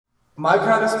My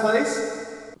proudest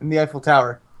place? In the Eiffel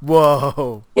Tower.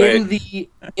 Whoa. Where in the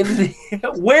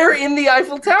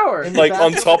Eiffel Tower? Like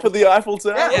on top of the Eiffel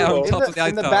Tower? Yeah, on top of the Eiffel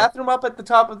in the Tower. bathroom up at the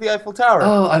top of the Eiffel Tower.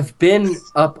 Oh, I've been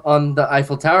up on the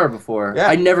Eiffel Tower before. Yeah.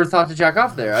 I never thought to jack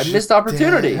off there. I missed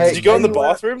opportunity. Hey, Did you go in the anywhere-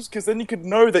 bathrooms? Because then you could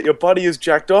know that your buddy is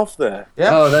jacked off there.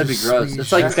 Yeah. Oh, that'd be gross.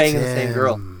 It's like banging the same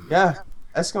girl. Yeah.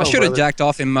 Eskimo I should have brother. jacked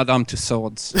off in Madame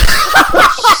Tussauds.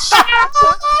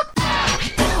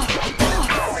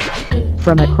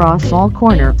 From across all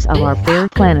corners of our fair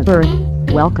planet Earth,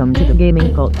 welcome to the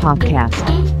Gaming Cult Podcast.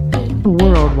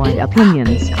 Worldwide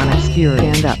opinions on obscure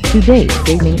and up-to-date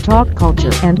gaming talk culture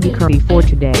and geekery for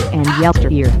today and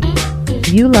yesteryear.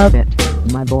 You love it,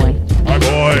 my boy. My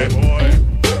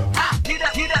boy.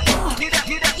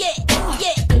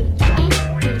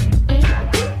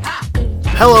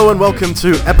 Hello and welcome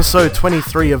to episode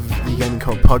 23 of the Gaming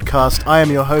Cult Podcast. I am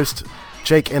your host,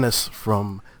 Jake Innes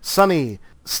from sunny,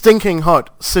 stinking hot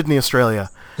Sydney, Australia.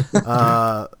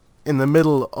 In the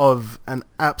middle of an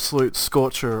absolute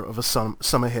scorcher of a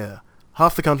summer here.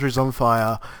 Half the country's on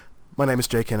fire. My name is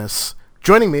Jake Innes.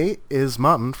 Joining me is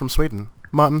Martin from Sweden.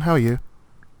 Martin, how are you?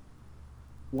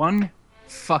 1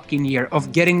 fucking year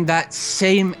of getting that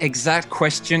same exact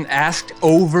question asked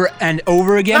over and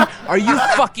over again. Are you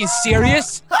fucking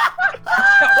serious?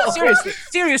 No,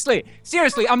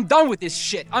 seriously, I'm done with this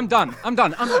shit. I'm done.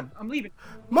 I'm leaving.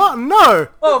 Martin, no!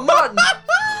 Oh, Martin!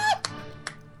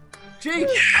 Jake!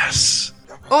 Yes.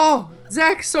 Oh,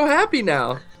 Zach's so happy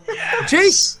now.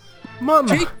 Jake!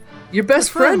 Martin! Jake, your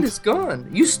best friend is gone.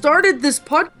 You started this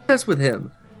podcast with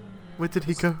him. Where did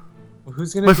he go?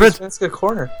 Who's gonna My do friend. Svenska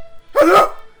Corner?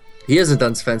 Hello! He hasn't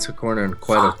done Svenska Corner in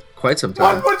quite some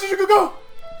time. Where did you go?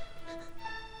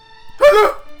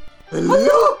 Hello!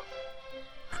 Hello!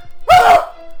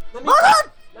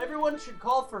 Martin! Everyone should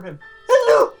call for him.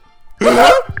 Hello!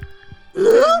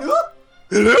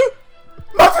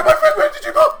 Martin, my friend, where did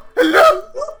you go? Hello!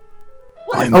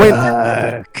 I'm Oh, wait.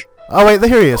 back. Oh wait,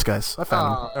 there he is, guys. I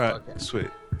found him. Alright, okay. sweet.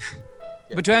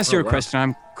 But to answer your wow. question,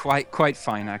 I'm quite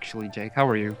fine actually, Jake. How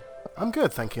are you? I'm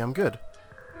good, thank you. I'm good.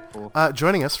 Cool.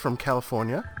 Joining us from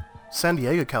California, San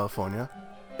Diego, California.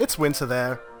 It's winter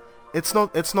there. It's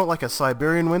not like a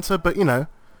Siberian winter, but you know,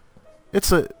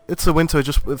 it's a winter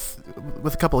just with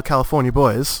a couple of California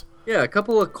boys. Yeah, a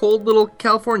couple of cold little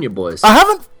California boys. I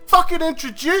haven't fucking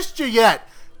introduced you yet.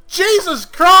 Jesus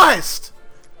Christ!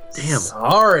 Damn.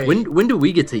 Sorry. When do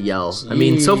we get to yell? I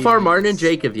mean, so far Martin and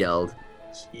Jake have yelled.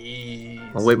 Jeez.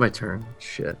 I'll wait my turn.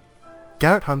 Shit.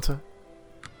 Garrett Hunter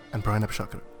and Brian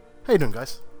Epshaker. How you doing,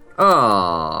 guys?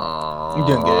 Oh, You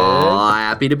doing good?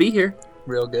 Happy to be here.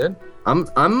 Real good. I'm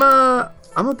a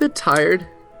bit tired.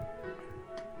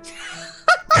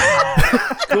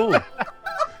 Cool.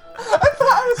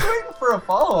 I was waiting for a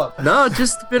follow-up. No,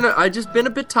 I just been a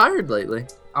bit tired lately.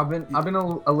 I've been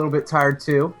a little bit tired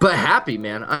too. But happy,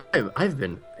 man. I've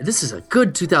been. This is a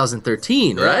good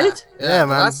 2013, right? Yeah, man.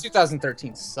 Last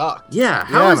 2013 sucked. Yeah.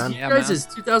 How Yeah, is man. you Yeah, guys'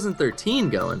 2013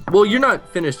 going? Well, you're not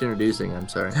finished introducing. I'm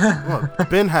sorry. Well,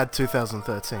 Ben had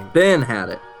 2013. Ben had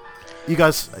it. You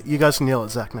guys can yell at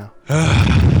Zach now.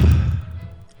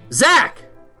 Zach.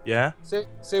 Yeah? Say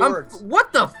words.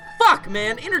 What the fuck,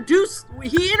 man? He introduced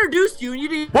you and you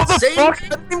didn't What the say fuck? I anything?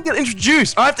 didn't even get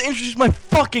introduced. I have to introduce my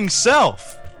fucking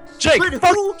self. Jake, But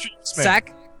fuck who- introduce me.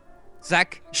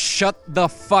 Zach, shut the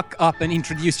fuck up and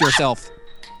introduce yourself.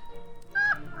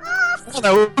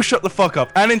 I will shut the fuck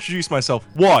up and introduce myself.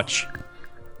 Watch.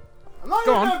 I'm not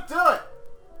Go even on. gonna do it.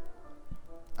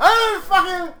 I'm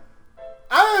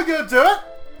not gonna do it.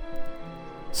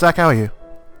 Zach, how are you?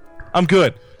 I'm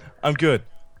good.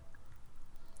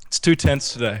 It's too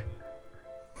tense today.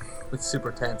 It's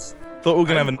super tense. Thought we were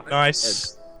gonna have a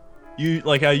nice,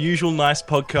 our usual nice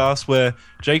podcast where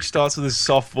Jake starts with his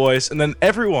soft voice and then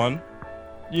everyone,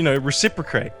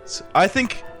 reciprocates. I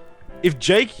think if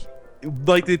Jake,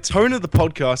 the tone of the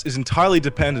podcast is entirely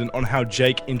dependent on how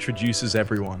Jake introduces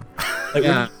everyone.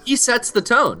 Yeah. He sets the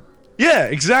tone. Yeah,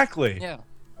 exactly. Yeah.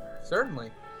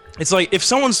 Certainly. It's like if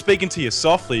someone's speaking to you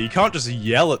softly, you can't just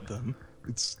yell at them.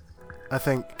 It's I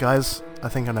think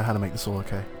I know how to make this all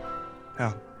okay.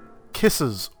 how.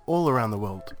 Kisses all around the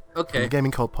world. From Okay. the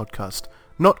Gaming Cult Podcast.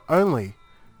 Not only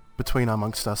between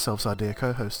amongst ourselves, our dear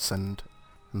co-hosts, and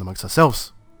amongst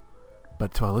ourselves,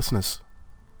 but to our listeners.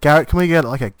 Garrett, can we get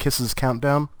like a kisses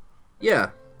countdown? Yeah.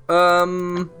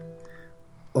 Hold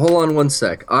on one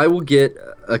sec. I will get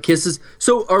kisses.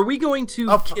 So, are we going to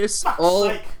Oh, for kiss fuck's all?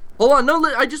 sake. Hold on. No,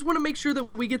 I just want to make sure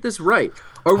that we get this right.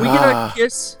 Are we gonna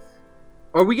kiss?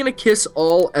 Are we gonna kiss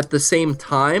all at the same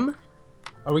time?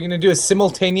 Are we gonna do a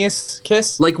simultaneous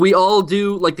kiss? Like we all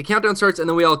do, like the countdown starts and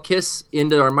then we all kiss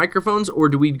into our microphones, or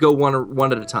do we go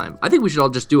one at a time? I think we should all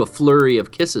just do a flurry of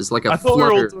kisses, like a I thought we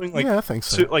were all flutter. doing like Yeah, I think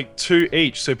so. two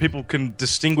each, so people can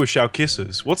distinguish our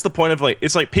kisses. What's the point of like?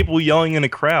 It's like people yelling in a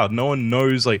crowd. No one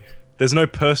knows. Like, there's no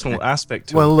personal aspect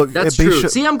to Well, it. look, That's be true. sure-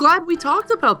 See, I'm glad we talked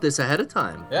about this ahead of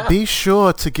time. Yeah. Be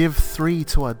sure to give 3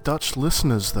 to our Dutch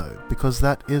listeners, though, because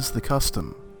that is the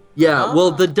custom. Yeah,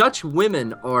 well, the Dutch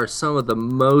women are some of the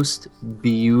most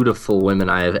beautiful women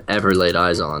I have ever laid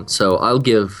eyes on. So I'll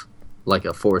give like a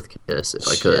 4th kiss if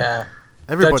I could. Yeah.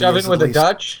 Everybody Dutch oven is at with a least-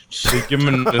 Dutch. We give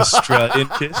them an Australian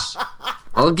kiss.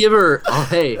 I'll give her.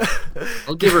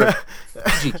 I'll give her a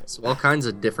Fiji kiss. All kinds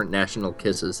of different national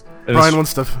kisses. And Brian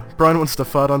it's- wants to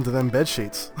fart under them bed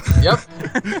sheets. Yep.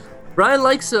 Brian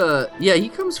likes yeah, he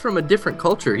comes from a different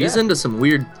culture. He's Yeah. into some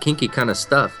weird kinky kind of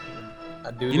stuff.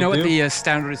 You know what the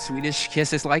standard Swedish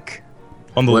kiss is like?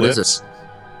 on the What lips. is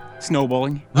it?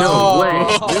 Snowballing. No Oh.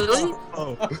 way. Really?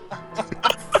 Oh.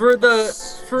 For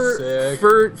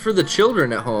Sick. the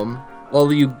children at home,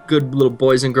 all you good little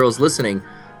boys and girls listening,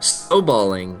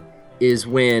 snowballing is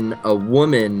when a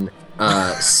woman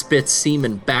spits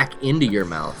semen back into your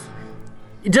mouth.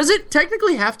 Does it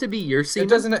technically have to be your semen? It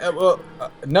doesn't.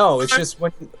 No, it's just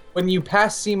when you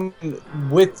pass semen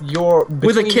with your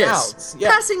with a between kiss. mouths.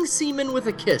 Yeah. Passing semen with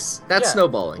a kiss. That's Yeah,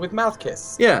 snowballing. with mouth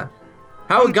kiss. Yeah.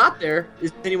 How it got there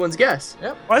is anyone's guess.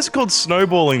 Yep. Why is it called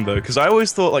snowballing though? Because I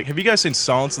always thought like, have you guys seen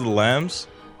Silence of the Lambs?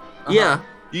 Yeah.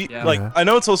 Yeah. Like, Yeah. I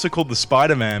know it's also called the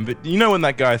Spider-Man, but you know when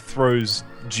that guy throws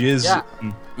jizz Yeah.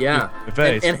 Yeah. in the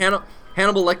face? And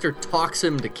Hannibal Lecter talks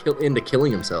him into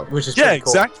killing himself. Which is Yeah, pretty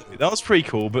cool. exactly. That was pretty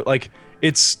cool, but like,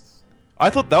 I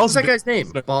thought that was What's that a bit- guy's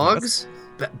name? Boggs?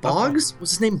 Boggs?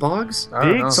 What's his name? Boggs? I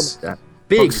don't know. Biggs? Something like that.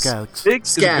 Biggs. Skaggs.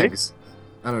 Biggs is it Biggs?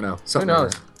 Skags. I don't know. Who Something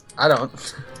knows? like I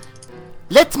don't.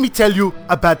 Let me tell you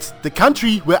about the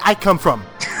country where I come from.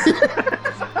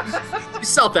 that. You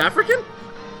South African?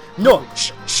 No,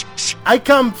 I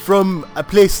come from a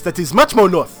place that is much more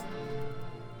north.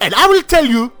 And I will tell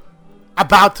you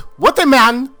about what a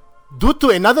man do to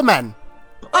another man.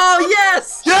 Oh,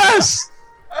 yes! Yes!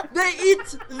 They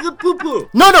eat the poo-poo.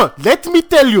 No, let me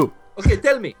tell you. Okay,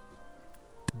 tell me.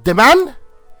 The man,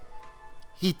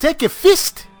 he take a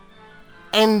fist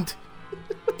and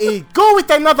he go with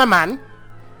another man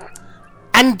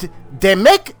and they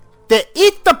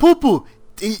eat the poo-poo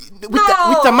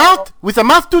with the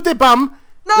mouth to the bum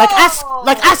like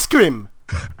ice cream.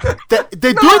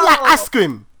 They do it like ice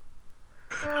cream.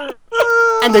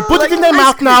 And they put it in their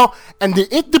mouth now and they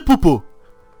eat the poo-poo.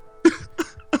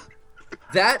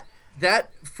 That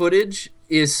footage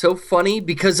is so funny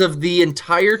because of the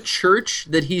entire church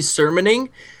that he's sermoning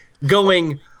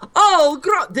going, oh,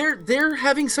 they're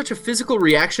having such a physical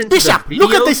reaction to Bishop, the video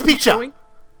look at this he's picture. showing.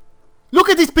 Look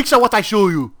at this picture what I show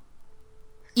you.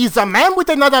 Is a man with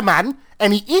another man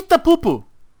and he eat the poo-poo.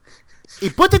 He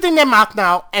put it in their mouth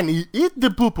now and he eat the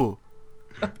poo-poo.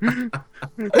 And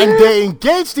they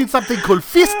engaged in something called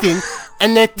fisting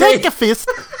and they take a fist,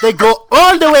 they go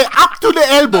all the way up to the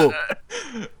elbow.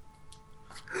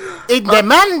 And the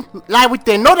man lie with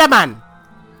another man.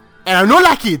 And I don't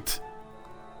like it.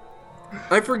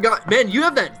 I forgot. Man, you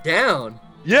have that down.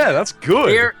 Yeah, that's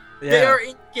good. They are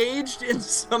engaged in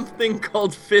something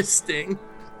called fisting.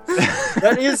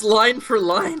 That is line for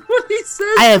line what he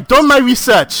says. I have done my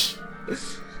research.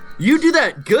 You do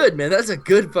that good, man. That's a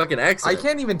good fucking I accent.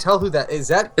 can't even tell who that is.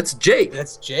 That's Jake.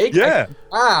 That's Jake? Yeah.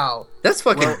 Wow. That's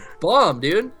fucking bomb,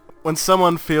 dude. When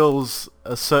someone feels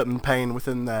a certain pain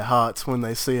within their heart when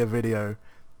they see a video,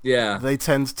 Yeah. they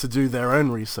tend to do their own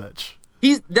research.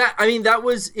 That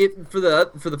was it for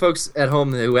the folks at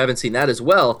home who haven't seen that as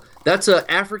well. That's a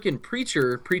African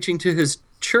preacher preaching to his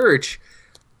church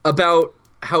about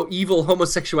how evil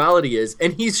homosexuality is,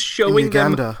 and he's showing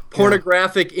them Uganda,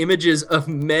 pornographic images of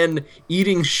men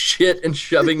eating shit and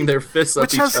shoving their fists up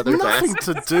Which each has other's nothing ass.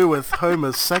 to do with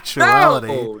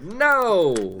homosexuality.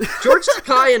 No. George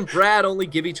Takei and Brad only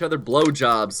give each other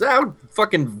blowjobs. How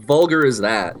fucking vulgar is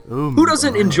that? Ooh, Who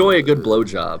doesn't enjoy a good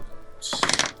blowjob?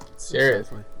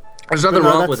 Seriously. There's nothing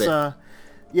wrong with it.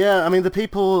 Yeah, I mean, the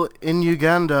people in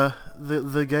Uganda,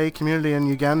 the gay community in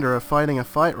Uganda are fighting a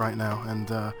fight right now,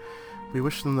 and we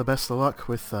wish them the best of luck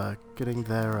with getting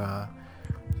their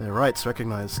rights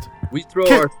recognized. We throw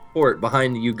our support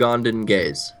behind the Ugandan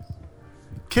gays.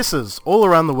 Kisses all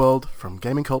around the world from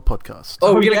Gaming Cult Podcast.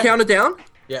 Oh, we're gonna yeah. count it down?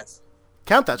 Yes.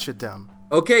 Count that shit down.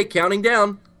 Okay, counting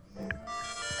down.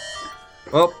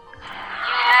 Oh, You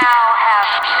now have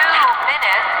 2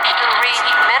 minutes to reach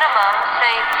minimum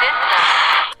safe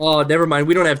distance. oh, never mind.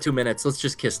 We don't have 2 minutes. Let's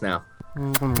just kiss now.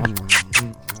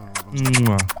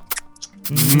 Mwah.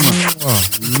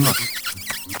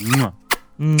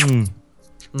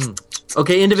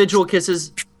 Okay, individual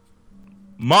kisses.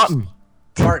 Martin.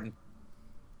 Martin.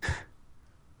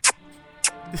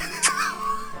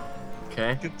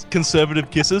 Okay. Conservative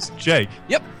kisses. Jake.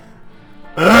 Yep.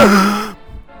 Oh,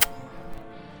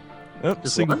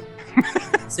 Just single. one?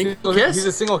 Single kiss? He's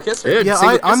a single kisser. Dude, Yeah,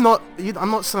 single I'm kiss?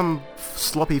 not some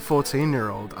sloppy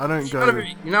 14-year-old. I don't You're go.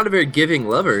 not a very giving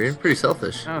lover. You're pretty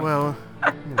selfish. Well,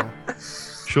 you know.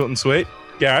 Short and sweet.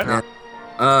 Garrett.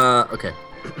 Okay.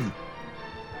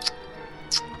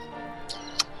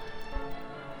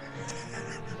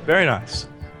 Very nice.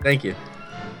 Thank you.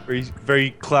 Very,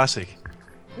 very classic.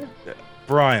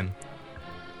 Brian.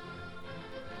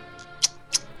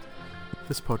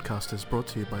 This podcast is brought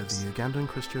to you by the Ugandan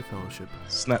Christian Fellowship.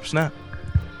 Snap, snap.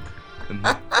 And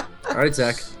All right,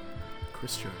 Zach.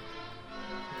 Christian.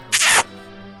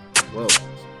 Whoa.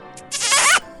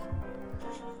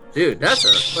 Dude, that's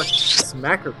a fucking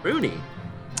smackaroonie.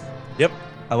 yep,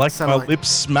 I like Sound my like- lips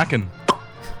smacking.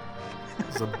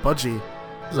 There's a budgie.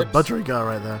 There's a budgerigar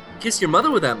right there. Kiss your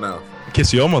mother with that mouth.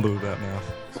 Kiss your mother with that mouth.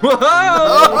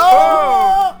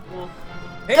 Whoa!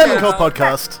 Gaming Cult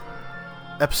Podcast,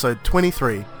 episode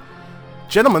 23.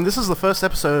 Gentlemen, this is the first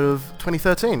episode of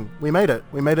 2013. We made it.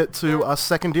 We made it to our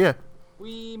second year.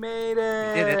 We made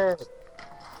it. did it.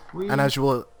 And as you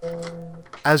will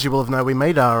have known, we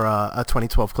made our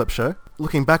 2012 clip show,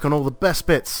 looking back on all the best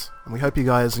bits, and we hope you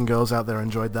guys and girls out there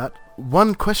enjoyed that.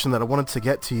 One question that I wanted to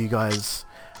get to you guys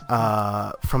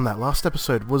from that last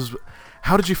episode was,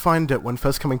 how did you find it when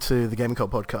first coming to the Gaming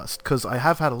Cult Podcast? Because I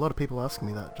have had a lot of people asking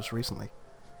me that just recently.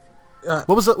 What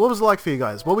was it like for you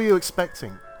guys? What were you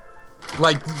expecting?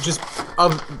 Like just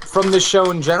from the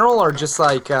show in general, or just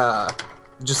like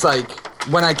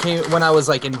when I was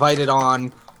like invited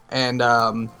on,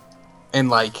 and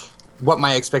like what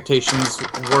my expectations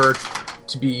were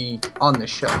to be on the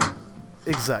show.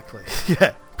 Exactly.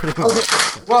 Yeah, pretty much.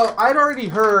 Okay. Well, I'd already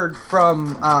heard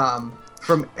from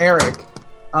Eric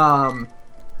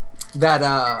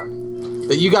that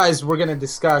you guys were gonna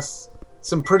discuss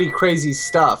some pretty crazy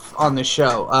stuff on the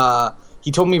show.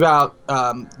 He told me about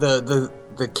the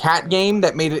cat game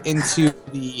that made it into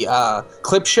the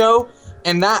clip show,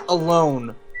 and that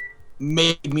alone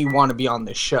made me want to be on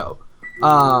this show.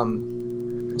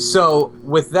 So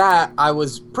with that, I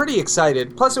was pretty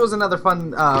excited. Plus, it was another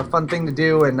fun thing to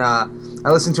do, and I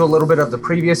listened to a little bit of the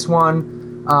previous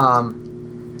one.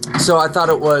 So I thought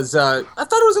it was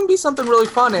gonna be something really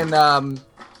fun, and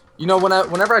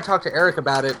whenever I talk to Eric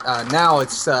about it, now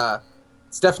it's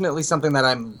definitely something that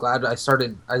I'm glad I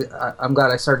started. I'm glad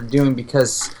I started doing,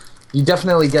 because you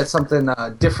definitely get something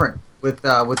different with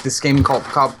this Gaming Cult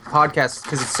podcast,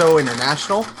 because it's so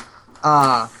international.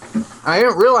 I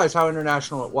didn't realize how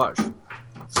international it was,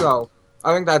 so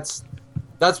I think that's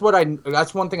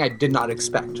one thing I did not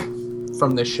expect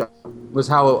from this show, was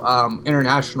how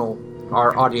international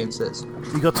our audience is.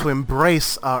 You got to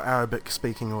embrace our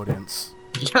Arabic-speaking audience.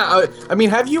 Yeah, I mean,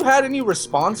 have you had any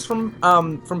response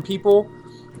from people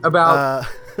about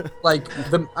like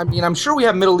the? I mean, I'm sure we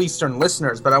have Middle Eastern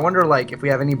listeners, but I wonder like if we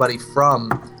have anybody from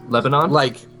Lebanon?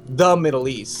 like the Middle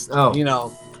East, Oh.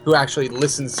 Who actually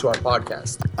listens to our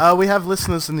podcast. We have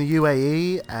listeners in the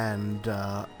UAE and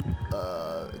a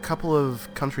couple of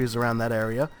countries around that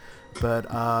area, but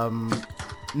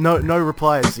no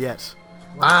replies yet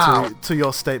Wow, to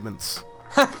your statements,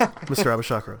 Mr.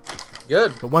 Abashakra.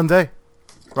 good. But one day,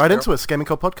 right into us,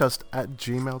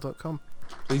 gamingcodpodcast@gmail.com.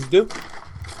 Please do.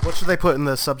 What should they put in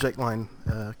the subject line,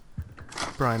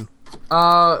 Brian?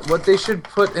 What they should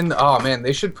put in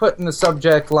they should put in the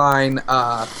subject line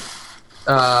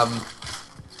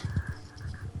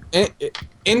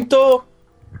Into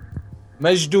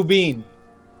Majdubin.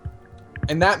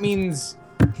 And that means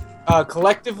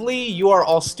collectively you are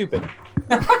all stupid.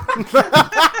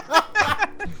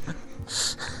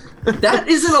 That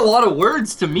isn't a lot of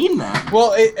words to mean that.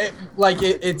 Well,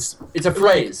 it's a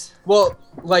phrase. Well,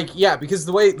 yeah, because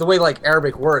the way like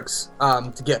Arabic works,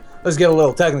 let's get a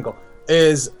little technical,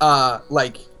 is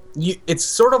it's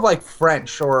sort of like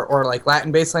French or like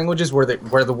Latin-based languages where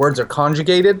the words are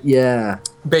conjugated Yeah.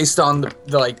 based on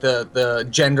the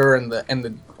gender and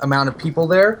the amount of people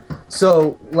there.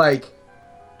 So like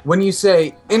when you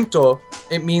say into,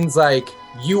 it means like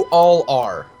you all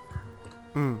are.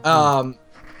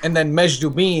 And then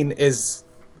Majdubin is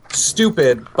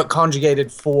stupid, but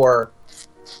conjugated for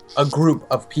a group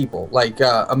of people, like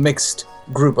a mixed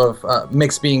group of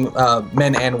mixed being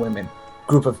men and women,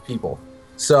 group of people.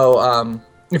 So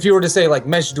if you were to say like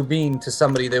Majdubin to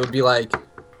somebody, they would be like,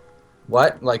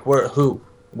 "What? Like who?"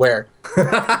 Where?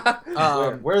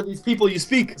 Where are these people you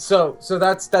speak? So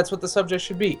that's what the subject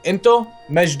should be. Into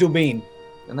mejdubin,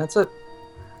 and that's it.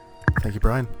 Thank you,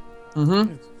 Brian.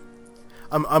 Mm-hmm.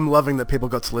 I'm loving that people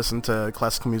got to listen to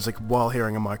classical music while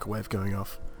hearing a microwave going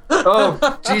off.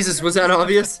 Oh, Jesus, was that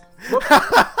obvious?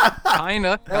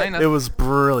 Kinda. It was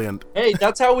brilliant. Hey,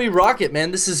 that's how we rock it,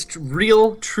 man. This is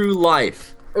real, true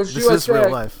life. This is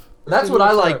real life. That's what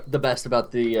I like the best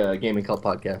about the Gaming Cult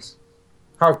podcast.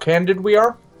 How candid we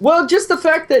are. Well, just the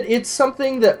fact that it's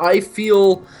something that I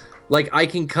feel like I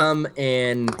can come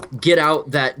and get out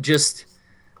that just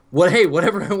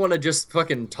whatever I want to just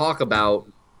fucking talk about,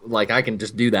 like I can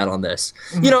just do that on this.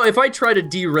 You know, if I try to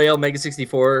derail Mega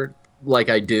 64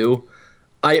 like I do,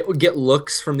 I get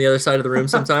looks from the other side of the room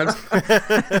sometimes.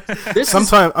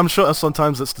 I'm sure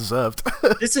sometimes it's deserved.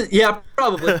 This is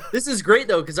probably. This is great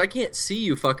though because I can't see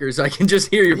you fuckers. I can just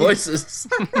hear your voices.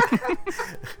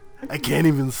 I can't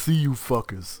even see you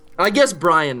fuckers. I guess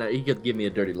Brian, he could give me a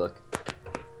dirty look.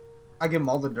 I give him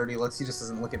all the dirty looks. He just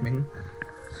doesn't look at me.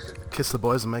 Kiss the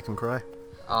boys and make them cry.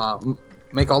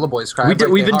 Make all the boys cry. We've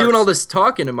been doing all this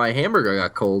talking and my hamburger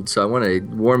got cold, so I want to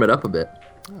warm it up a bit.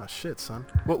 Oh shit, son.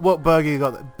 What burger you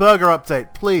got? Burger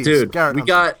update, please. Dude, Garrett,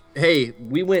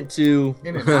 we went to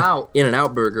In-N-Out.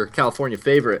 In-N-Out Burger, California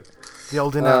favorite. the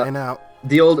old in-out.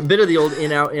 The old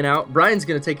In-Out. Brian's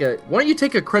gonna why don't you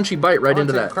take a crunchy bite right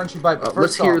into that? Crunchy bite. But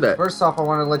let's hear that. First off, I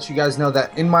want to let you guys know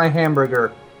that in my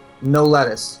hamburger, no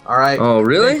lettuce. All right. Oh,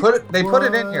 really? They put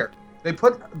it in here. They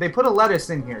put a lettuce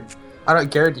in here.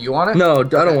 Garrett, do you want it? No, I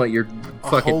don't want your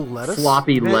whole fucking lettuce?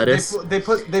 floppy lettuce.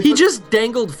 He just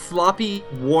dangled floppy,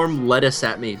 warm lettuce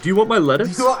at me. Do you want my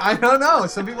lettuce? I don't know.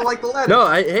 Some people like the lettuce. No,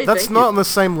 hey, That's thank not you. on the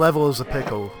same level as a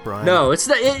pickle, Brian. No, it's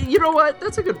not. You know what?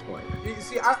 That's a good point. You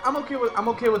see, I'm okay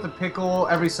with a pickle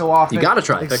every so often. You gotta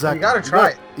try it. Exactly. You gotta try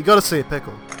it. You gotta see a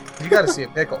pickle. You gotta see a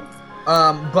pickle.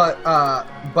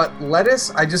 But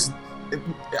lettuce, I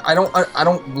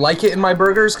don't like it in my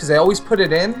burgers because they always put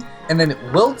it in and then it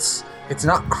wilts. It's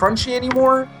not crunchy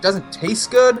anymore. It doesn't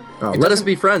taste good. Let us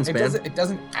be friends, man. It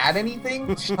doesn't add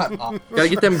anything. Shut up. Gotta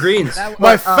get them greens.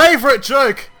 My favorite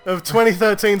joke of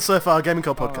 2013 so far, Gaming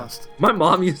Cult podcast. My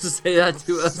mom used to say that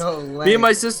to us. So lame. Me and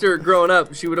my sister growing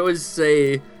up, she would always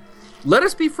say, "Let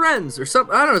us be friends," or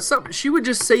something. I don't know. Something. She would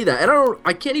just say that.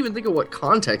 I can't even think of what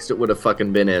context it would have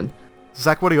fucking been in.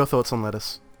 Zach, what are your thoughts on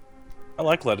lettuce? I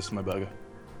like lettuce in my burger.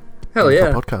 Hell Gaming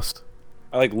yeah. Cult podcast.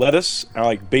 I like lettuce. I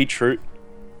like beetroot,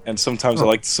 and sometimes I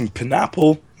like some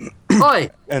pineapple. Oi,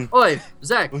 And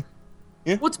Zach.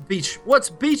 Yeah? What's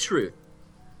beetroot?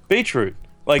 beetroot,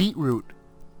 like Beetroot.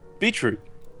 beetroot.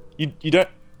 You don't.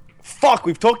 Fuck,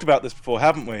 we've talked about this before,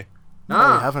 haven't we?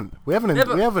 No, we haven't.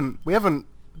 Never. We haven't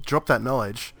dropped that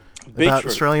knowledge about Beetroot.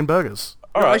 Australian burgers.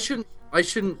 All No, right. I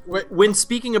shouldn't. When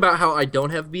speaking about how I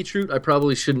don't have beetroot, I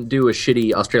probably shouldn't do a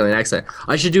shitty Australian accent.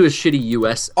 I should do a shitty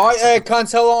US. Can't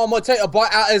tell. I'm gonna take a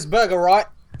bite out of his burger, right?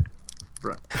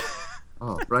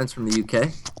 Oh, Brian's from the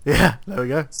UK. Yeah, there we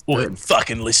go. Well,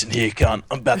 fucking listen here, cunt.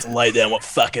 I'm about to lay down what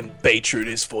fucking beetroot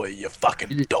is for you, you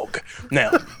fucking dog. Now,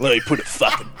 let me put it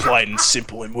fucking plain and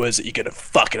simple in words that you're gonna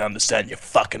fucking understand, you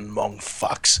fucking Mong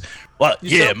fucks. Well,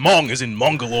 Mong is in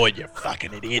Mongoloid, you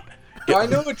fucking idiot. I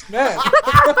know what you meant.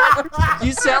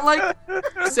 You sound like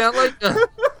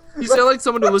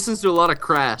someone who listens to a lot of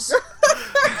Crass.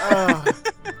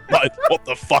 Like, what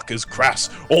the fuck is crass?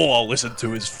 All I'll listen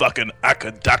to is fucking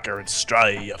Akadaka and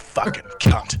Australia, you fucking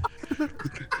cunt.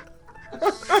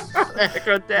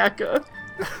 Akadaka.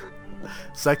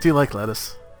 Zach, do you like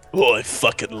lettuce? Oh, I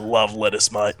fucking love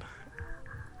lettuce, mate.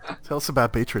 Tell us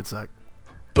about beetroot, Zach.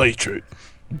 Beetroot.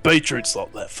 Beetroot's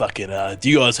like that fucking, do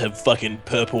you guys have fucking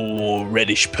purple or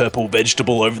reddish purple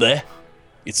vegetable over there?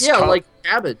 It's Yeah, kind- like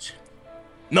cabbage.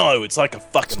 No, it's like a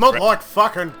fucking... It's not like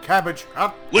fucking cabbage.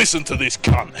 Listen to this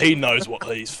cunt. He knows what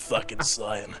he's fucking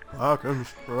saying. Fucking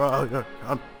Australia.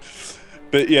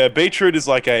 But yeah, beetroot is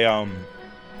like a,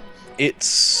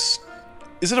 it's...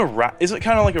 Is it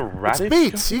kind of like a radish?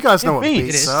 Beets. You guys know what beets.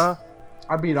 beets It is. are.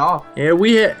 I beat off. Yeah,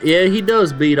 he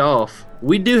does beat off.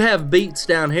 We do have beets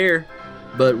down here,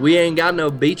 but we ain't got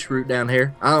no beetroot down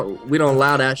here. We don't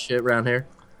allow that shit around here.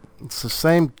 It's the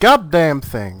same goddamn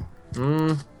thing.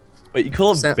 Wait, you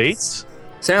call them Sounds- beets?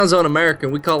 Sounds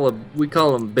un-American. We call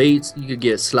them beets. You could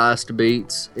get sliced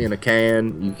beets in a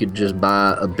can. You could just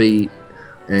buy a beet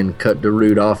and cut the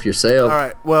root off yourself.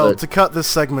 Alright, well, But- to cut this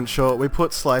segment short, we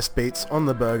put sliced beets on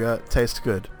the burger. Tastes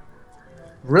good.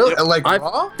 Really? Like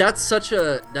raw? That's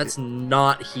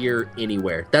not here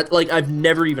anywhere. I've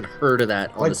never even heard of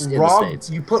that Like in the raw? States.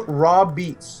 You put raw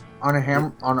beets on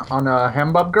a on a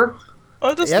hamburger? Oh,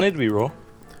 it doesn't Yep. need to be raw.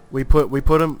 We put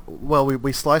them. Well,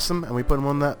 we slice them and we put them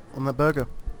on that burger.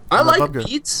 I And the like burger.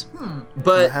 beets, And the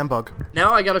but hamburg.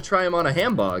 now I gotta try them on a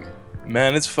hambog.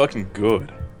 Man, it's fucking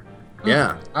good.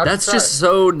 Yeah, I've that's tried. just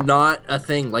so not a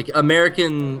thing. Like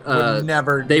American, Would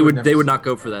never. they you would never- not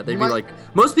go for that. They'd be might- like,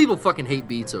 most people fucking hate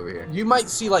beets over here. You might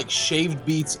see like shaved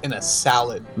beets in a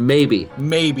salad, Maybe.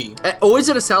 maybe. Always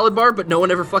at a salad bar, but no one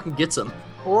ever fucking gets them.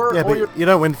 Or Yeah, or you're but you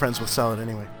don't win friends with salad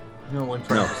anyway. one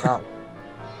No. salad.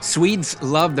 Swedes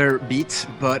love their beets,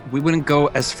 but we wouldn't go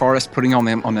as far as putting on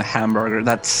them on a hamburger.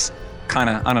 That's kind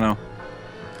of, I don't know.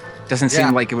 Doesn't Yeah.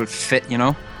 seem like it would fit, you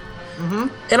know?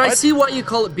 And I see why you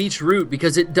call it beech root,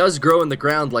 because it does grow in the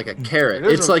ground like a carrot.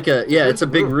 It is It's a- like a, yeah, it it's is a a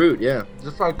big root. root, yeah.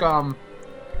 Just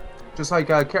like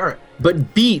a carrot,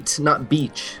 But beet, not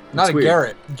beech. not It's a weird.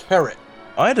 carrot. Carrot.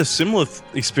 I had a similar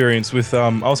experience with I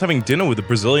was having dinner with a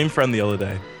Brazilian friend the other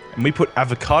day, and we put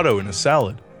avocado in a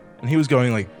salad, and he was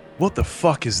going like, "What the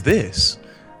fuck is this?"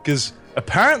 Because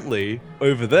apparently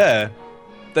over there,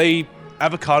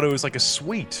 avocado is like a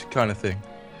sweet kind of thing.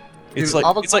 It's Dude, like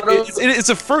avocado- it's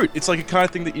a fruit. It's like a kind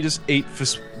of thing that you just eat for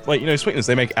sweetness.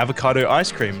 They make avocado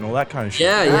ice cream and all that kind of shit.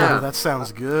 Yeah, Oh, yeah. that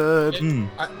sounds good.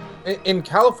 In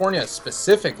California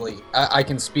specifically, I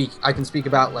can speak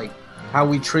about like how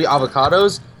we treat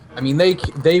avocados. I mean,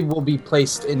 they will be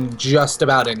placed in just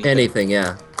about anything. Anything,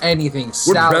 yeah. Anything. We're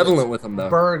Salads, prevalent with them, though.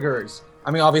 burgers.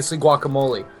 I mean, obviously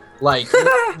guacamole. Like,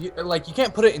 you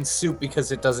can't put it in soup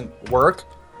because it doesn't work.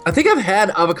 I think I've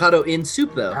had avocado in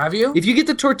soup, though. Have you? If you get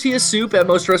the tortilla soup at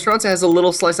most restaurants, it has a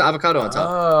little slice of avocado on top.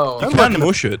 Oh, You can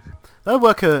mush it. That'd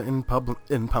work in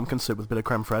pumpkin soup with a bit of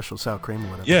creme fraiche or sour cream or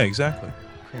whatever. Yeah, exactly.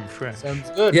 Cream fresh. sounds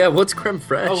good. Yeah, what's creme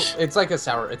Oh, fraiche? it's like a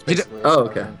sour. It's You d- basically. a Oh, sour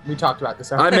okay. cream. We talked about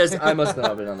this. I must not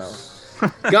have been on that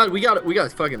one. God, we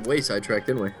got fucking way sidetracked,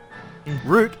 didn't we?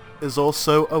 Root is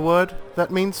also a word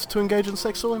that means to engage in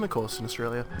sexual intercourse in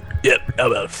Australia. Yep,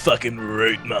 how about fucking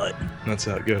root, mate? That's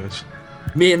how it goes.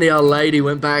 Me and the old lady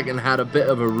went back and had a bit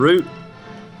of a root.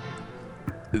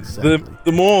 Exactly.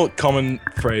 The more common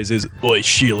phrase is, "Oi,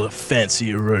 Sheila,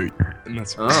 fancy a root," and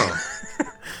that's Oh.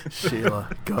 Sheila,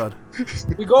 God.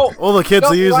 We go. All the kids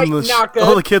Go are using right the knackered.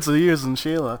 all the kids are using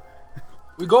Sheila.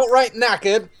 We got right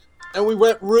knackered, and we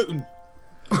went rooting.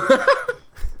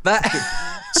 That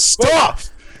stop.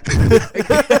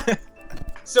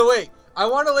 So wait, I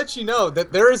want to let you know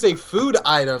that there is a food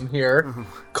item here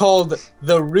called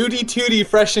the Rudy Tooty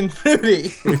Fresh and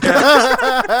Fruity.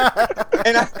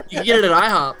 And You can get it at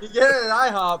IHOP. you get it at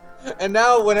IHOP, and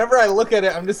now whenever I look at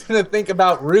it, I'm just gonna think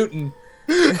about rootin'.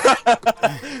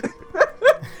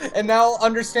 And now I'll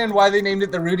understand why they named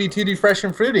it the Rudy Tooty Fresh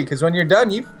and Fruity. Because when you're done,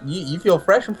 you feel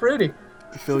fresh and fruity.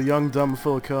 You feel young, dumb,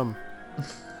 full of cum.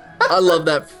 I love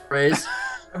that phrase.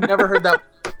 I've never heard that.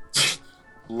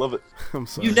 Love it. I'm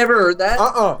sorry. You never heard that?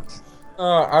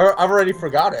 I've already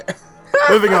forgot it.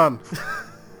 Moving on.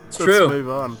 True. Let's move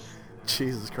on.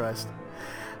 Jesus Christ.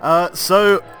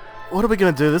 So, what are we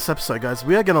going to do this episode, guys?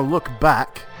 We are going to look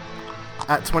back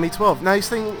at 2012. Now, you're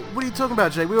thinking, what are you talking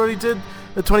about, Jay? We already did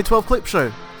the 2012 clip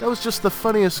show. That was just the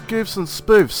funniest goofs and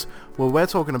spoofs. What we're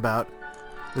talking about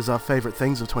is our favorite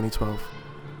things of 2012.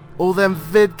 All them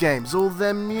vid games, all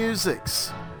them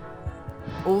musics,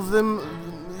 all them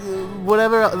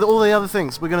whatever, all the other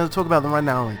things. We're going to talk about them right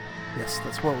now. Yes,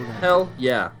 that's what we're going to do. Hell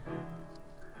yeah.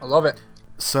 I love it.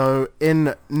 So,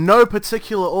 in no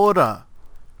particular order,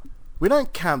 we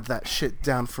don't count that shit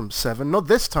down from 7. Not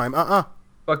this time,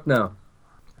 Fuck no.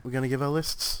 We're going to give our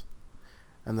lists.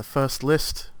 And the first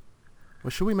list... Well,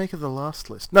 should we make it the last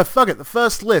list? No, fuck it. The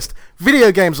first list.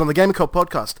 Video games on the Gaming Cult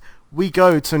podcast. We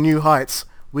go to new heights.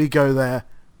 We go there.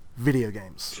 Video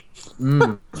games.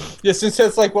 Yeah, since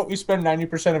that's like what we spend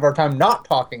 90% of our time not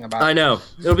talking about. I know.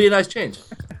 It'll be a nice change.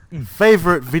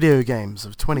 Favorite video games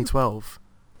of 2012.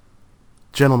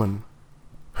 Gentlemen,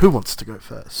 who wants to go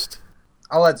first?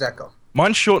 I'll let Zach go.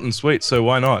 Mine's short and sweet, so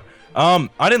why not? I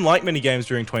didn't like many games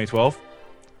during 2012.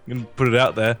 I'm gonna put it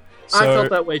out there. So, I felt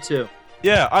that way too.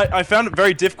 yeah, I found it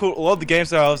very difficult. A lot of the games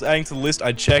that I was adding to the list,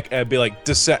 I'd check and it'd be like, and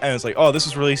it's like, oh, this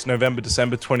was released November,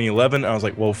 December 2011. And I was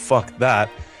like, well, fuck that.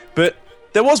 But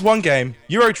there was one game,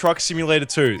 Euro Truck Simulator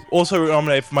 2, also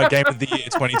nominated for my Game of the Year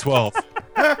 2012.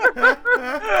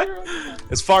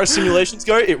 As far as simulations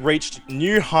go, it reached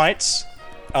new heights.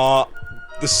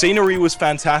 The scenery was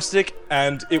fantastic,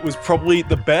 and it was probably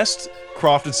the best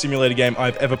crafted simulator game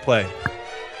I've ever played.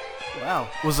 Wow.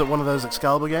 Was it one of those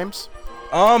Excalibur games?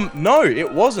 No,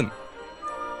 it wasn't.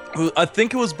 I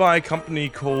think it was by a company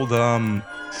called,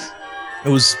 it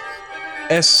was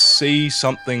SC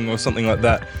something or something like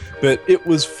that. But it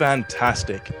was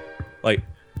fantastic. Like,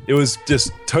 it was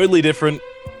just totally different.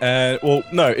 And, well,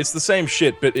 no, it's the same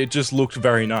shit, but it just looked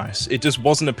very nice. It just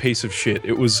wasn't a piece of shit.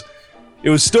 It was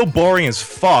still boring as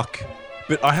fuck,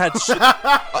 but I had shit,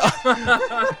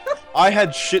 I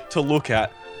had shit to look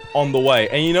at on the way,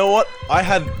 and you know what? I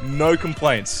had no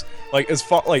complaints. Like as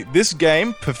far like this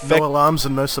game perfect. No alarms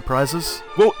and no surprises.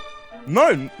 Well,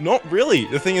 no, not really.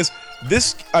 The thing is,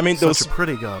 this. I mean, there was Such a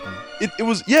pretty garden. it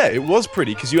was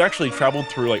pretty because you actually traveled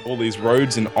through like all these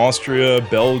roads in Austria,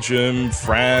 Belgium,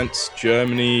 France,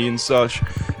 Germany, and such.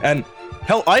 And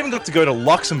hell, I even got to go to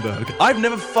Luxembourg. I've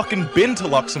never fucking been to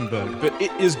Luxembourg, but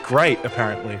it is great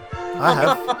apparently. I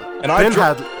have. And I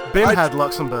had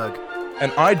Luxembourg.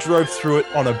 and I drove through it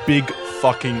on a big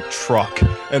fucking truck,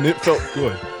 and it felt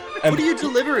good. And What do you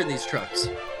deliver in these trucks?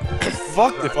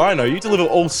 fucked if I know. You deliver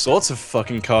all sorts of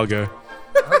fucking cargo.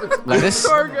 Lettuce?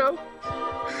 Cargo.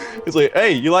 It's like,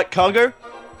 hey, you like cargo?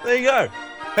 There you go.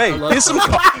 Hey, love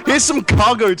here's some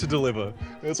cargo to deliver.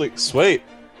 And it's like, sweet.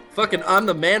 Fucking, I'm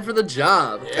the man for the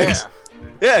job.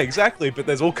 Yeah, exactly. But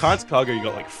there's all kinds of cargo. You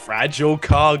got like fragile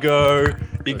cargo.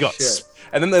 You got, shit.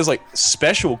 and then there's like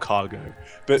special cargo.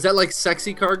 But Is that like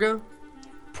sexy cargo?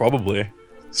 probably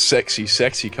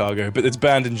sexy cargo. But it's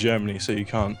banned in Germany, so you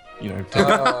can't, take it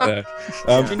there.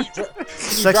 Can you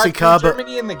Sexy drive car, through but-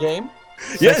 Germany in the game?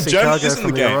 Yeah, Sexy Germany cargo is in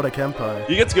from the the game. erotic empire.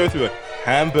 You get to go through like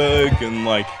Hamburg and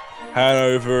like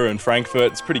Hanover and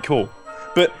Frankfurt. It's pretty cool.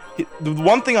 But the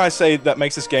one thing I say that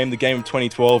makes this game the game of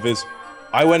 2012 is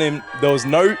I went in. There was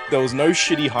no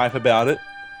shitty hype about it.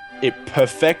 It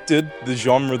perfected the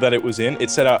genre that it was in. It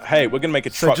set out, hey, we're gonna make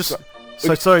a So truck. just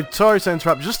sorry to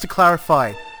interrupt. Just to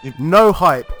clarify, no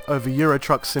hype over Euro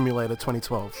Truck Simulator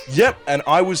 2012. Yep, and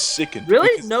I was sickened. Really?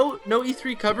 because No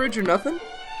E3 coverage or nothing?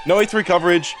 No E3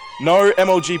 coverage. No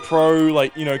MLG Pro.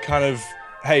 Like kind of,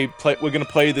 hey,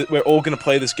 we're all gonna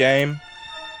play this game,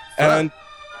 and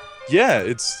yeah,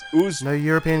 it was No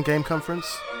European Game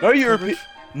Conference. no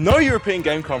European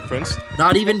Game Conference.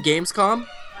 Not even Gamescom?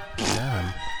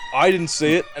 Damn. I didn't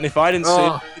see it, and if I didn't see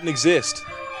Oh. it didn't exist.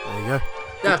 There you go.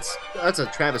 That's a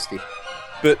travesty.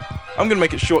 But I'm gonna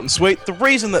make it short and sweet. The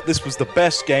reason that this was the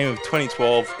best game of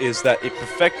 2012 is that it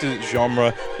perfected its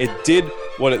genre. It did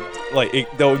what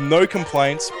there were no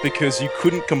complaints because you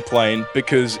couldn't complain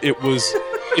because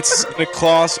it's in a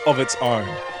class of its own.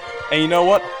 And you know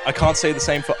what? I can't say the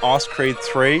same for Arse Creed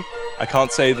 3. I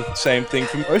can't say the same thing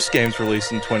for most games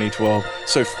released in 2012.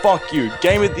 So fuck you.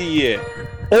 Game of the year.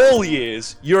 All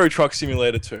years, Euro Truck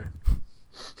Simulator 2.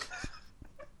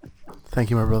 Thank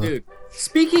you, my brother. Dude,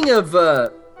 speaking of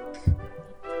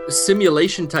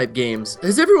simulation type games,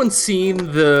 has everyone seen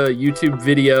the YouTube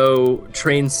video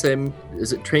Train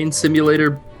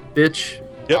Simulator, bitch?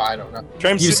 Yep. I don't know.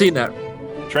 You've seen that?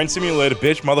 Train Simulator,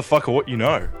 bitch, motherfucker, what you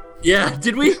know? Yeah,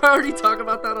 did we already talk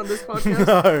about that on this podcast?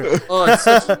 No. Oh,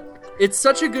 it's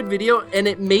such a good video, and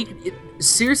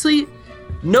seriously,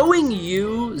 knowing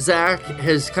you, Zach,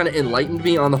 has kind of enlightened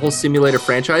me on the whole simulator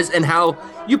franchise and how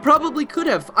you probably could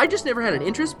have. I just never had an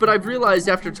interest, but I've realized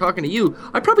after talking to you,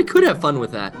 I probably could have fun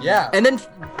with that. Yeah. And then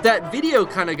that video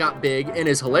kind of got big and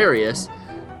is hilarious,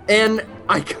 and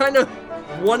I kind of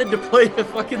wanted to play a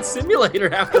fucking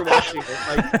simulator after watching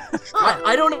it. Like,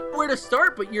 I don't know where to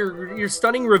start, but your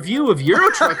stunning review of Euro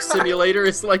Truck Simulator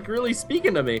is like really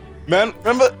speaking to me. Man,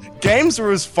 remember, games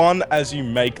are as fun as you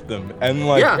make them. And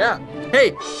like, Yeah.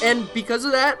 Hey, and because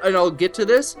of that, and I'll get to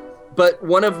this, but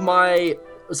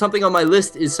something on my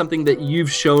list is something that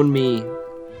you've shown me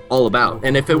all about.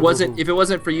 And if it wasn't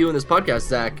for you in this podcast,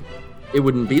 Zach, it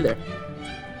wouldn't be there.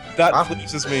 that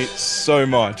pleases me so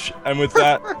much. And with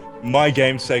that, my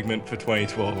game segment for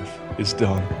 2012 is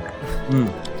done.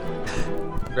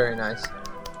 Very nice.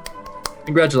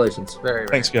 Congratulations. Very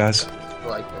Thanks, guys. I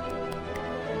like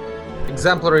it.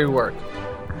 Exemplary work.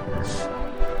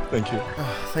 Thank you.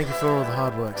 Thank you for all the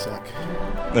hard work, Zach.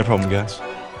 No problem, guys.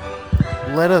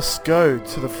 Let us go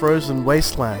to the frozen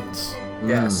wastelands.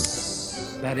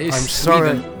 Yes. That is I'm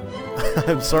sorry. Sweden.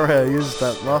 I'm sorry I used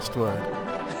that last word.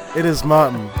 It is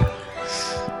Martin.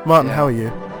 Martin, how are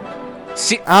you?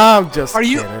 I'm just Are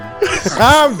you- kidding.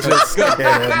 I'm just kidding.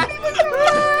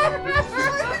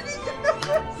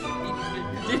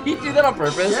 Did he do that on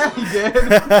purpose? Yeah, he did.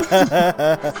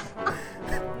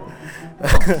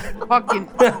 Fucking.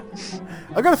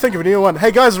 I gotta think of a new one.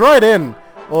 Hey guys, write in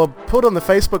or put on the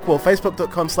Facebook wall,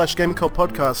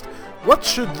 facebook.com/gamingcultpodcast. What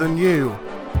should the new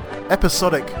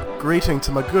episodic greeting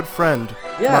to my good friend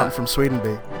Yeah. Martin from Sweden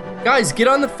be? Guys, get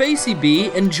on the Facey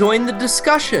Bee and join the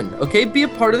discussion. Okay, be a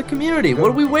part of the community. What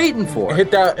are we waiting for?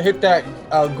 hit that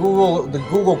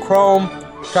Google Chrome,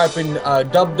 type in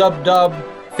www.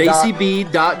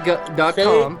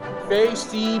 FaceyBee.com.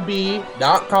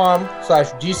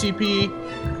 faceb.com/GCP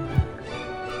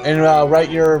And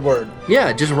write your word.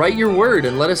 Yeah, just write your word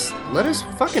and let us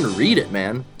fucking read it,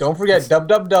 man. Don't forget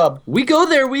dub. We go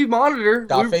there, we monitor.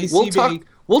 .acb.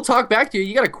 We'll talk back to you.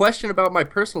 You got a question about my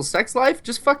personal sex life?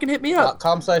 Just fucking hit me up.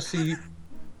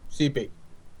 .com/CP.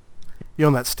 You're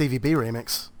on that Stevie B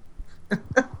remix.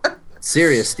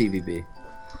 Serious Stevie B.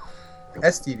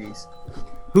 STDs.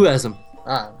 Who has them?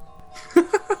 Ah.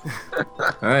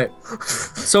 All right.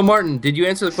 So, Martin, did you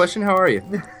answer the question? How are you?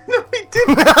 No, he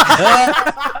didn't.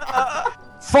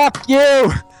 Fuck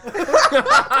you!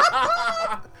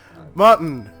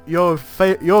 Martin,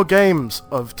 your games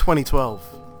of 2012.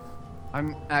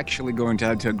 I'm actually going to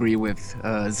have to agree with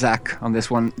Zach on this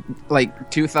one. Like,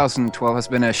 2012 has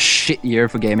been a shit year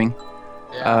for gaming.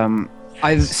 Yeah.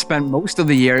 I've spent most of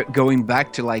the year going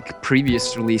back to like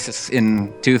previous releases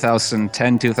in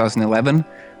 2010, 2011,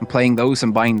 and playing those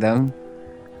and buying them.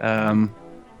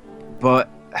 But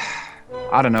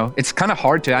I don't know. It's kind of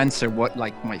hard to answer what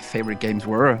like my favorite games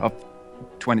were of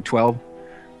 2012.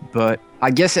 But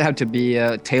I guess it had to be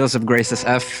Tales of Graces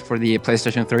F for the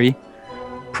PlayStation 3.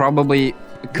 Probably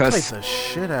because You played the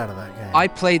shit out of that game. I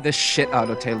played the shit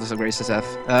out of Tales of Graces F.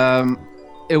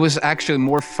 It was actually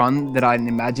more fun than I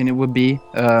imagined it would be,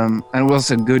 and it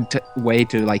was a good way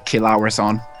to like kill hours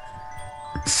on.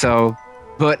 So,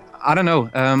 but I don't know.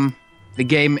 The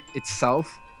game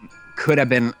itself could have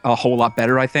been a whole lot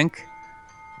better, I think.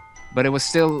 But it was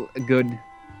still a good,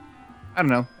 I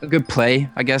don't know, a good play,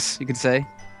 I guess you could say.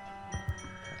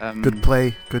 Good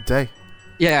play, good day.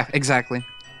 Yeah, exactly.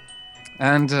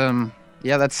 And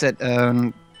yeah, that's it.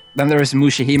 Then there is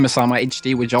Mushihime-sama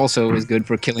HD, which also is good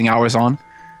for killing hours on.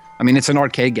 I mean, it's an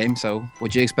arcade game, so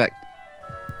what'd you expect?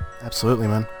 Absolutely,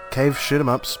 man. Cave shoot 'em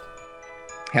ups.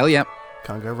 Hell yeah.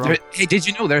 Can't go wrong. Hey, did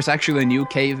you know there's actually a new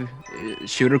cave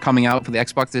shooter coming out for the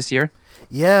Xbox this year?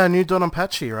 Yeah, new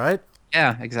Donpachi, right?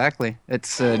 Yeah, exactly.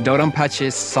 It's Donpachi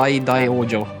Saidai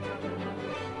Ojo.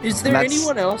 Is there That's-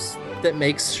 anyone else that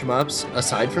makes shmups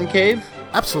aside from Cave?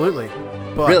 Absolutely.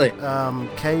 But, Really?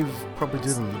 Cave probably do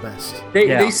them the best.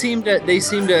 They seem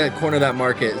to corner that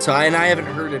market. So I haven't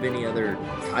heard of any other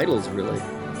titles really.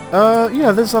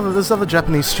 Yeah, there's other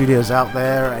Japanese studios out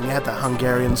there, and you had that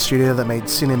Hungarian studio that made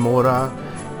Cinemora,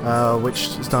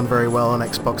 which has done very well on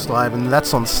Xbox Live, and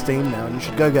that's on Steam now. And you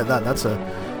should go get that. That's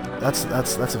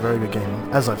a very good game,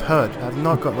 as I've heard. I've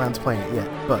not got around to playing it yet,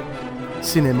 but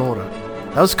Cinemora.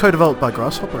 That was co-developed by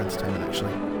Grasshopper Entertainment,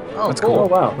 actually, Oh, That's cool. cool.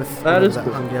 wow, with that is that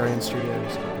cool. Hungarian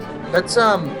studios. That's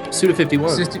Suda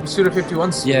 51. Suda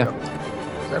 51 studio.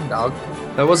 Yeah. Is that a dog?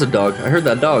 That was a dog. I heard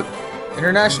that dog.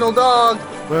 International dog.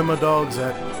 Where my dogs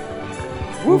at?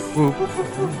 Woof, woof.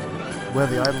 Where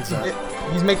the idols at?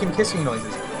 He's making kissing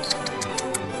noises.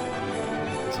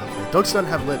 Exactly. Dogs don't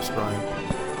have lips, Brian.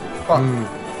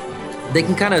 Fuck. They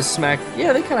can kind of smack.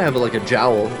 Yeah, they kind of have like a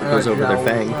jowl that goes over their jowl.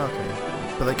 fang.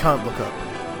 Okay, but they can't look up.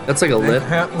 That's like a They lip.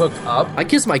 can't look up. I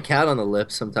kiss my cat on the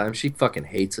lips sometimes. She fucking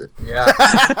hates it. Yeah.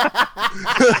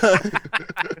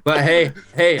 But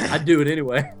hey, I do it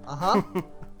anyway. Uh-huh.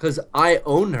 Because I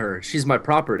own her. She's my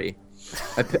property.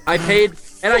 I paid,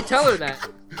 and I tell her that.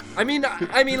 I mean,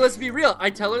 let's be real. I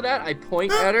tell her that. I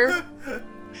point at her.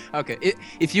 Okay,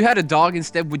 if you had a dog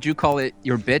instead, would you call it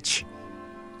your bitch?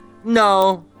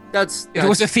 No, If it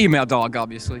was a female dog,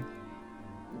 obviously.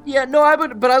 yeah. No, I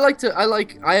would, but I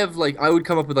would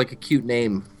come up with like a cute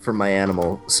name for my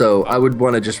animal. So I would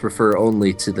want to just refer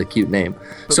only to the cute name.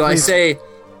 So please-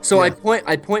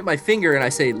 I point my finger and I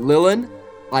say, Lilin,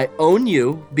 I own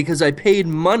you because I paid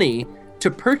money to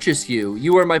purchase you.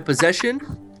 You are my possession,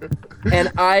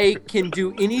 and I can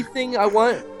do anything I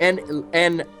want. And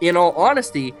in all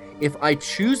honesty, if I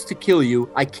choose to kill you,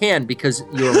 I can because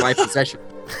you're my possession.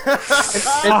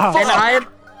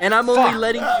 And I'm only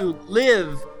letting you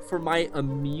live for my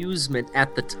amusement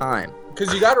at the time.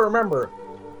 Because you got to remember,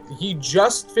 he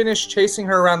just finished chasing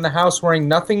her around the house wearing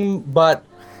nothing but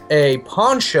a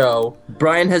poncho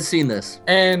Brian has seen this.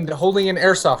 and holding an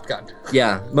airsoft gun.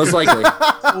 Yeah, most likely.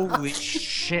 Holy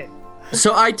shit.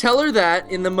 So I tell her that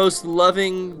in the most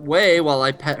loving way while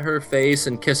I pet her face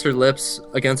and kiss her lips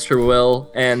against her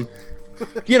will. And,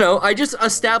 I just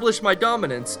establish my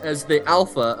dominance as the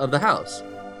alpha of the house.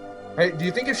 Hey, do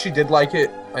you think if she did like it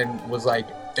and was like,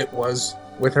 it was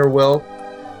with her will,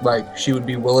 like, she would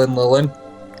be Willin Lilin?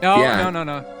 No, Yeah.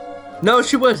 no. No,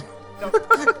 she would.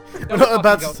 We're not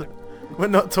about to, we're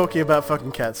not talking about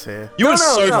fucking cats here. You No, are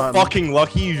no, so no. fucking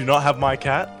lucky you do not have my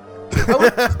cat.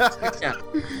 Yeah.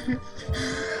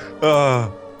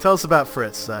 Tell us about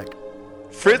Fritz, Zach.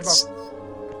 Fritz,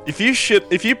 if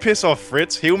you piss off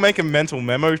Fritz, he'll make a mental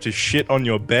memo to shit on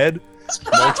your bed.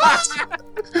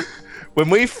 When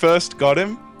we first got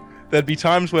him, there'd be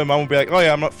times where Mum would be like, "Oh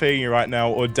yeah, I'm not feeding you right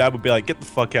now," or Dad would be like, "Get the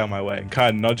fuck out of my way," and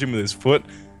kind of nudge him with his foot.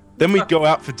 Then we'd go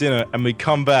out for dinner, and we'd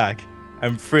come back,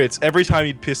 and Fritz, every time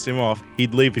he'd pissed him off,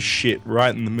 he'd leave a shit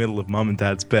right in the middle of Mum and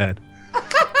Dad's bed.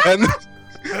 And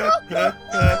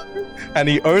and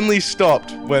he only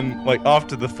stopped when, like,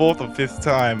 after the 4th or 5th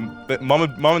time, that Mum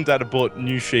and Dad had bought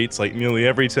new sheets, like, nearly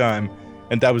every time,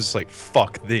 and Dad was just like,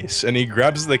 "Fuck this," and he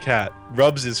grabs the cat,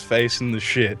 rubs his face in the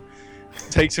shit,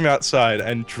 takes him outside,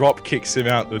 and drop kicks him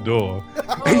out the door,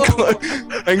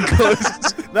 and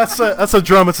closes. That's a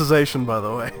dramatization, by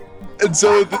the way. And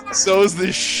so was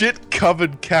this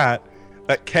shit-covered cat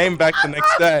that came back the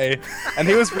next day, and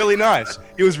he was really nice.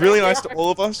 He was really nice to all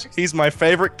of us. He's my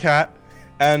favorite cat,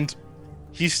 and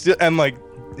he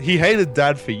hated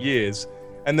Dad for years.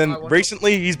 And then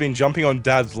recently, he's been jumping on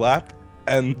Dad's lap,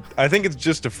 and I think it's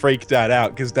just to freak Dad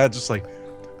out, because Dad's just like,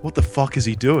 "What the fuck is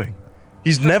he doing?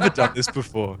 He's never done this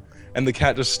before." And the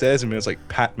cat just stares at me and is like,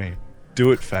 "Pat me.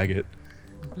 Do it, faggot."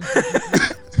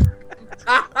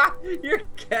 Your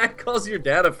cat calls your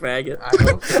dad a faggot.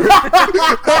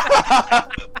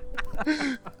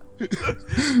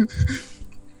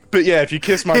 But yeah, if you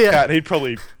kiss my cat, he'd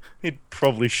probably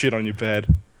shit on your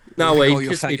bed. No way, call you you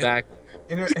a kiss me faggot. back.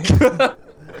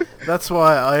 That's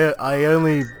why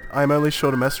I'm only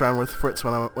sure to mess around with Fritz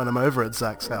when I'm over at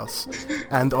Zach's house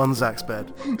and on Zach's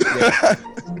bed.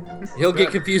 He'll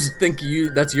get confused and think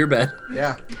that's your bed.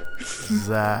 Yeah.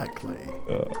 Exactly.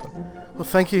 Well,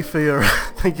 thank you for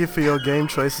your game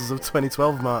choices of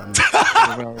 2012, Martin.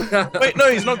 Wait,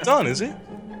 no, he's not done, is he?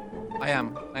 I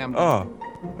am. Oh,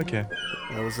 okay.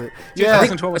 That was it. Yeah, Yeah.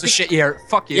 2012 was a shit year.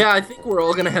 Fuck you. Yeah, I think we're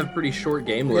all gonna have pretty short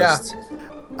game lists.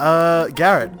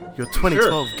 Garrett, your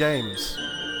 2012 games.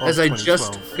 of As I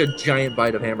just 2012. took a giant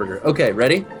bite of hamburger. Okay,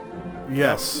 ready?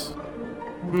 Yes.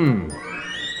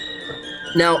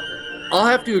 Now, I'll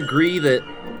have to agree that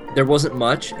there wasn't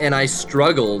much, and I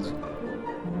struggled.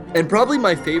 And probably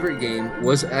my favorite game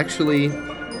was actually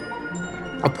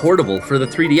a portable for the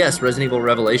 3DS, Resident Evil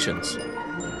Revelations.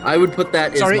 I would put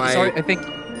that as Sorry, my... I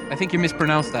think you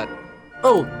mispronounced that.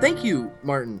 Oh, thank you,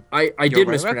 Martin. I did very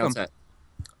mispronounce welcome.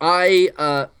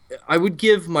 that. I would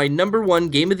give my number 1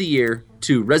 game of the year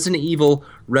to Resident Evil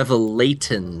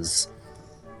Revelations.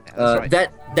 That's right.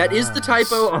 That is the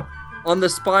typo on the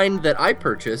spine that I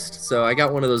purchased, so I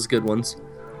got one of those good ones.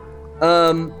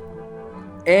 And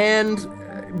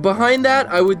behind that,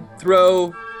 I would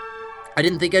throw... I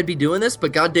didn't think I'd be doing this,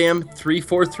 but goddamn,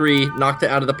 343 knocked it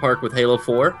out of the park with Halo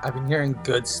 4. I've been hearing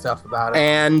good stuff about it.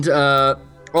 And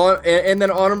then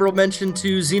honorable mention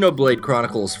to Xenoblade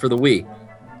Chronicles for the Wii.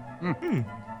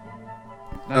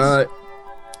 Nice.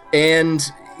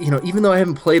 And, even though I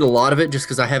haven't played a lot of it just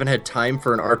because I haven't had time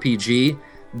for an RPG,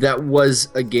 that was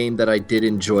a game that I did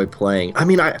enjoy playing. I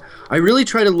mean, I really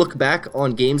try to look back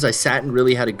on games I sat and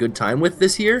really had a good time with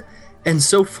this year, and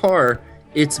so far,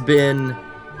 it's been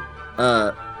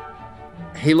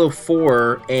Halo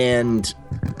 4 and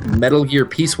Metal Gear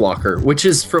Peace Walker, which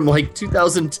is from like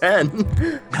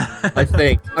 2010, I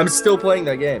think. I'm still playing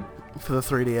that game. For the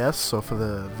 3DS or for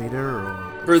the Vita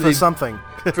or For the- something.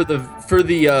 For the For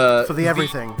the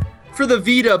everything. For the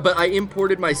Vita, but I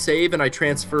imported my save and I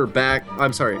transfer back.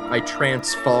 I'm sorry, I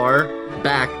transfer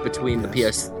back between the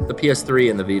PS3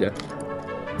 and the Vita.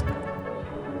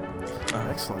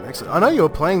 Excellent. I know you were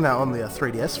playing that on the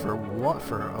 3DS for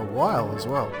a while as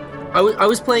well. I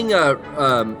was playing.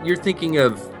 You're thinking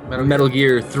of Metal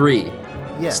Gear 3,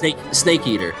 Yeah. Snake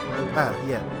Eater.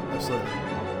 Yeah, absolutely.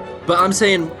 But I'm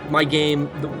saying my game,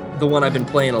 the one I've been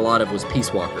playing a lot of was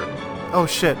Peace Walker. Oh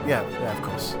shit, yeah, of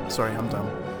course. Sorry, I'm dumb.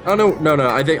 Oh no.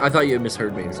 I thought you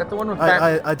misheard me. Is that the one with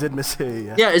Fat? I did mishear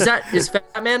you. Yeah, is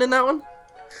Fat Man in that one?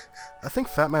 I think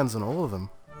Fat Man's in all of them.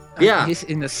 Yeah. He's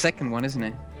in the second one, isn't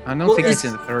he? I don't Well, think he's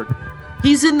it's- in the third.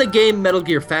 He's in the game Metal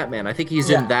Gear Fat Man. I think he's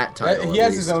in Yeah. that title. He at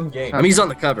has his least. own game. I mean, he's on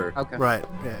the cover. Okay. Right.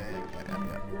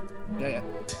 Yeah.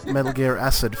 Metal Gear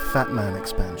Acid Fat Man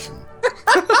expansion.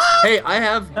 Hey, I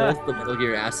have both the Metal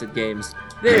Gear Acid games.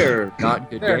 They're not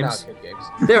good They're games. not good games.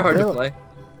 They're hard to Really? play.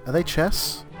 Are they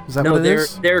chess? Is that No, what it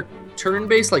is? they're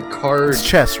turn-based like cards. It's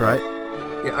chess, right?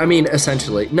 I mean,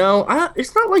 essentially. No,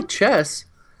 it's not like chess.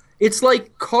 It's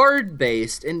like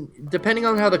card-based, and depending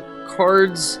on how the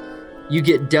cards you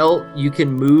get dealt, you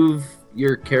can move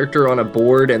your character on a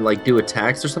board and like do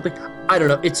attacks or something. I don't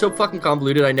know. It's so fucking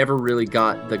convoluted. I never really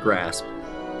got the grasp.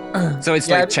 So it's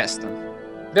Yeah, like chess then.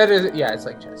 That is, yeah, it's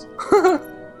like chess.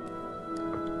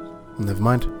 Never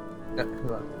mind.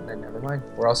 Never mind.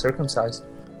 We're all circumcised.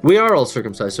 We are all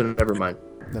circumcised, so never mind.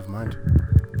 Never mind.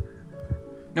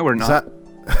 No, we're Is not. that...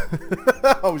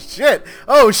 Oh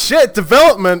shit!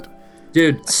 Development!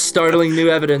 Dude, startling new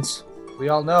evidence. We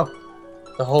all know.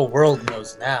 The whole world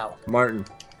knows now. Martin.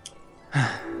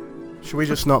 Should we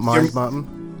just not mind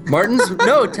Martin?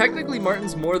 No, technically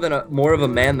Martin's more of a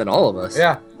man than all of us.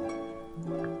 Yeah.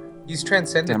 He's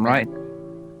transcendent. Damn right.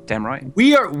 Damn right.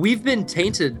 We've been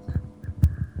tainted.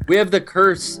 We have the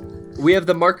curse. We have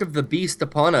the mark of the beast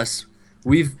upon us.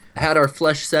 We've had our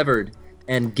flesh severed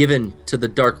and given to the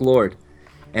Dark Lord,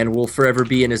 and will forever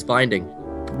be in his binding.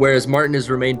 Whereas Martin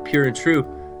has remained pure and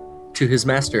true to his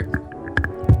master.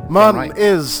 Martin right.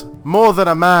 is more than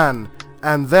a man,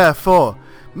 and therefore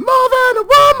more than a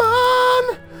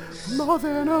woman. More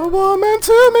than a woman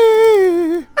to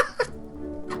me.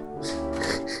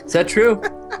 Is that true?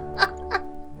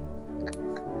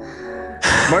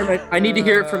 Martin, I need to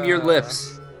hear it from your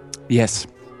lips. Yes.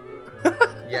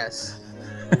 Yes.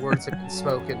 The words have been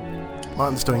spoken.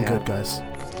 Martin's doing good, guys.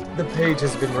 The page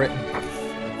has been written.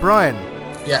 Brian,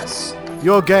 Yes.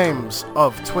 your games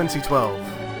of 2012.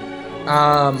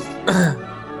 I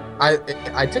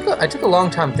took a long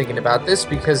time thinking about this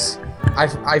because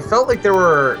I felt like there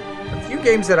were a few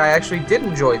games that I actually did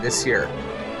enjoy this year,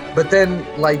 but then,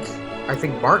 like I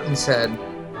think Martin said,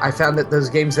 I found that those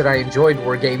games that I enjoyed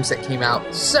were games that came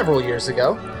out several years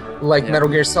ago, like Metal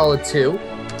Gear Solid 2.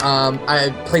 I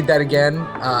played that again.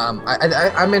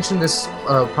 I mentioned this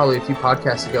probably a few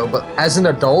podcasts ago, but as an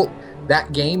adult,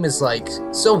 that game is like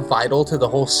so vital to the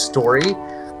whole story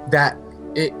that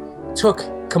it took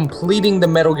completing the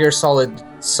Metal Gear Solid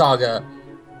saga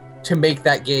to make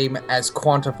that game as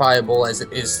quantifiable as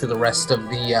it is to the rest of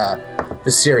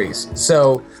the series.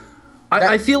 So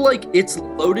I feel like it's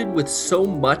loaded with so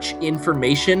much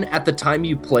information at the time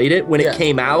you played it when it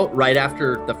came out right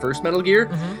after the first Metal Gear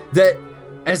that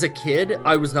as a kid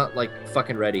I was not like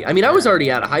fucking ready. I mean, I was already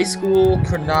out of high school,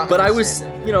 but I was,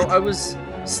 I was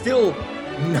still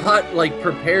not like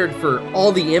prepared for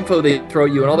all the info they throw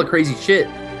you and all the crazy shit.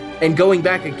 And going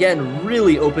back again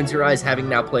really opens your eyes, having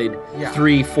now played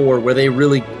 3, 4, where they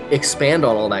really expand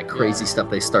on all that crazy stuff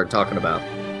they start talking about.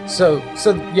 So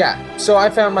I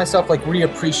found myself like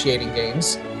reappreciating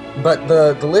games, but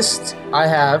the list I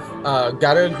have,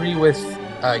 gotta agree with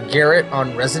Garrett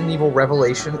on Resident Evil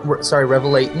Revelations,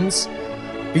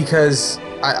 because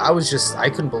I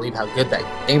couldn't believe how good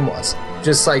that game was.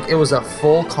 Just like, it was a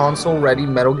full console ready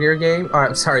Metal Gear game, a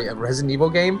Resident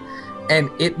Evil game, and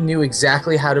it knew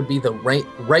exactly how to be the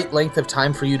right length of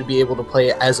time for you to be able to play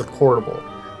it as a portable,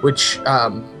 which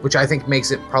I think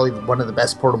makes it probably one of the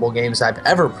best portable games I've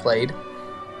ever played.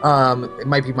 It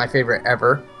might be my favorite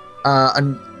ever.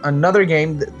 Another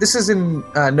game, this is in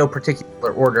no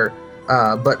particular order,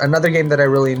 but another game that I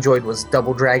really enjoyed was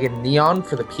Double Dragon Neon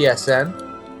for the PSN.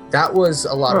 That was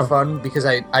a lot of fun because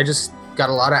I just got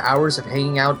a lot of hours of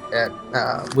hanging out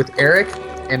with Eric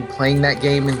and playing that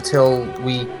game until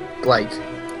we, like,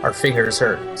 our fingers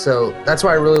hurt. So that's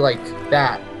why I really like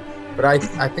that. But I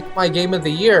think my game of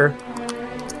the year,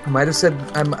 I might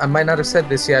not have said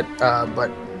this yet,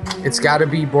 but it's got to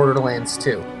be Borderlands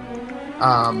 2.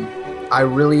 I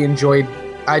really enjoyed.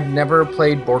 I'd never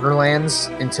played Borderlands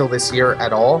until this year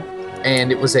at all,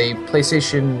 and it was a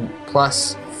PlayStation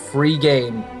Plus free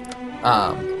game,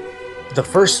 the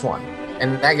first one,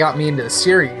 and that got me into the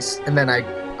series. And then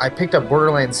I picked up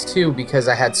Borderlands 2 because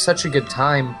I had such a good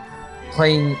time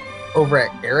playing over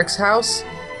at Eric's house.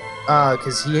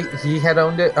 Because he had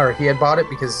owned it, or he had bought it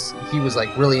because he was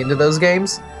like really into those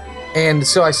games, and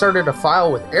so I started a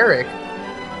file with Eric,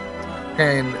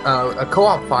 and a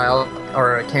co-op file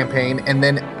or a campaign, and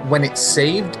then when it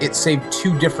saved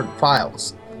 2 different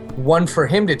files, one for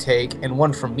him to take and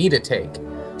one for me to take.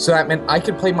 So that meant I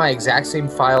could play my exact same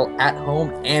file at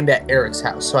home and at Eric's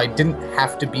house, so I didn't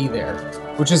have to be there,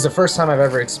 which is the first time I've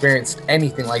ever experienced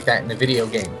anything like that in a video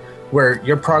game, where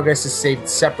your progress is saved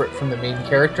separate from the main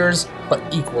characters, but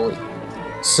equally.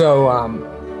 So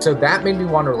that made me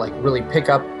want to like really pick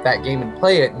up that game and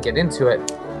play it and get into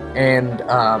it. And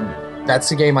that's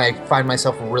the game I find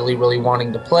myself really, really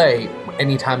wanting to play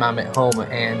anytime I'm at home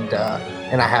and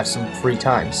I have some free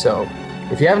time. So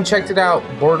if you haven't checked it out,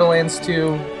 Borderlands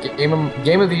 2,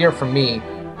 game of the year for me.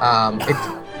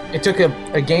 It took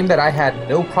a game that I had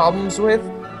no problems with,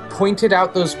 pointed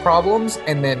out those problems,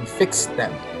 and then fixed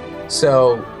them.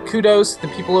 So kudos to the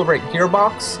people over at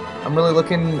Gearbox. I'm really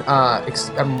looking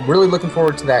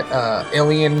forward to that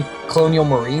Alien Colonial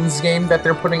Marines game that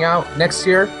they're putting out next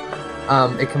year.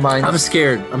 It combines. I'm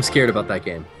scared about that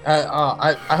game.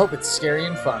 I hope it's scary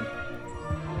and fun.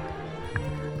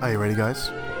 Are you ready, guys?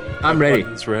 I'm ready.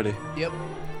 It's ready. Yep.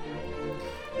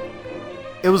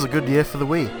 It was a good year for the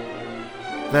Wii.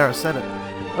 There, I said it.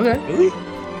 Okay. Really?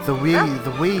 The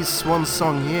Wii's swan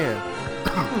song year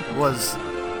was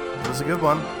a good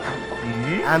one.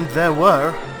 And there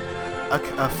were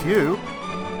a few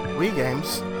Wii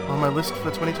games on my list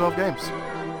for 2012 games.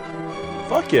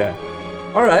 Fuck yeah.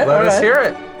 All right, Let us hear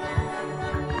it.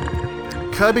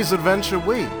 Kirby's Adventure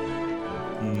Wii.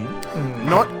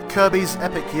 Not Kirby's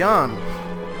Epic Yarn,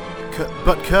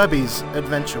 but Kirby's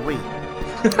Adventure Wii.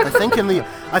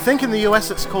 I think in the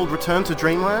US it's called Return to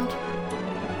Dreamland.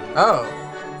 Oh,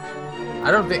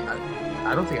 I don't think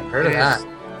I've heard of that.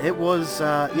 It was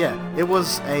it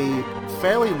was a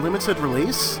fairly limited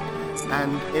release,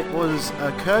 and it was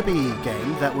a Kirby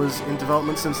game that was in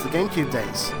development since the GameCube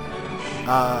days.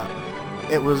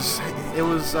 It was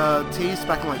teased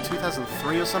back in like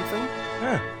 2003 or something.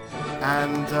 Yeah.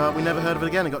 And we never heard of it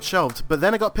again. It got shelved, but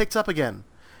then it got picked up again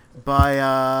by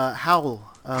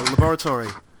HAL Laboratory,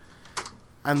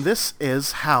 and this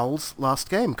is HAL's last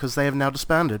game because they have now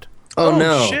disbanded. Oh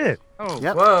no! Shit. Oh,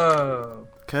 Yep. Whoa.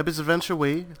 Kirby's Adventure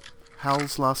Wii,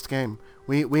 HAL's last game.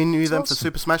 We knew them for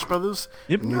Super Smash Brothers.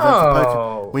 Yep. We knew them for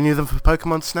Oh. we knew them for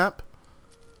Pokemon Snap.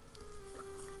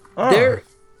 Oh. They're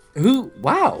who?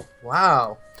 Wow.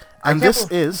 Wow. And can't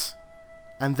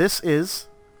this is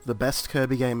the best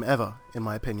Kirby game ever, in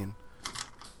my opinion.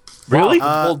 Really?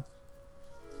 Well,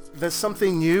 There's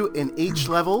something new in each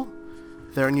level.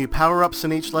 There are new power-ups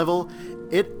in each level.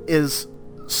 It is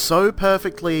so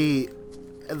perfectly...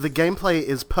 The gameplay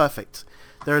is perfect.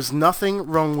 There is nothing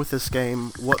wrong with this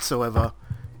game whatsoever.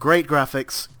 Great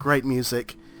graphics, great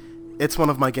music. It's one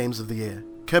of my games of the year.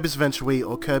 Kirby's Adventure Wii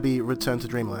or Kirby Return to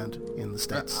Dreamland in the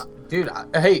States. Dude,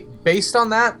 hey, based on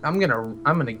that, I'm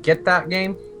gonna get that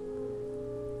game.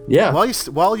 yeah.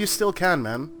 While you still can,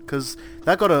 man, because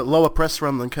that got a lower press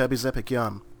run than Kirby's Epic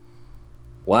Yarn.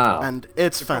 Wow. And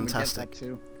it's probably get fantastic. that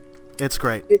too. It's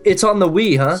great. It's on the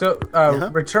Wii, huh? So,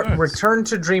 Return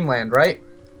to Dreamland, right?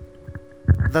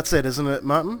 That's it, isn't it,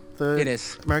 Martin? The It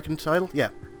is. American title? Yeah.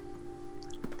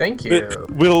 Thank you.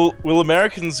 But will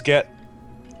Americans get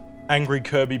Angry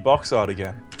Kirby box art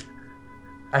again?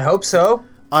 I hope so.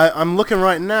 I'm looking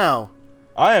right now.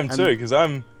 I am too, because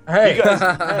I'm. Hey,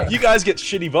 You guys get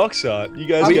shitty box art. You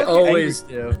guys we get always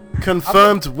do.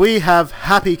 Confirmed, we have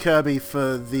Happy Kirby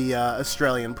for the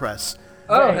Australian press.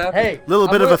 Oh, hey, Little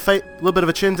I'm bit gonna- of little bit of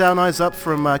a chin down, eyes up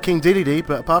from King Dedede,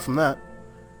 but apart from that,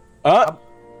 I'm looking at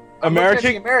the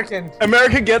American. American.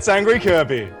 America gets Angry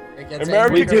Kirby.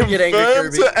 America We do get Angry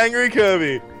confirmed Kirby. to Angry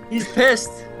Kirby. He's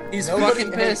pissed. He's Nobody-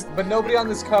 fucking pissed. But nobody on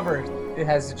this cover it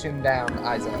has the chin down,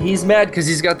 eyes up. He's mad because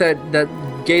he's got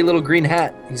that gay little green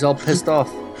hat. He's all pissed off.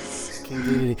 King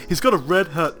Dedede. He's got a red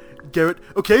hat, Garrett.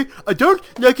 Okay, I don't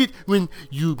like it when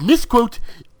you misquote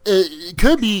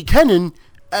Kirby canon.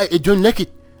 I don't like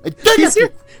it. I don't like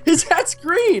it. His hat's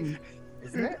green.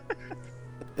 Isn't it?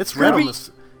 It's red on Kirby-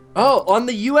 this. Oh, on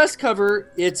the U.S.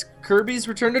 cover, it's Kirby's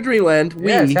Return to Dreamland.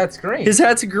 Yeah, his Wii. hat's green. His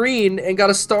hat's green and got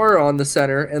a star on the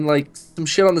center and like some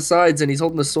shit on the sides, and he's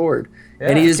holding a sword,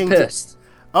 and he Yeah. is King pissed.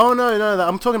 Oh no,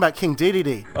 I'm talking about King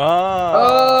Dedede. Ah.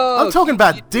 Oh, I'm talking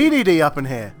about Dedede up in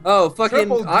here. Oh, fucking!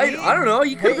 Triple D? I don't know.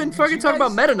 You could have Hey, been did fucking you talking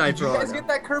guys- about Meta Knight Did you guys wrong. get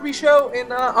that Kirby show in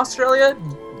Australia?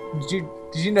 Did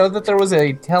you know that there was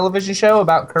a television show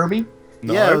about Kirby?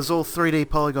 No. Yeah, it was all 3D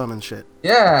polygon and shit.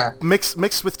 Yeah, Mixed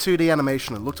with 2D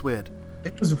animation. It looked weird.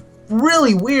 it was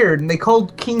really weird, and they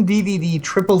called King Dedede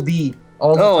Triple D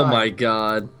all the Oh time. my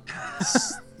god!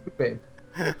 Stupid.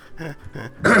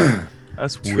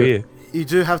 That's weird. You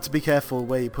do have to be careful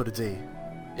where you put a D.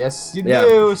 Yes, you Yeah.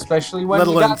 do, especially when Let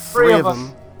you alone got three of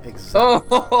them. Exactly.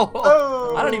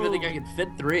 Oh, I don't even think I can fit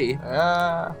 3.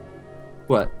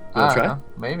 What? You I wanna don't try? know.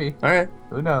 Maybe. All right.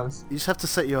 Who knows? You just have to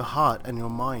set your heart and your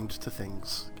mind to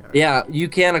things, Garrett. Yeah, you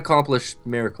can accomplish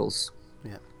miracles.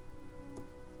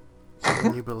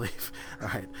 When you believe. All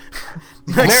right.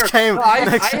 Next game.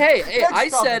 Next, Hey, I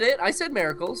Next said it. I said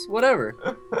miracles. Whatever.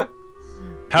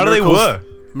 How do they Miracles. work?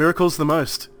 Miracles the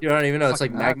most. You don't even know. It's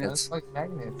like Fucking magnets. It's like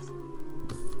magnets.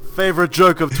 Favorite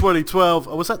joke of 2012.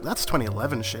 Oh, was that? That's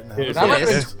 2011 shit now. Yeah, That might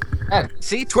Yeah. have been-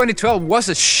 See, 2012 was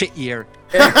a shit year.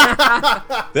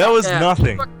 That was Yeah,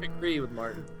 nothing. I fucking agree with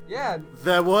Martin. Yeah,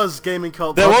 There was Gaming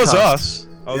Cult There was Podcast. us.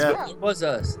 I was Yeah. It was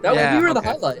us. That Yeah, was, we were okay. the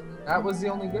highlight. that was the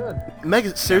only good.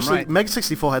 Mega, seriously, right. Mega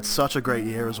 64 had such a great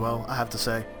year as well, I have to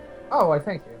say. Oh, I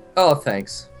thank you. Oh,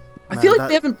 thanks. I Man, feel like that-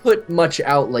 they haven't put much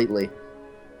out lately.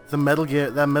 That Metal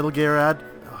Gear ad,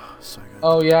 oh, so good.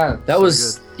 Oh yeah. That So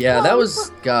was that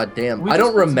was goddamn. We I don't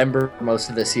just- remember most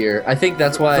of this year. I think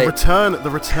that's why. The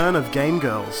return of Game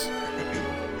Girls.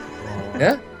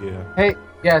 Yeah. Yeah. Hey,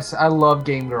 yes, I love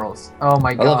Game Girls. Oh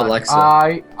my god. love Alexa.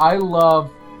 I love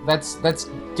that's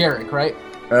Derek, right?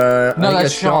 I think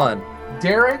that's Sean.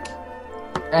 Derek.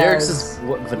 Derek's as- is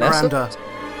what, Vanessa.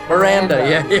 Miranda. Miranda.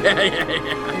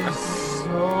 Yeah. is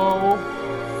so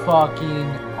fucking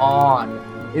on.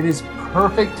 It is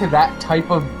perfect to that type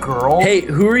of girl. Hey,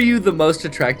 who are you the most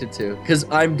attracted to? Because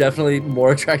I'm definitely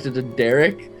more attracted to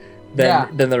Derek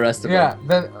than the rest of yeah.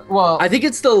 them. Well, I think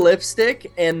it's the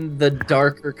lipstick and the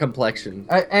darker complexion.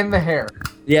 and the hair.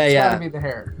 Yeah, It's yeah, gotta be the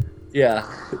hair. yeah.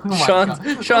 Oh my Sean's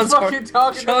God. Sean's Fucking hard.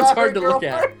 talking Sean's about hard to her look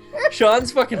at. girlfriend.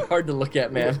 Sean's fucking hard to look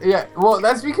at, man. Yeah, well,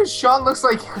 that's because Sean looks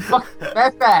like fucking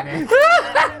meth addict. In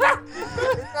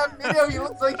that video, he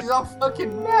looks like he's all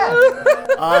fucking meth.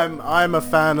 I'm a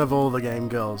fan of all the game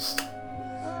girls.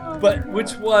 But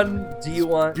which one do you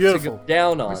want Beautiful. to go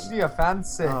down on? Is she a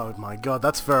fancy? Oh my god,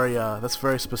 that's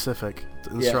very specific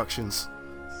instructions.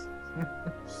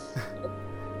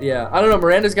 Yeah, I don't know.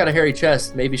 Miranda's got a hairy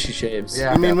chest. Maybe she shaves.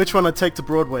 Yeah. You mean which one I'd take to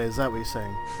Broadway? Is that what you're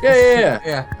saying? Yeah.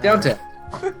 Yeah. Downtown.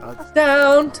 I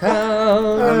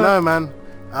Downtown. don't know, man.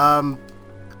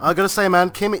 I gotta say, man,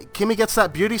 Kimmy gets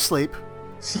that beauty sleep.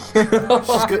 She's good.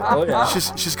 Oh yeah.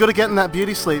 She's good at getting that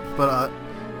beauty sleep, but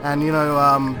and you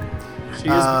know, She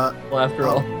is beautiful after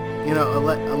all. you know,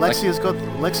 Alexia's got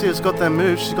that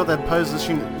move. She's got that pose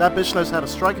that bitch knows how to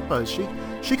strike a pose.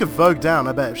 She could vogue down,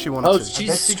 I bet, if she wanted Oh, to. she's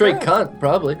guess she straight could. cunt,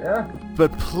 probably. Yeah.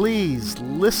 But please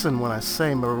listen when I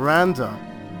say Miranda,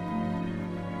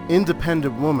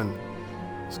 independent woman,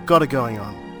 has got it going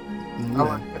on.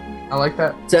 I like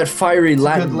that. It's that fiery a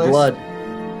Latin good list. blood.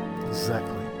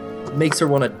 Exactly. Makes her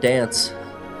want to dance.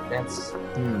 That's.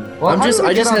 I how just did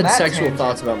we get had on that sexual tangent?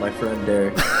 thoughts about my friend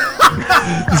Derek.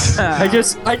 I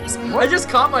just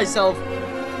caught myself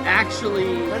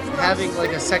actually having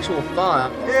like a sexual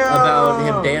thought about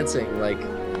him dancing. Like,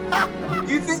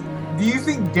 Do you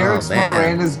think Derek's man.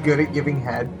 Miranda's good at giving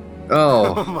head?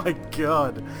 Oh oh, my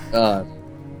god.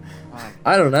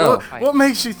 I don't know. What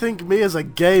makes you think me as a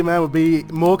gay man would be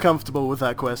more comfortable with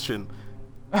that question?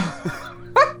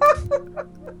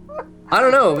 I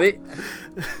don't know.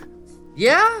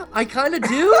 Yeah, I kind of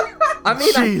do. I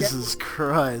mean, Jesus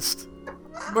Christ.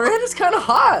 Miranda's kind of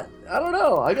hot. I don't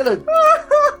know. I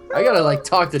gotta like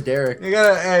talk to Derek We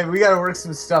gotta work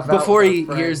some stuff out before with our he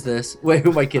friend. hears this. Wait,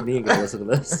 who might kid me and go listen to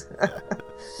this?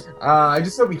 I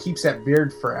just hope he keeps that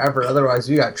beard forever. Otherwise,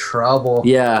 we got trouble.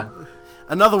 Yeah.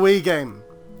 Another Wii game.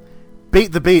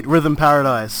 Beat the Beat Rhythm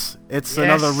Paradise. It's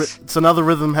another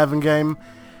Rhythm Heaven game.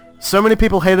 So many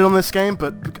people hated on this game,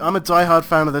 but I'm a diehard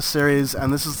fan of this series,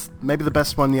 and this is maybe the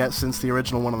best one yet since the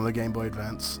original one on the Game Boy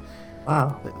Advance.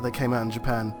 Wow. That came out in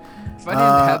Japan. If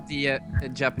I didn't have the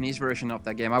Japanese version of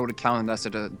that game, I would have counted that as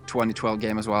a 2012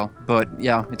 game as well. But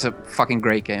yeah, it's a fucking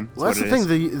great game. Well, that's the thing.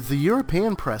 The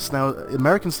European press, now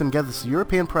Americans didn't get this. The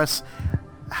European press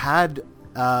had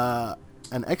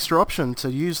an extra option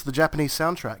to use the Japanese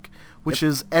soundtrack, which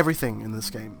is everything in this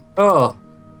game. Oh.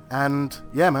 And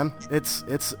yeah, man, it's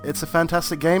a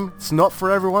fantastic game. It's not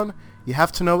for everyone. You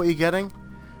have to know what you're getting.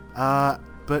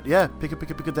 But yeah, pick a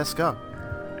deska.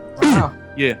 Wow.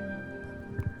 Yeah.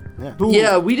 Yeah,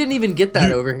 Yeah, we didn't even get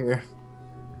that over here.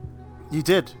 you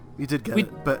did get We-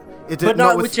 it, but it did But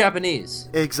not with Japanese.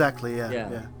 Exactly. Yeah.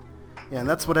 Yeah. And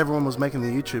that's what everyone was making the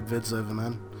YouTube vids over,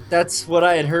 man. That's what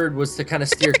I had heard was to kind of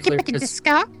steer clear because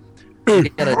we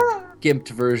had a gimped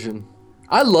version.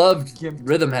 I loved Gimped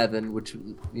Rhythm Heaven, which,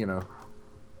 you know,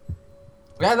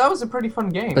 Yeah, that was a pretty fun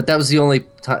game. but that was the only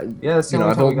time. Yeah, that's the you know,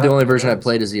 only time we got the only it. version I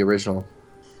played is the original.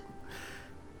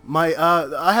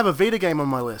 I have a Vita game on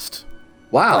my list.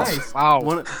 Wow, Nice. Wow.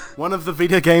 One of the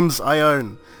Vita games I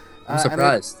own. I'm and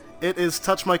surprised. It is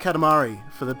Touch My Katamari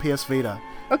for the PS Vita.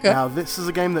 Okay. Now, this is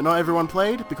a game that not everyone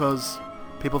played because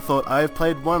people thought, I've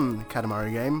played one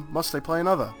Katamari game, must I play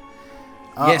another?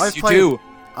 Yes, I've you played, do.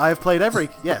 I've played every...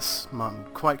 Yes, Martin,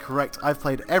 quite correct. I've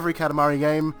played every Katamari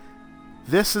game.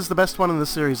 This is the best one in the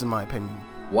series, in my opinion.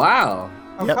 Wow.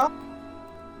 Yep.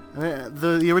 Okay.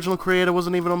 The original creator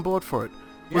wasn't even on board for it.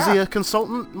 Was Yeah. he a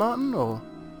consultant, Martin, or...?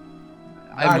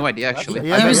 I have no idea, actually.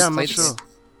 Yeah, I haven't I'm not played sure. this.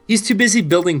 He's too busy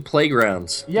building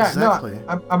playgrounds. Yeah, Exactly.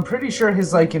 no, I'm pretty sure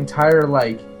his entire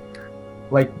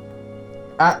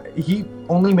he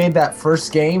only made that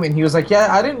first game, and he was like, yeah,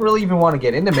 I didn't really even want to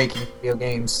get into making video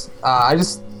games. I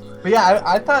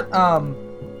thought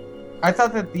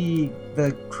that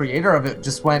the creator of it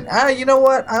just went, you know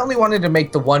what? I only wanted to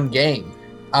make the one game.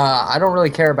 I don't really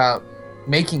care about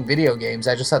making video games.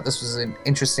 I just thought this was an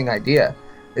interesting idea.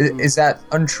 Is that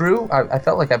untrue? I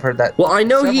felt like I've heard that. Well, I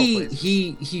know several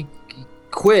he places.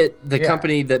 quit the Yeah.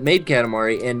 company that made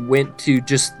Katamari and went to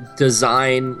just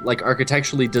design, like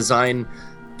architecturally design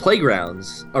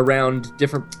playgrounds around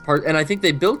different parts. And I think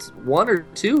they built one or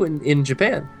two in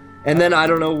Japan. And then I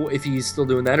don't know if he's still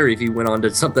doing that or if he went on to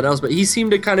something else. But he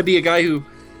seemed to kind of be a guy who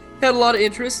had a lot of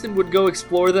interest and would go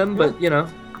explore them. But, you know,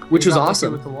 which He was got lucky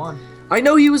awesome. with the one. I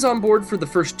know he was on board for the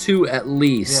first 2 at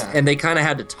least, Yeah. and they kind of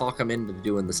had to talk him into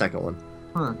doing the second one.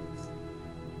 Huh.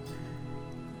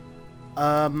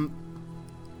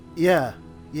 Yeah.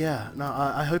 No,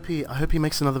 I hope he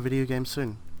makes another video game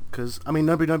soon. Because I mean,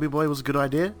 Nobu Nobu Boy was a good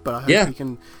idea, but I hope he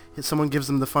can. Someone gives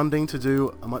them the funding to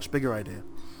do a much bigger idea.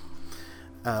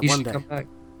 He One should day, come back.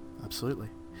 absolutely.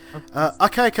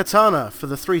 Akai Katana for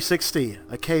the 360,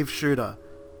 a cave shooter.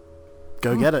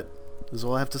 Go get it. Is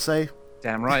all I have to say.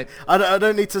 Damn right. I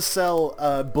don't need to sell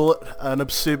an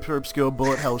super obscure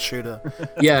bullet hell shooter.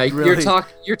 Yeah, Really?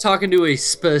 you're talking to a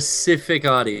specific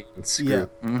audience. Yeah.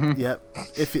 Group. Yep.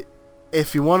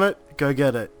 If you want it, go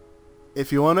get it.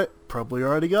 If you want it, probably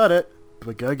already got it,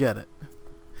 but go get it.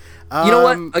 You know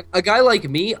what? A guy like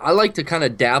me, I like to kind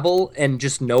of dabble and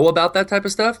just know about that type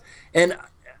of stuff. And,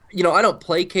 you know, I don't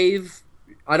play Cave.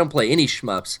 I don't play any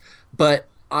shmups. But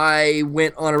I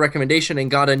went on a recommendation and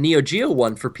got a Neo Geo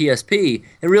one for PSP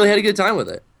and really had a good time with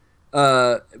it.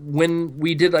 When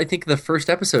we did, I think, the first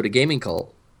episode of Gaming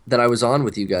Cult that I was on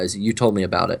with you guys, you told me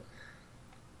about it.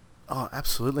 Oh,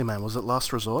 absolutely, man. Was it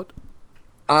Last Resort?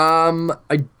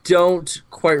 I don't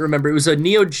quite remember. It was a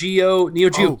Neo Geo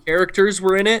characters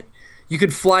were in it. You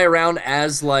could fly around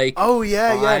as like Oh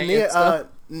yeah, Spy and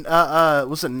Neo,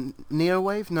 was it Neo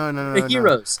Wave? No. the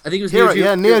Heroes. I think it was Hero, Neo Geo.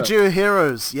 yeah, Neo Heroes. Geo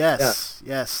Heroes.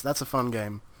 Yes, that's a fun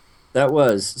game. That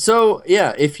was. So,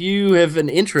 yeah, if you have an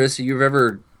interest, you've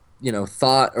ever, you know,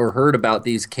 thought or heard about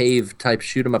these cave type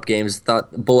shoot 'em up games,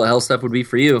 thought bullet hell stuff would be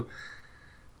for you,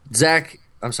 Jake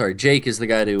is the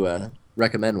guy to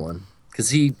recommend one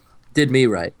cuz he did me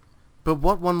right. But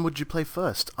what one would you play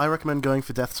first? I recommend going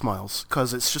for Death Smiles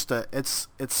because it's just it's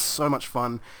so much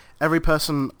fun. Every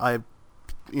person I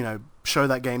show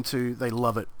that game to, they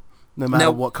love it, no matter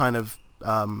Now- what kind of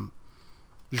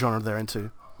genre they're into.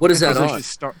 What is that Because I on? should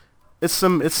start. It's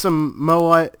some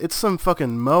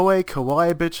fucking moe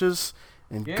kawaii bitches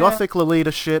and Yeah. gothic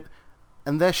Lolita shit,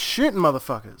 and they're shitting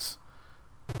motherfuckers.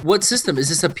 What system? Is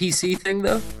this a PC thing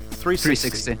though?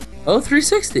 360. 360. Oh,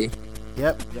 360.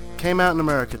 Yep. Came out in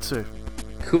America too.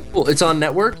 Cool. It's on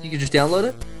network. You can just download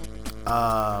it.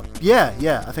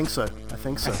 Yeah, I think so.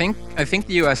 I think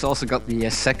the US also got the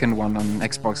second one on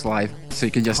Xbox Live, so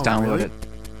you can just Oh, download really? it.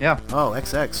 Yeah. Oh,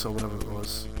 XX or whatever it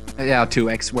was. Yeah,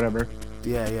 2X, whatever.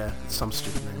 Yeah, it's some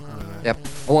stupid name. I don't know. Yep. I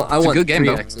It's a want good game, 3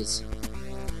 though. X's.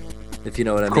 If you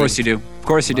know what I mean. Of course you do. Of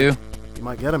course you do. You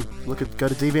might get them. Go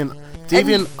to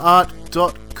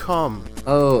deviantart.com.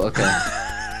 Oh, okay.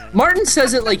 Martin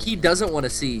says it like he doesn't want to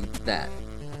see that.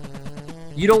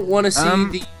 You don't want to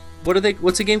see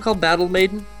what's the game called? Battle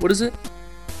Maiden? What is it?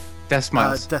 Death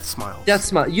Smiles. Death Smiles. Death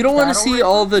Smile. You don't want to Battle see Maiden?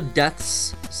 all the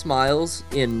death's smiles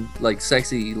in like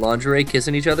sexy lingerie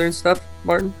kissing each other and stuff,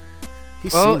 Martin?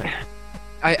 He's Well, seen it.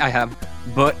 I have.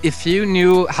 But if you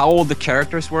knew how old the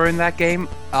characters were in that game,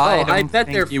 I don't bet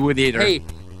think they're you would either. Hey,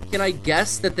 can I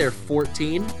guess that they're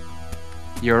 14?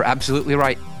 You're absolutely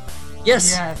right.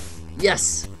 Yes.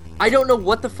 Yes. I don't know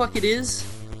what the fuck it is,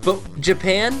 but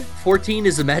Japan, 14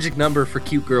 is a magic number for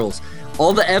cute girls.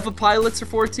 All the Eva pilots are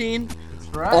 14. That's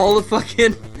right. All the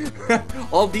fucking,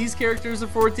 all these characters are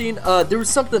 14. There was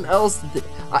something else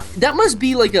that must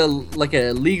be like a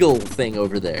legal thing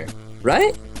over there,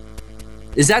 right?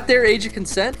 Is that their age of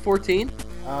consent? 14?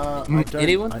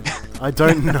 Anyone? I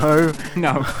don't know.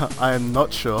 No. I am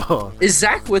not sure. Is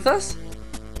Zach with us?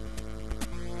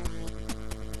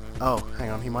 Oh, hang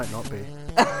on, he might not be.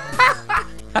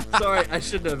 Sorry, I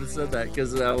shouldn't have said that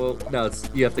because no,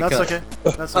 you have to That's cut. okay.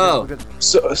 That's okay. Oh. We're good.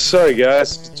 So, sorry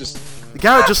guys, just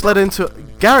Garrett just led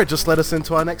us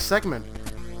into our next segment.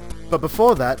 But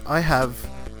before that, I have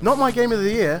not my game of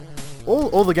the year.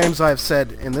 All the games I have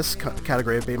said in this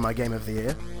category have been my game of the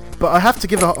year. But I have to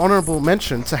give an honorable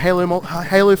mention to Halo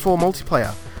 4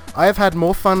 multiplayer. I have had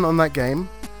more fun on that game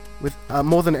with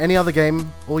more than any other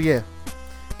game all year.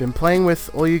 Been playing with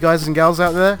all you guys and gals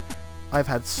out there. I've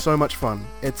had so much fun.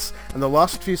 And the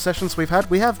last few sessions we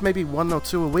have maybe 1 or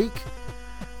 2 a week.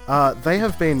 They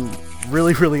have been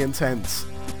really, really intense.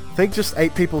 I think just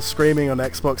 8 people screaming on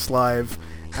Xbox Live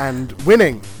and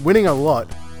winning a lot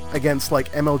against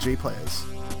like MLG players.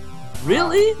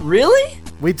 Really? Really?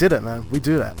 We did it, man. We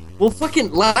do that. Well,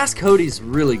 fucking Last Cody's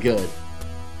really good.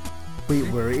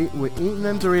 We're eating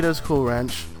them Doritos Cool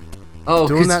Ranch. Oh,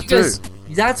 Doing 'cause that you guys,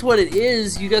 that's what it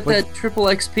is. You got Wait. that triple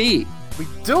XP. We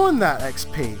doing that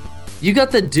XP. You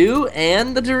got the Dew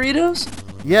and the Doritos?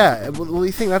 Yeah. Well,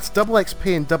 you think that's double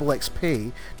XP and double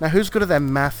XP? Now, who's good at their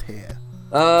math here?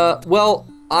 Well,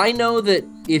 I know that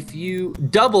if you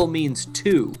double means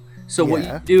 2. So what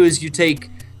Yeah. you do is you take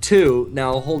 2.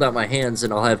 Now I'll hold out my hands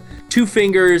and I'll have 2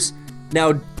 fingers.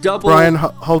 Now double. Brian,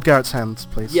 hold Garrett's hands,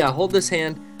 please. Yeah, hold this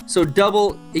hand. So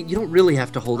double. You don't really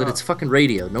have to hold it. It's fucking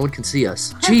radio. No one can see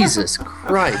us. Jesus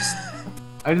Christ.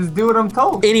 I just do what I'm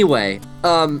told. Anyway,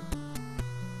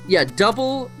 yeah,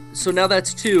 double. So now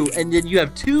that's 2, and then you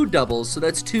have 2 doubles. So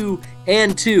that's 2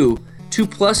 and 2. 2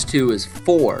 plus 2 is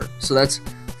 4. So that's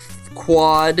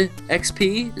quad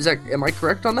XP. Am I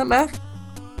correct on that math?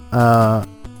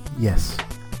 Yes.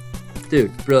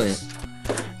 Dude, brilliant.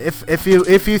 If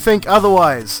you think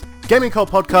otherwise,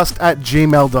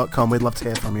 gamingcultpodcast@gmail.com. We'd love to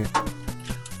hear from you.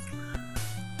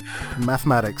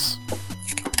 Mathematics.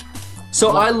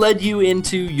 So I led you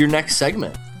into your next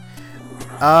segment.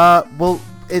 Well,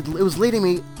 it was leading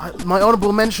me. My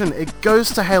honorable mention. It goes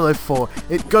to Halo 4.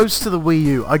 It goes to the Wii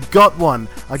U. I got one.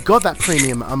 I got that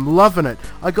premium. I'm loving it.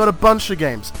 I got a bunch of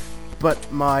games, but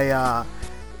my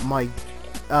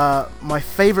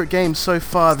favorite game so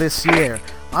far this year,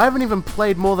 I haven't even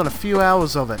played more than a few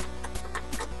hours of it.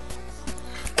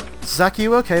 Zach,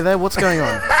 you okay there? What's going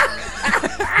on?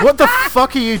 What the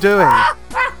fuck are you doing?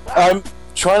 I'm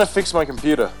trying to fix my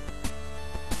computer.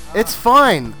 It's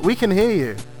fine. We can hear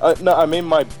you. No, I mean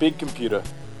my big computer.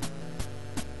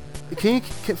 Can you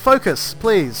focus,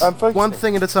 please? I'm focusing. One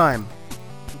thing at a time.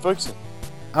 I'm focusing.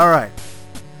 All right.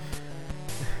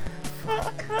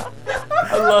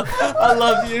 I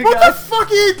love you What guys. the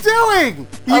fuck are you doing?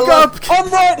 I'm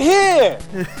right here!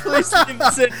 Please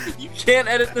listen. You can't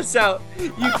edit this out.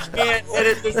 You can't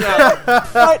edit this out.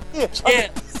 Right here!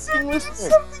 Can't. I'm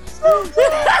listening.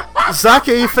 Zach,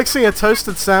 are you fixing a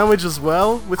toasted sandwich as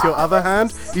well with your other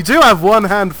hand? You do have one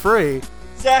hand free.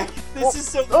 Zach, this is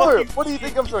so Oh, fucking. what do you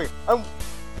think I'm doing?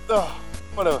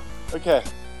 Whatever. Okay.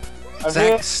 I'm Zach,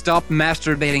 here. stop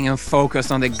masturbating and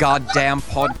focus on the goddamn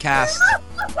podcast.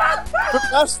 But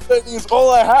masturbating is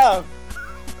all I have.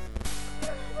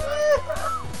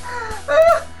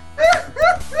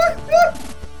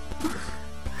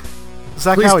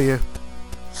 Zach, Please- how are you?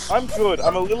 I'm good.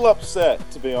 I'm a little upset,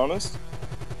 to be honest.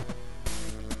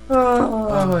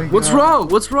 What's wrong?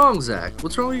 What's wrong, Zach?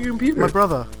 What's wrong with your computer? My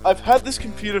brother. I've had this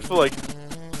computer for like,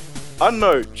 I don't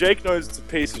know, Jake knows it's a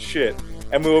piece of shit.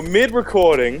 And we were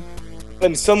mid-recording,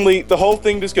 and suddenly the whole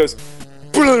thing just goes,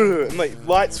 and like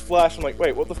lights flash. I'm like,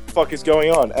 wait, what the fuck is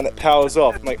going on? And it powers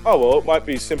off. I'm like, oh well, it might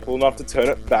be simple enough to turn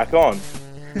it back on.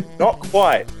 Not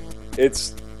quite.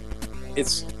 It's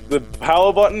the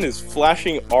power button is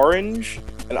flashing orange,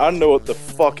 and I don't know what the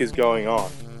fuck is going on.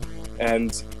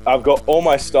 And I've got all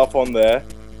my stuff on there,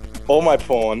 all my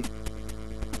porn,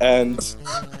 and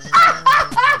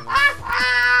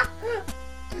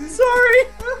Sorry.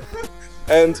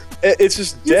 and it's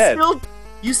just dead.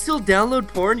 You still download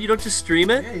porn? You don't just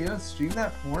stream it? Yeah, you don't stream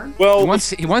that porn? Well,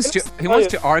 He wants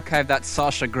to archive that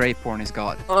Sasha Grey porn he's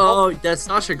got. Oh, that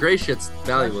Sasha Grey shit's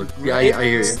valuable. Yeah, I hear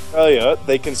you. Australia,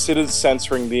 they considered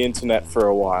censoring the internet for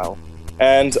a while.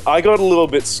 And I got a little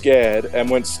bit scared and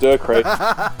went stir crazy,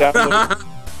 downloaded as much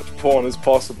porn as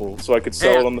possible so I could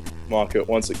sell it on the market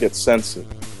once it gets censored.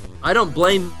 I don't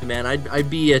blame you, man. I'd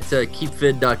be at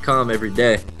keepvid.com every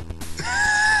day.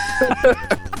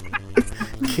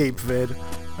 Keepvid.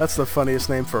 That's the funniest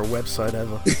name for a website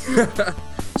ever.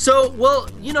 So, well,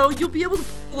 you know, you'll be able to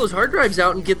pull those hard drives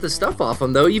out and get the stuff off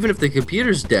them, though, even if the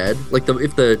computer's dead. Like, you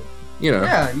know.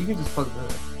 Yeah, you can just plug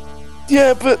the...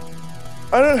 Yeah, but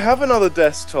I don't have another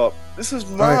desktop. This is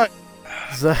mine. Right.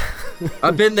 Zach.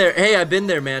 I've been there. Hey, I've been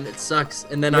there, man. It sucks.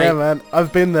 And then Yeah, man.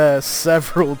 I've been there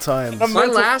several times. I'm My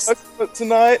meant to last- work for it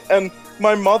tonight, and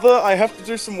my mother, I have to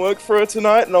do some work for her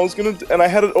tonight, and I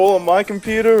had it all on my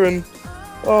computer, and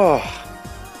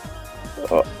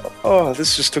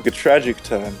this just took a tragic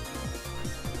turn.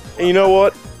 And you know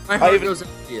what? my heart even- goes out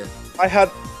to you. I had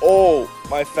all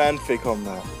my fanfic on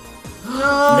there.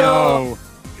 No.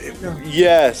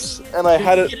 Yes, and I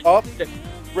had it up,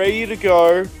 ready to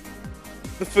go,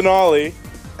 the finale,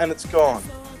 and it's gone.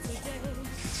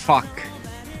 Fuck.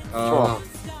 Oh.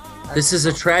 This is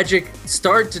a tragic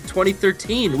start to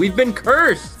 2013. We've been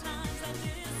cursed.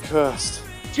 Cursed.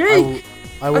 Jake!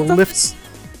 I will thought lift.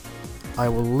 I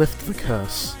will lift the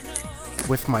curse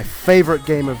with my favorite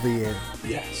game of the year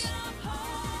Yes.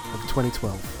 of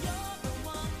 2012.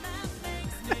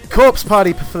 Corpse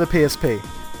Party for the PSP.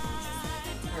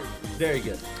 Very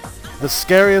good. The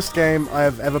scariest game I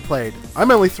have ever played. I'm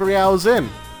only 3 hours in.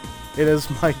 It is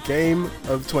my game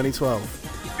of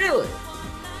 2012. Really?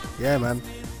 Yeah, man.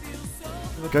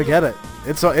 Go get it.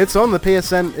 It's on the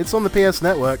PSN. It's on the PS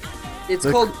Network. It's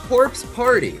The- called Corpse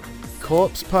Party.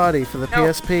 Corpse Party for the Now,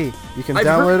 PSP. You can I've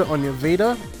download it on your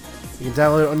Vita. You can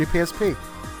download it on your PSP.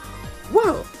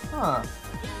 Whoa. Huh.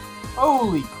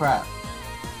 Holy crap.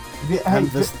 And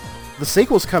The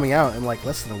sequel's coming out in like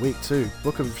less than a week too.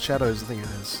 Book of Shadows, I think it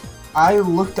is. I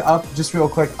looked up just real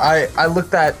quick. I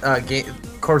looked that game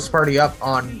Corpse Party up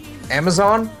on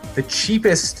Amazon. The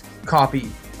cheapest copy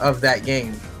of that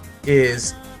game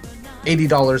is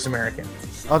 $80 American.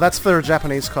 Oh, that's for a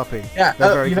Japanese copy. Yeah,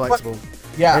 They're very you know what? collectible.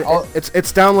 Yeah, It's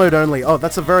download only. Oh,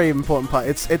 that's a very important part.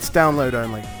 It's download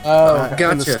only. okay.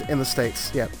 Gotcha. In the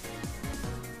States, yeah.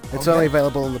 It's Okay. only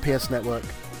available on the PS Network.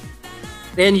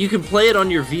 And you can play it on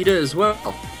your Vita as well.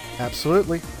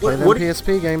 Absolutely. Play them what-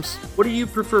 PSP games. What do you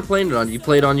prefer playing it on? Do you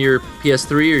play it on your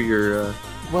PS3 or your?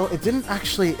 Well, it didn't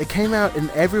actually. It came out in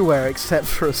everywhere except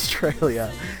for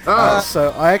Australia. Oh.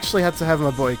 So I actually had to have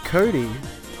my boy Cody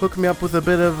hook me up with a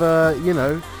bit of,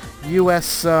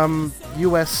 US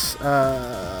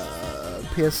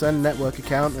PSN network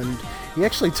account, and he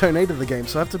actually donated the game.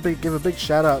 So I have to give a big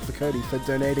shout out for Cody for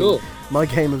donating Cool. my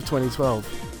game of 2012.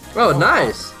 Oh,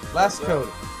 nice. Last code.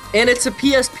 And it's a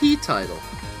PSP title.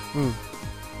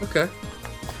 Okay.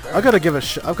 I've got to give a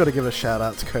shout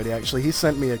out to Cody. Actually, he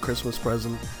sent me a Christmas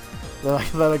present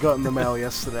that I got in the mail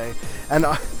yesterday, and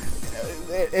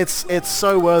it's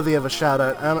so worthy of a shout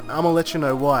out. And I'm gonna let you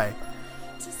know why.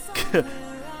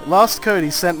 Last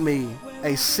Cody sent me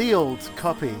a sealed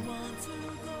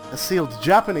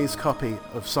Japanese copy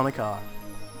of Sonic R.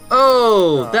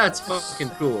 Oh, that's fucking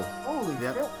cool. Holy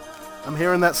Yep. shit. I'm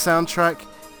hearing that soundtrack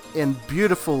in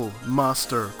beautiful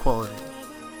master quality.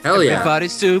 Hell yeah.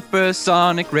 Everybody's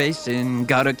supersonic racing.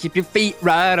 Gotta keep your feet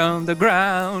right on the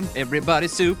ground.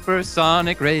 Everybody's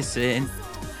supersonic racing.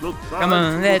 Come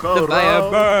on, let the fire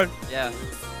burn. Yeah.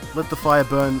 Let the fire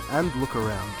burn and look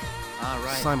around All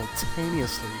right.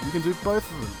 simultaneously. You can do both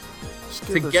of them. Just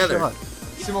give Together. it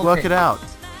a shot. Work it out.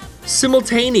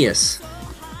 Simultaneous.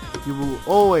 You will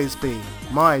always be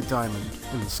my diamond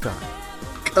in the sky.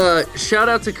 Shout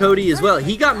out to Cody as well.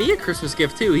 He got me a Christmas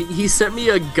gift too. He sent me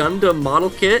a Gundam model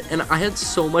kit, and I had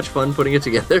so much fun putting it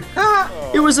together.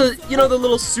 It was the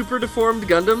little super deformed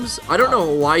Gundams. I don't know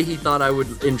why he thought I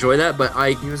would enjoy that, but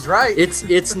He was right.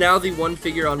 it's now the one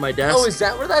figure on my desk. Oh, is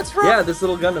that where that's from? Yeah, this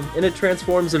little Gundam, and it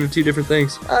transforms into two different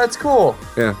things. That's cool.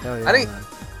 Yeah, Hell yeah, I think- man.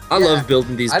 I Yeah. love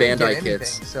building these I didn't Bandai get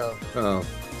kits. anything, so Oh,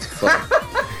 fuck.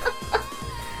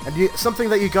 And something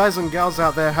that you guys and gals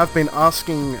out there have been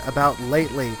asking about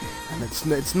lately, and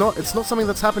it's not something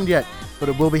that's happened yet, but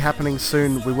it will be happening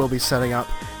soon. We will be setting up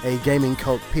a Gaming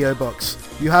Cult PO box.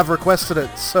 You have requested it,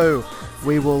 so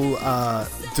we will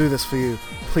do this for you.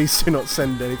 Please do not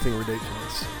send anything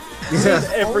ridiculous.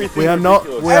 Everything We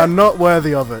are not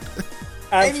worthy of it.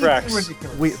 Anthrax. anything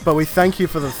ridiculous. But we thank you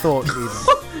for the thought, even.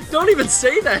 Don't even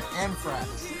say that. Anthrax.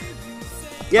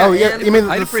 Yeah, Oh yeah, and- you mean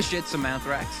I'd the, appreciate some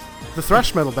Anthrax. the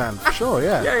thrash metal band? Sure,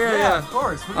 yeah. yeah. Of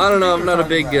course. What do I you don't know. think I'm we're not a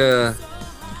talking big,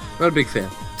 about? not a big fan.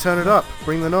 Turn it up.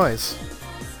 Bring the noise.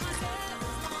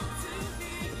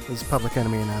 There's Public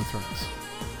Enemy and Anthrax.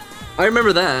 I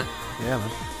remember that. Yeah,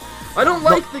 man. I don't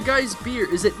like the guy's beard.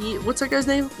 Is it Ian? What's that guy's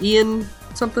name? Ian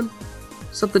something?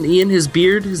 Something Ian, his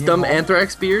beard, his dumb Hall?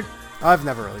 Anthrax beard. I've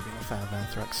never really been a fan of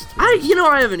Anthrax. to be I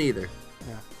honest. haven't either.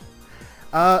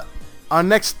 Our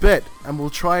next bit, and we'll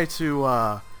try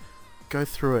to go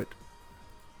through it.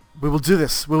 We will do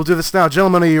this. We will do this now.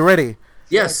 Gentlemen, are you ready?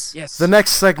 Yes. Yes. The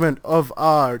next segment of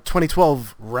our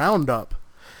 2012 roundup.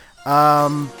 Our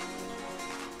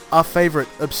favorite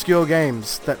obscure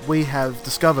games that we have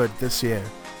discovered this year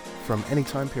from any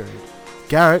time period.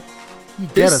 Garrett, you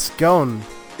get This- us going.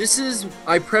 This is.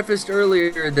 I prefaced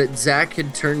earlier that Zach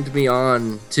had turned me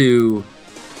on to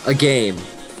a game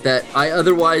that I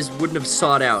otherwise wouldn't have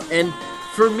sought out. And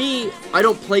for me, I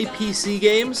don't play PC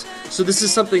games, so this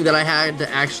is something that I had to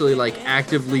actually like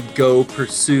actively go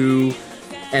pursue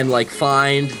and like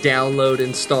find, download,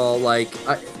 install. Like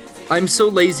I'm so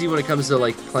lazy when it comes to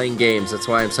like playing games. That's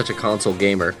why I'm such a console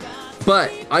gamer.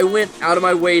 But I went out of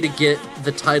my way to get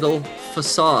the title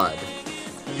Facade.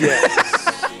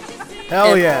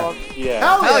 Hell And- yeah.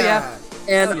 Yeah. Hell yeah.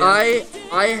 And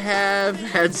I have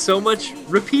had so much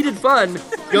repeated fun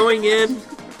going in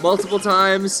multiple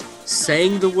times,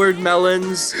 saying the word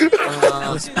melons.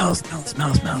 Smells.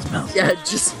 Yeah,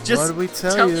 just What did we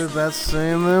tell tell- you about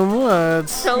saying them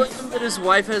words? telling him that his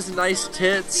wife has nice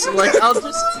tits. Like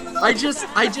I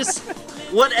just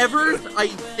whatever I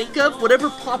think of, whatever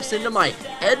pops into my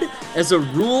head, as a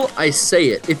rule, I say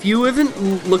it. If you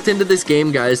haven't looked into this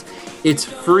game, guys, it's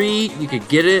free. You could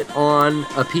get it on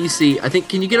a PC. I think,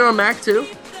 can you get it on Mac too?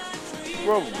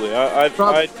 Probably. I've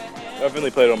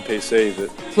only played it on PC, but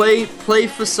Play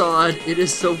Facade. It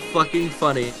is so fucking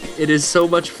funny. It is so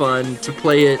much fun to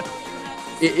play it.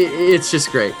 It's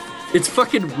just great. It's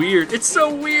fucking weird. It's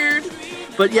so weird.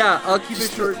 But yeah, I'll keep it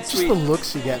Just, short and just sweet. the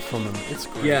looks you get from them. It's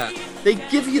great. Yeah, they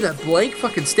give you that blank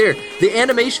fucking stare. The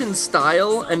animation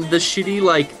style and the shitty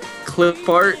like clip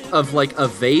art of like a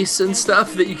vase and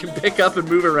stuff that you can pick up and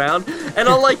move around. And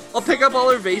I'll pick up all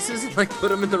their vases and like put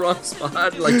them in the wrong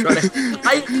spot. Like try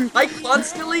to, I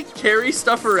constantly carry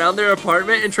stuff around their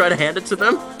apartment and try to hand it to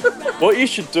them. What you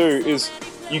should do is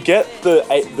you get the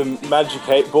magic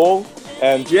 8 ball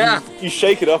and Yeah. you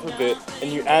shake it up a bit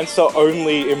and you answer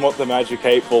only in what the magic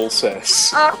 8 ball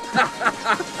says.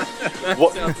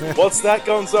 What's that,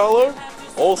 Gonzalo?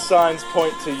 All signs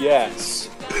point to yes.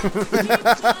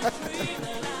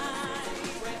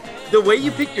 The way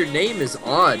you pick your name is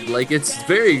odd. Like it's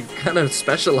very kind of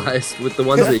specialized with the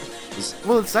ones they choose.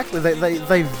 Well, exactly.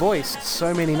 They voiced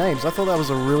so many names. I thought that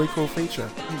was a really cool feature.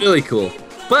 Really cool.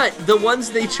 But the ones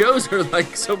they chose are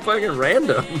like so fucking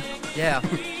random. Yeah.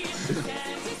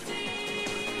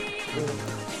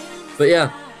 But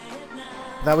yeah,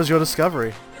 That was your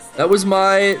discovery. that was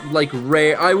my like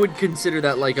rare. I would consider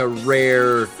that like a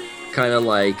rare kind of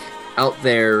like out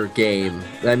there game.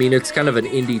 I mean, it's kind of an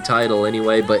indie title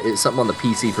anyway, but it's something on the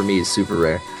PC for me is super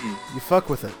rare. You fuck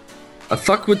with it. I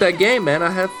fuck with that game, man.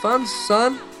 I have fun,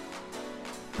 son.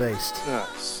 Based.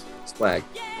 Nice. Swag.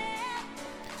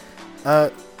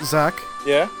 Zach,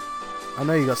 Yeah? I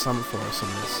know you got something for us on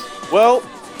this. Well,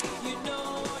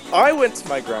 I went to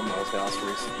my grandma's house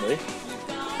recently,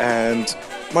 and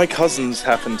my cousins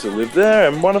happen to live there,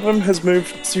 and one of them has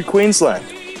moved to Queensland.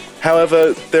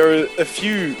 However, there are a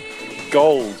few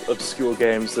gold obscure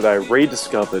games that I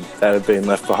rediscovered that had been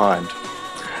left behind.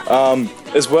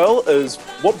 As well as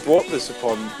what brought this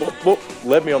upon, what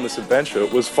led me on this adventure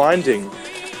was finding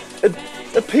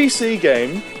a PC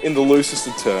game, in the loosest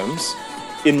of terms,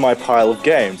 in my pile of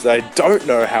games. I don't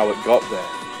know how it got there.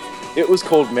 It was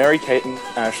called Mary-Kate and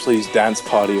Ashley's Dance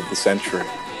Party of the Century.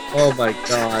 Oh my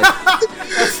god.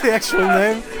 That's the actual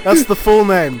name? That's the full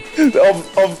name.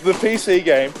 Of the PC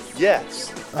game,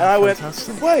 yes. And I went,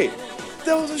 fantastic. wait,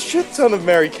 there was a shit ton of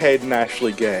Mary-Kate and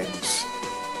Ashley games.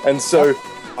 And so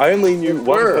I only knew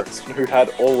one person who had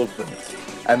all of them,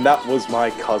 and that was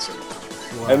my cousin.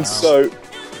 Wow. And so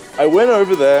I went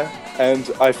over there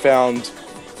and I found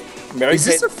Is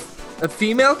this Mary-Kate... a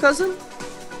female cousin?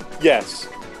 Yes.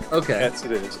 Okay. Yes,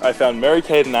 it is. I found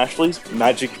Mary-Kate and Ashley's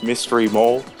Magic Mystery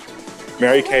Mall,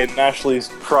 Mary-Kate and Ashley's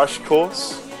Crush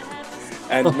Course,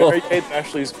 and Mary-Kate and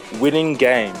Ashley's Winning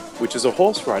Game, which is a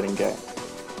horse riding game.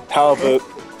 However,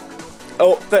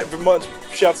 that much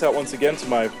shouts out once again to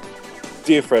my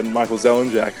dear friend Michael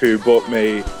Zellenjack, who bought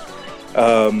me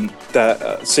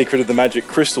that Secret of the Magic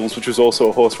Crystals, which was also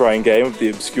a horse riding game of the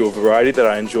obscure variety that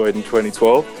I enjoyed in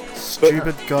 2012.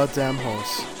 Stupid goddamn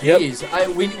horse. Jeez,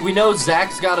 we know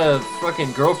Zach's got a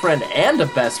fucking girlfriend and a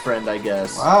best friend, I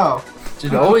guess. Wow.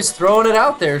 Just always throwing it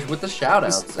out there with the shout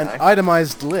outs, An Zach.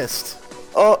 itemized list.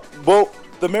 Well,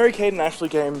 the Mary-Kate and Ashley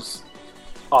games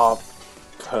are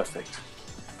perfect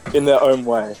in their own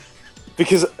way.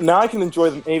 Because now I can enjoy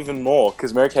them even more,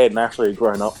 because Mary-Kate and Ashley are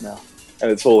grown up now, and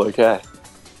it's all okay.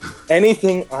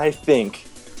 Anything I think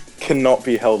cannot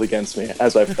be held against me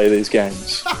as I play these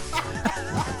games.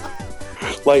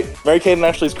 Like, Mary-Kate and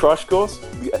Ashley's Crush Course,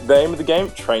 the aim of the game,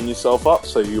 train yourself up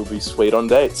so you'll be sweet on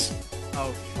dates.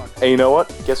 Oh, fuck. And you know what?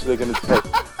 Guess what they're going to take?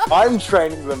 I'm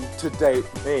training them to date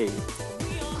me.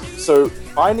 So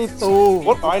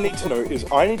what I need to know is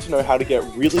I need to know how to get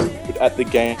really good at the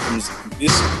games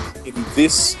in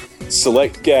this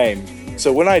select game.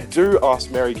 So when I do ask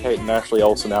Mary-Kate and Ashley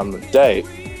Olsen out on a date,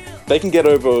 they can get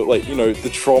over, like, you know, the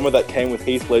trauma that came with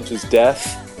Heath Ledger's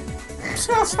death.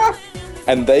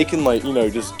 And they can, like, you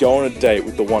know, just go on a date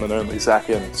with the one and only Zach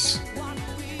Ennis.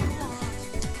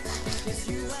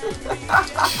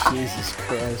 Jesus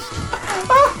Christ.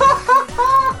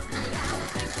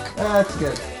 That's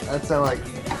good.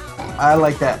 I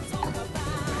like that.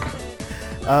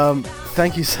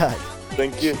 Thank you, Zach.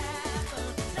 Thank you.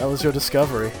 That was your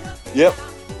discovery. Yep.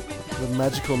 The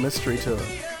magical mystery to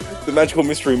it. The Magical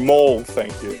Mystery Mall,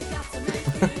 thank you.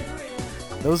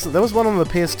 There was one on the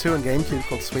PS2 and GameCube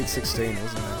called Sweet 16,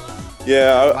 wasn't there?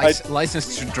 Yeah,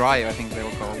 License to Drive, I think they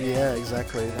were called. Yeah,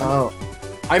 exactly. Oh.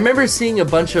 I remember seeing a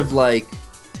bunch of like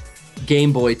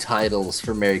Game Boy titles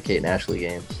for Mary-Kate and Ashley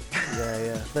games.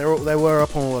 Yeah. They were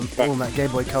up all on that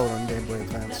Game Boy Color and Game Boy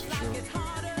Advance for sure.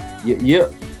 Yeah.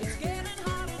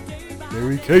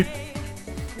 Mary-Kate.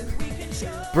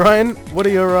 Brian, what are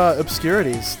your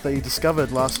obscurities that you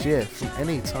discovered last year from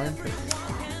any time period?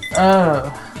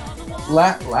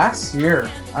 Last year,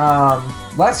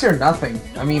 nothing.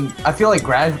 I mean, I feel like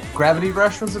Gravity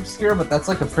Rush was obscure, but that's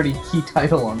like a pretty key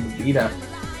title on the Vita.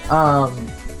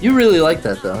 You really like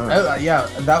that though, huh? Yeah,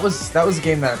 that was a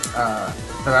game that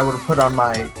that I would have put on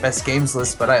my best games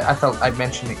list, but I felt I'd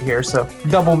mention it here, so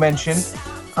double mention.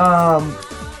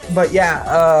 But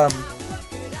yeah,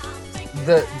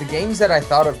 the games that I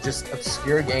thought of, just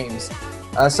obscure games.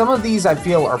 Some of these I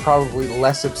feel are probably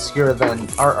less obscure than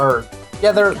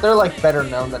they're like better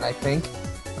known than I think.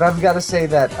 But I've got to say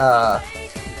that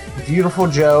Beautiful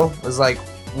Joe was like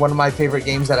one of my favorite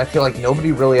games that I feel like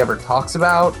nobody really ever talks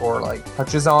about or like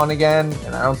touches on again,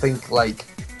 and I don't think like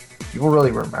people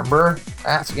really remember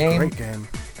that game. Great game.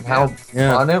 And how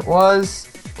fun it was.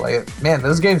 Like, man,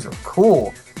 those games were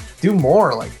cool. Do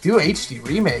more, like do HD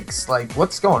remakes. Like,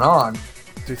 what's going on?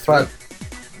 Do 3. But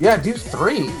yeah, do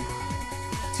 3.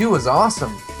 2 was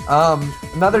awesome.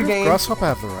 Another game. Grasshopper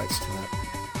have the rights to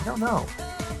that? I don't know.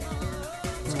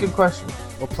 It's a good question.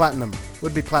 Or Platinum.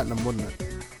 Would be Platinum, wouldn't it?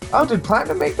 Oh, did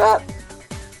Platinum make that?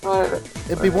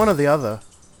 It'd be one or the other.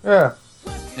 Yeah.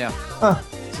 Yeah. Huh.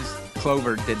 Just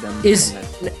Clover did them.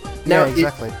 Now, yeah,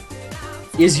 exactly.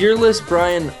 Is your list,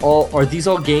 Brian, are these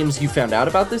all games you found out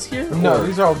about this year? No, or-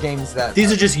 these are all games that... These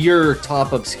are just your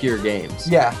top obscure games.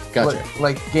 Yeah. Gotcha.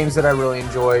 Like games that I really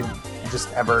enjoyed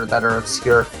just ever that are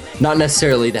obscure. Not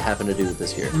necessarily that happen to do with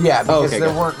this year. Yeah, because okay, there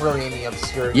gotcha. weren't really any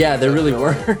obscure Yeah, games there that really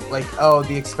were. weren't. Like,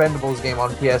 the Expendables game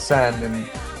on PSN, and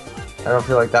I don't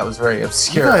feel like that was very You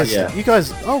obscure. guys, Yeah.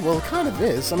 oh well, it kind of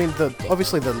is. I mean,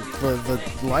 obviously the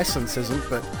license isn't,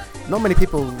 but not many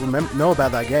people know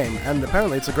about that game, and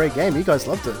apparently it's a great game. You guys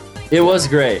loved it. It was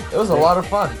great. It was a lot of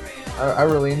fun. I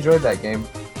really enjoyed that game.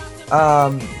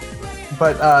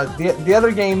 But the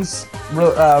other games,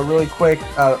 really quick,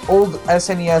 old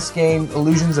SNES game,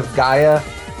 Illusions of Gaia.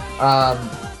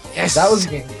 Yes. That was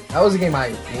a game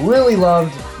I really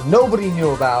loved. Nobody knew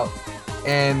about,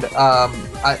 and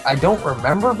I don't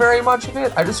remember very much of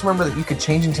it. I just remember that you could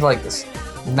change into like this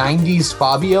 90s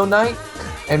Fabio Knight,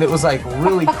 and it was like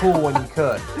really cool when you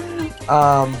could.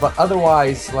 But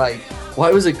otherwise, like,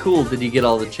 Why was it cool? Did you get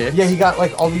all the chicks? yeah, he got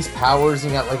like all these powers. He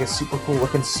got like a super cool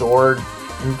looking sword,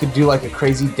 and you could do like a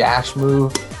crazy dash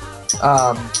move.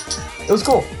 It was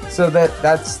cool. So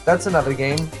that's another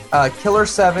game. Killer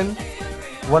 7,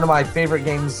 one of my favorite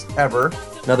games ever.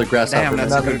 Another grasshopper. Damn,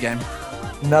 that's a good game.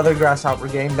 Another Grasshopper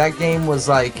game. That game was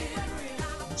like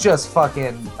just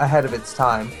fucking ahead of its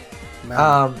time.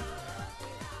 Man,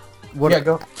 what Yeah,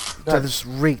 go ahead. this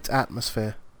reeked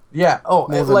atmosphere Yeah. Oh,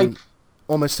 more than like,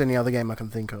 almost any other game I can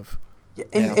think of.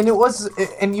 and it was,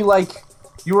 and you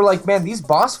were like, man, these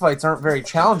boss fights aren't very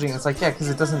challenging. It's like, yeah, because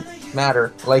it doesn't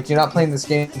matter. Like, you're not playing this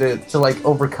game to like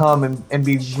overcome and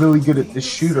be really good at the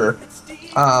shooter.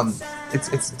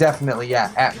 It's definitely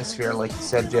atmosphere, like you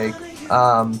said, Jake.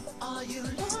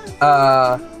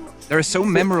 There are so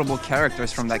memorable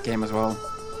characters from that game as well.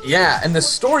 Yeah, and the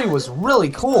story was really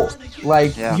cool.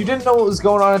 Like, Yeah. you didn't know what was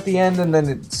going on at the end, and then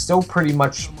it still pretty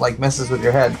much like messes with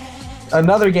your head.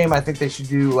 Another game I think they should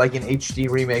do like an HD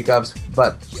remake of,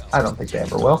 but I don't think they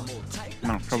ever will.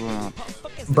 No, probably not.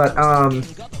 But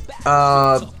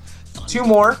two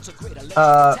more.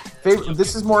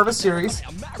 This is more of a series.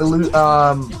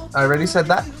 I already said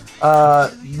that.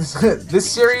 This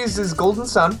series is Golden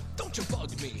Sun.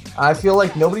 I feel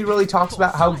like nobody really talks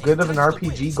about how good of an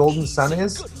RPG Golden Sun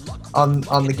is on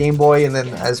the Game Boy and then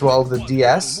as well the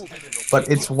DS. But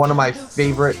it's one of my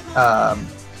favorite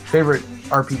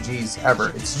RPGs ever.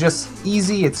 It's just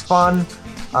easy. It's fun.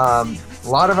 A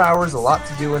lot of hours, a lot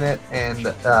to do in it, and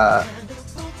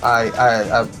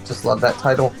I just love that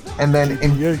title. And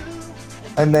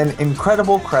then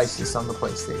Incredible Crisis on the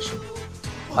PlayStation,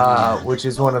 which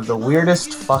is one of the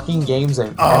weirdest fucking games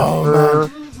I've ever.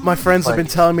 Man. My friends have Like-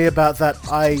 been telling me about that.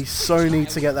 I so need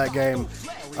to get that game.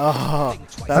 Oh,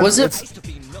 Was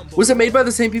it made by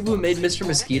the same people who made Mr.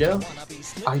 Mosquito?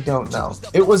 I don't know.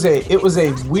 It was a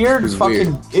weird was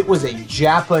fucking. weird. It was a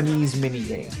Japanese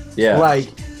minigame. Yeah. Like,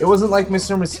 it wasn't like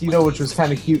Mr. Mosquito, which was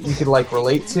kind of cute and you could like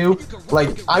relate to.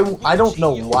 Like, I don't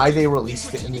know why they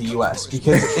released it in the U.S.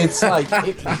 because it's like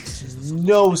it makes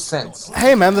no sense.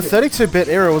 Hey man, the 32-bit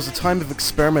era was a time of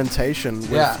experimentation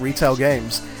with Yeah. retail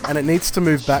games, and it needs to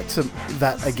move back to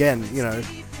that again. You know,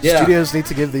 Yeah. studios need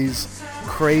to give these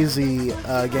crazy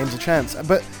games a chance.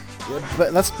 But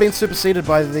that's been superseded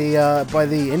by the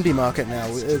indie market now.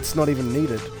 It's not even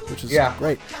needed, which is Yeah.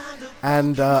 great.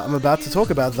 And I'm about to talk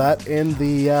about that in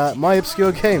the my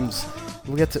obscure games.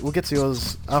 We'll get to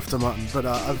yours after, Martin. But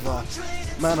I've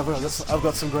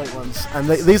got some great ones, and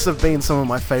these have been some of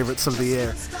my favorites of the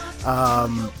year.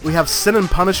 We have Sin and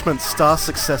Punishment Star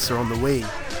Successor on the Wii,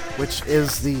 which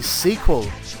is the sequel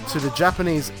to the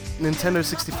Japanese Nintendo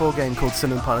 64 game called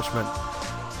Sin and Punishment.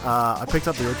 I picked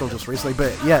up the original just recently,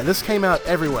 but yeah, this came out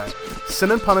everywhere. Sin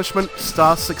and Punishment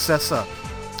Star Successor.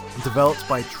 developed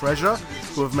by Treasure,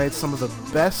 who have made some of the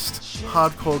best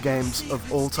hardcore games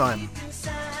of all time,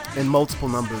 in multiple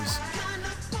numbers.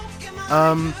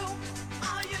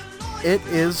 It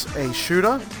is a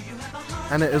shooter,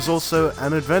 and it is also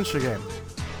an adventure game.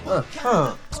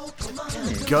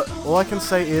 All I can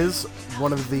say is,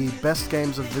 one of the best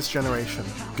games of this generation.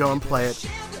 Go and play it.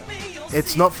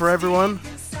 It's not for everyone,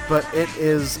 but it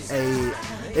is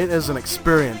an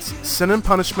experience. Sin and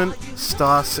Punishment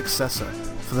Star Successor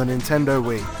for the Nintendo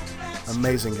Wii.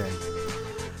 Amazing game.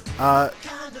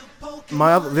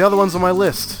 The other ones on my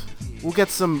list. We'll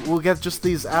get just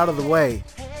these out of the way.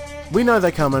 We know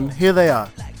they're coming. Here they are.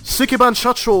 Sukiban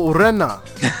Shacho Renna.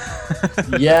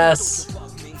 Yes.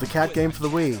 The cat game for the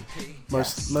Wii.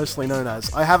 Mostly known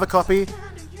as. I have a copy.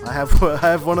 I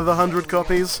have one of the 100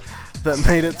 copies that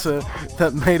made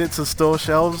it to store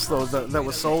shelves, or that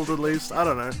were sold at least. I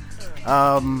don't know.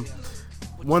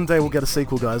 One day we'll get a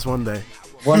sequel, guys. One day.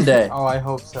 One day. Oh, I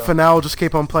hope so. For now, I'll just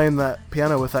keep on playing that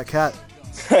piano with that cat.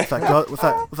 with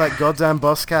that goddamn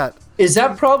boss cat. Is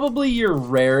that probably your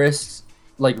rarest,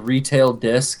 like, retail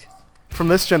disc? From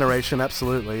this generation,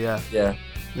 absolutely. Yeah.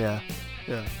 Yeah.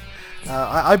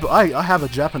 I have a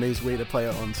Japanese Wii to play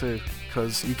it on too,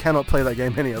 because you cannot play that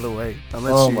game any other way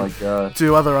unless you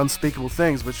do other unspeakable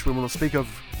things, which we will speak of.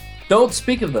 Don't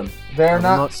speak of them. They're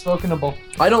not spokenable.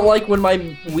 I don't like when my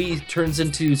Wii turns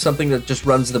into something that just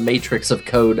runs the matrix of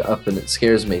code up, and it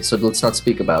scares me. So let's not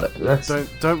speak about it.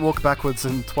 Don't walk backwards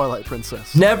in Twilight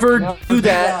Princess. Never do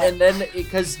that, and then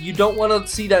because you don't want to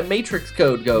see that matrix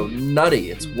code go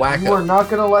nutty. It's wacko. You are not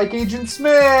gonna like Agent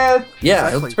Smith. Yeah,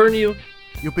 Exactly. It'll turn you.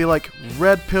 You'll be like,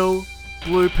 red pill,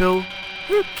 blue pill,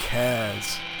 who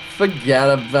cares? Forget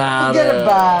about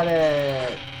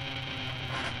it.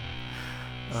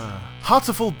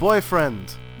 Heartful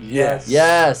Boyfriend. Yes.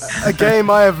 Yes. A game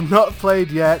I have not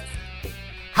played yet.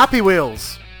 Happy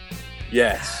Wheels.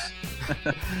 Yes.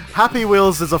 Happy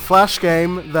Wheels is a Flash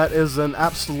game that is an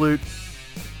absolute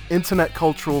internet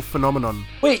cultural phenomenon.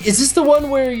 Wait, is this the one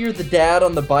where you're the dad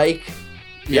on the bike?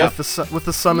 Yeah. With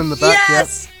the sun in the back.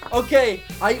 Yes. Okay.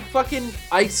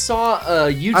 I saw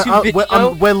a YouTube Yep.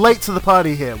 video. We're late to the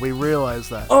party here. We realize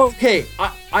that. Okay,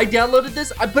 I downloaded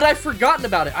this, but I've forgotten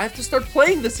about it. I have to start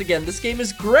playing this again. This game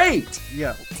is great.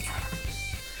 Yeah.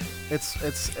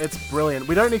 It's brilliant.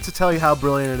 We don't need to tell you how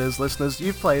brilliant it is, listeners.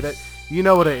 You've played it. You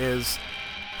know what it is.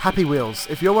 Happy Wheels.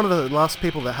 If you're one of the last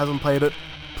people that hasn't played it,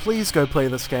 please go play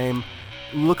this game.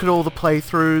 Look at all the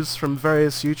playthroughs from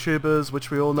various YouTubers, which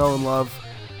we all know and love.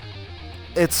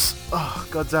 It's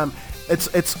goddamn.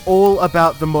 It's all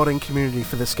about the modding community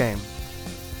for this game.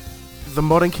 The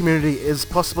modding community is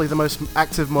possibly the most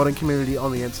active modding community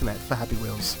on the internet for Happy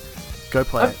Wheels. Go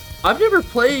play it. I've never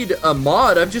played a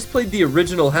mod. I've just played the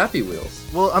original Happy Wheels.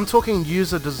 Well, I'm talking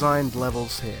user-designed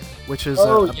levels here, which is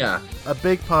a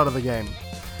big part of the game.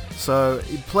 So,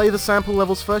 you play the sample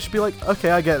levels first, you'd be like,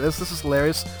 okay, I get this, this is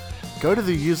hilarious. Go to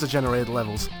the user-generated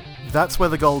levels. That's where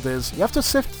the gold is. You have to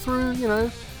sift through,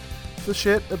 the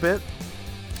shit a bit,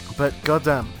 but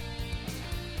goddamn.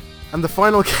 And the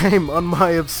final game on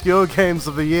my obscure games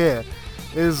of the year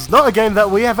is not a game that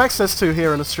we have access to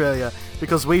here in Australia,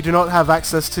 because we do not have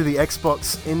access to the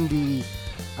Xbox Indie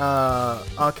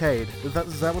Arcade. Is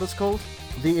that what it's called?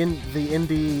 The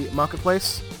Indie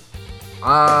Marketplace?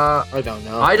 I don't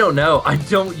know. I don't know. I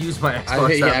don't use my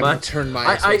Xbox that much. Turned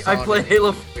my Xbox I on play and-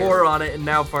 Halo 4 on it and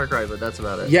now Far Cry, but that's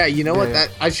about it. Yeah, you know what? Yeah.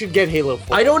 I should get Halo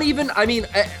 4.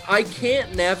 I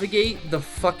can't navigate the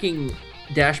fucking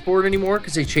dashboard anymore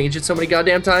because they changed it so many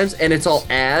goddamn times, and it's all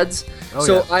ads. Oh,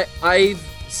 so yeah. I've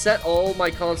set all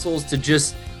my consoles to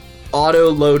just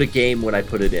auto load a game when I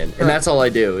put it in, and that's all I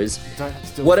do is Don't have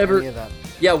to do whatever. any of that.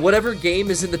 Yeah, whatever game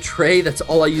is in the tray, that's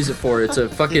all I use it for. It's a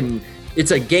fucking,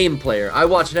 it's a game player. I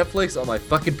watch Netflix on my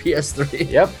fucking PS3.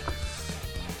 Yep.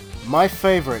 My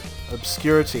favorite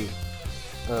obscurity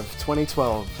of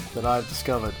 2012 that I've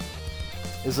discovered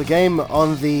is a game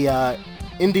on the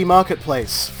Indie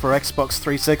Marketplace for Xbox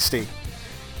 360. It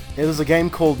is a game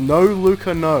called No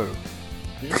Luca No.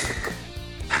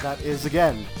 That is,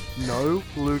 again, No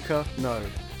Luca No.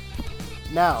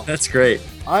 Now, That's great.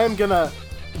 I am gonna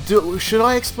should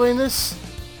I explain this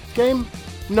game?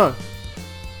 No.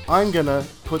 I'm gonna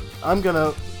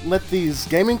let these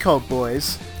Gaming Cult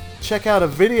boys check out a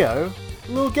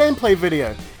little gameplay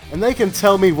video, and they can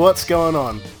tell me what's going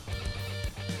on.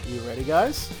 You ready,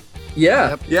 guys?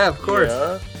 Yeah, yeah, of course.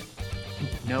 Yeah.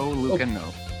 No, Luca, no.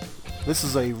 This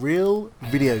is a real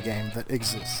video game that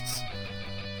exists.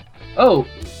 Oh,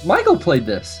 Michael played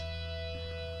this.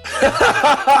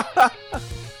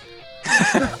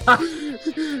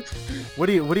 What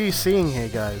are you seeing here,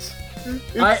 guys?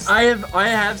 I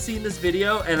have seen this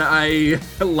video and I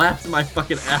laughed my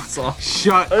fucking ass off.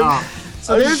 Shut up.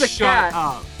 So there's a Shut cat.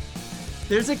 up.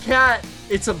 There's a cat.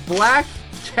 It's a black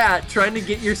cat trying to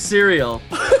get your cereal.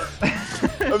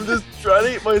 I'm just trying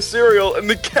to eat my cereal, and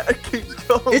the cat keeps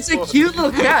going. It's a cute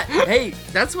little cat. Hey,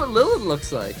 that's what Lilith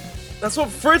looks like. That's what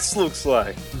Fritz looks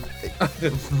like.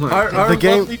 Our The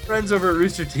game- lovely friends over at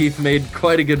Rooster Teeth made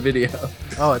quite a good video.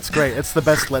 Oh, it's great. It's the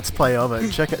best Let's Play of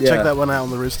it. Check Yeah. that one out on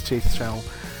the Rooster Teeth channel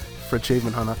for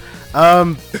Achievement Hunter.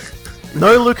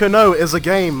 No Luca No is a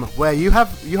game where you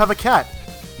have a cat.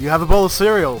 You have a bowl of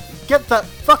cereal. Get that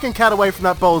fucking cat away from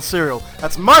that bowl of cereal.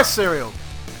 That's my cereal.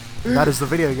 And that is the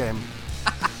video game.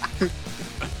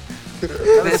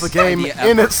 That is the game idea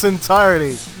in ever. its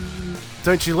entirety.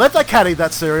 Don't you let that cat eat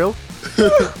that cereal. I'm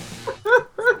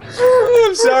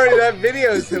sorry, that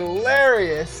video is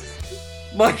hilarious.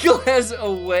 Michael has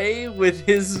a way with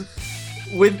his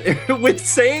with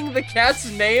saying the cat's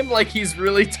name like he's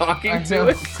really talking to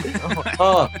it.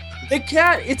 The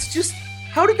cat, it's just,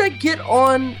 how did that get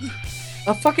on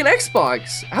a fucking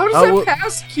Xbox? How does Oh, that well-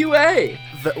 pass QA?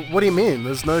 What do you mean?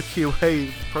 There's no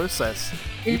QA process.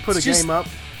 You put a It's just- game up.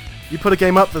 You put a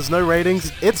game up. There's no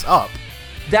ratings. It's up.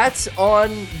 That's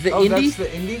on the Oh, indie. that's the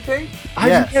indie thing? I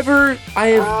Yeah. have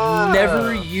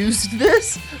never used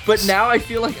this, but now I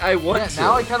feel like I want Yeah, to.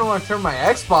 now I kind of want to turn my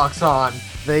Xbox on.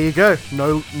 There you go.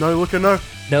 No Luca No.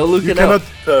 No, Luca, You no.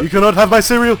 cannot. You cannot have my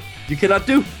cereal. You cannot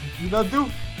do. You not do?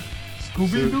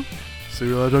 Scooby-Doo?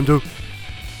 Cereal I don't do.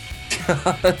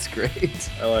 That's great.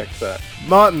 I like that.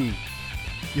 Martin,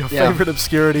 your Yeah. favorite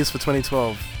obscurities for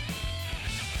 2012.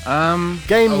 Um.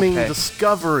 Gaming Okay.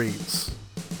 discoveries.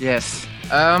 Yes.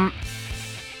 I'm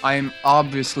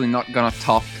obviously not gonna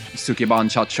top Sukiban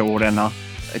Chacho Arena.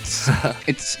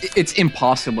 It's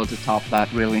impossible to top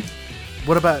that, really.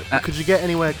 What about? Uh, could you get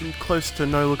anywhere close to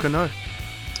No Luca No?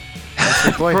 That's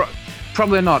the point.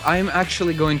 Probably not. I'm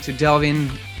actually going to delve in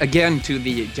again to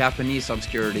the Japanese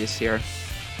obscurities here.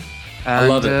 I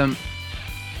love it.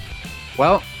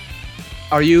 Well,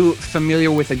 are you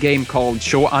familiar with a game called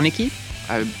Sho Aniki?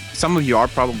 Some of you are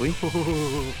probably.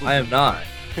 I am not.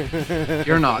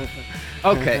 You're not.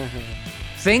 Okay.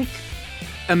 Think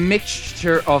a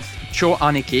mixture of Sho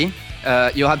Aniki.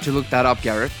 You'll have to look that up,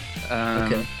 Garrett.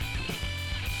 Okay.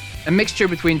 A mixture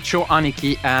between Sho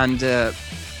Aniki and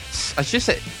I should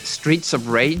say Streets of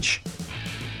Rage.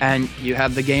 And you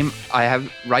have the game I have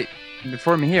right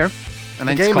before me here. And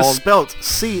The it's game is called... spelt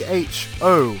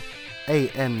CHOANIKI.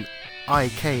 It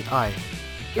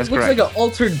That's looks correct. like an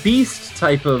Altered Beast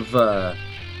type of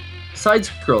side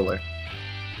scroller.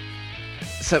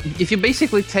 So if you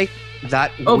basically take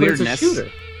that Oh, weirdness... but it's a shooter.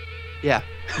 Yeah.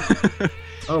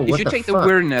 Oh, If what you the take fuck? the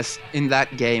weirdness in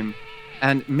that game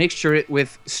and mixture it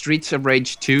with Streets of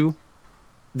Rage 2,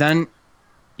 then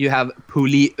you have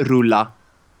Pulirula.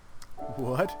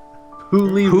 What?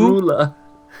 Huli Who? Rula.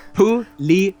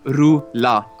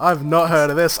 Pulirula. I've not heard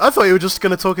of this. I thought you were just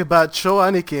going to talk about Cho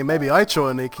Aniki. Maybe I Cho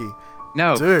Aniki.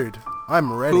 No. Dude,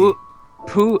 I'm ready.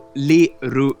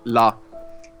 Pulirula.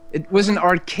 It was an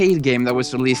arcade game that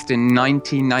was released in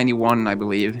 1991, I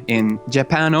believe, in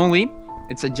Japan only.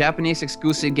 It's a Japanese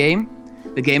exclusive game.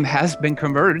 The game has been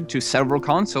converted to several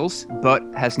consoles, but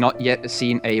has not yet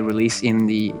seen a release in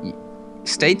the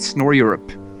States nor Europe.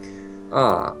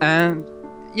 Ah. And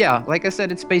yeah, like I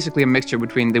said, it's basically a mixture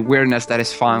between the weirdness that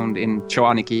is found in Cho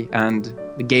Aniki and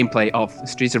the gameplay of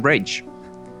Streets of Rage.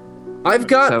 I've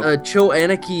got So- a Cho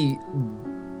Aniki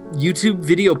YouTube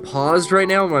video paused right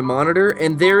now on my monitor,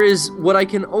 and there is what I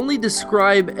can only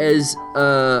describe as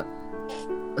a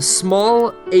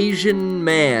small Asian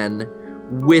man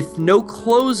with no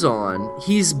clothes on.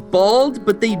 He's bald,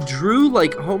 but they drew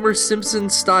like Homer Simpson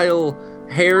style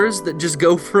hairs that just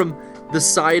go from the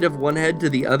side of one head to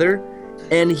the other,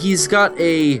 and he's got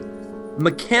a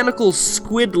mechanical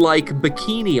squid-like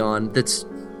bikini on that's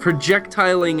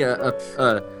projectiling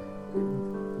a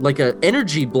like a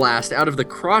energy blast out of the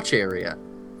crotch area.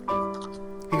 He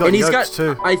got And he's yoked got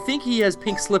too. I think he has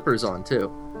pink slippers on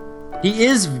too. He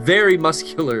is very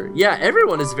muscular. Yeah,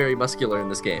 everyone is very muscular in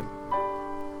this game.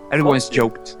 Everyone's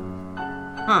joked.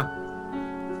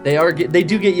 They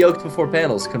do get yoked before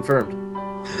panels, confirmed.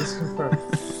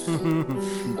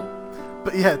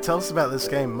 But yeah, tell us about this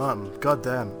game, Martin. God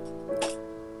damn.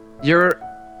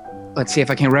 Let's see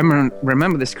if I can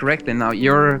remember this correctly now.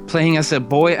 You're playing as a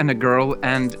boy and a girl,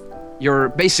 and you're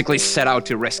basically set out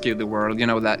to rescue the world. You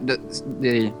know, that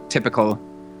the typical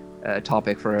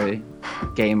topic for a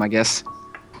game, I guess.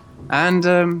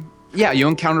 And yeah, you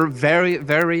encounter very,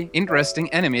 very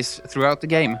interesting enemies throughout the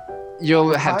game.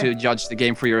 You'll have to judge the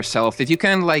game for yourself. If you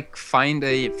can like find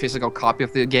a physical copy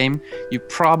of the game, you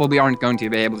probably aren't going to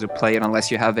be able to play it unless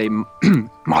you have a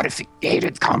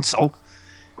modified console,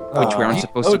 which we aren't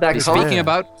supposed to be speaking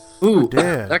about. Ooh,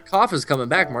 dear. that cough is coming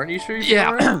back, Martin. You sure you're Yeah.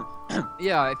 all right?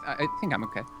 Yeah, I think I'm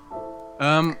okay.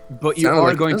 But you Sounded are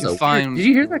like- going that was to a find. weird- Did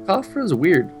you hear that cough? It was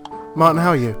weird. Martin, how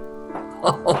are you?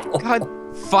 God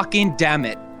fucking damn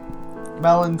it!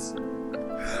 Melons.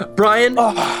 Brian,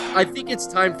 I think it's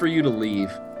time for you to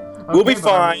leave. We'll be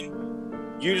fine.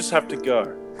 You just have to go.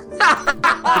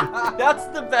 That's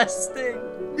the best thing.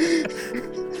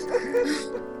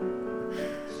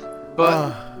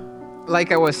 But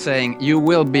like I was saying, you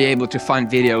will be able to find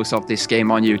videos of this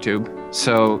game on YouTube.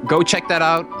 So go check that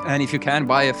out, and if you can,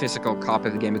 buy a physical copy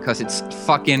of the game because it's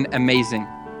fucking amazing.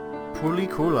 Pretty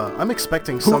cooler. I'm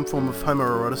expecting some form of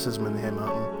homoeroticism in here,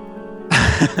 Martin.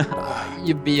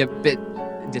 You'd be a bit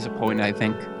disappointed, I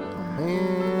think.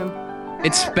 Man.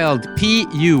 It's spelled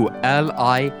Pulirula.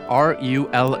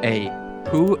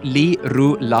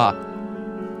 Pulirula.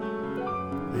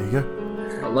 There you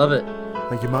go. I love it.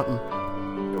 Thank you, Martin.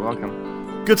 You're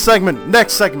welcome. Good segment.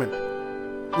 Next segment.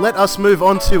 Let us move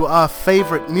on to our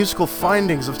favorite musical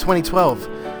findings of 2012.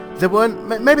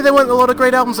 Maybe there weren't a lot of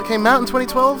great albums that came out in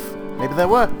 2012. Maybe there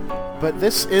were. But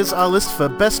this is our list for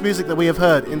best music that we have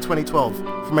heard in 2012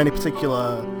 from any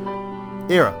particular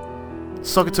era.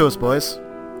 Sock it to us, boys.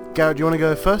 Garrett, do you want to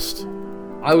go first?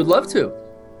 I would love to.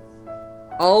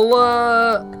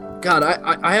 God,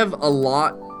 I have a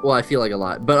lot. Well, I feel like a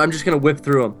lot, but I'm just gonna whip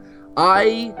through them.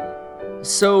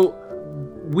 So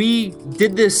we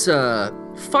did this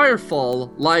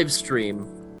Firefall live stream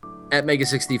at Mega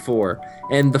 64,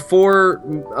 and the four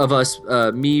of us,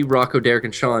 me, Rocco, Derek,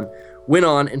 and Sean, went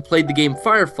on and played the game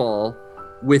Firefall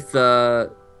with the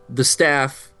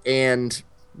staff and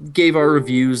gave our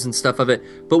reviews and stuff of it.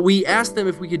 But we asked them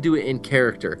if we could do it in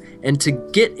character, and to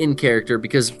get in character,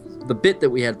 because the bit that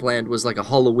we had planned was like a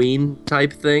Halloween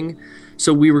type thing,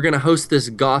 so we were going to host this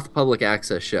goth public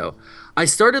access show. I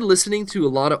started listening to a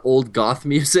lot of old goth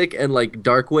music and like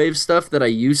dark wave stuff that I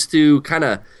used to kind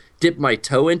of dip my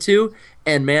toe into,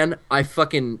 and man, I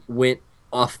fucking went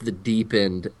off the deep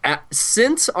end.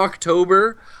 Since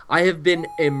October, I have been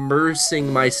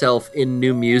immersing myself in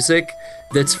new music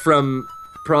that's from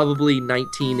probably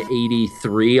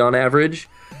 1983 on average.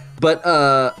 But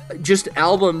just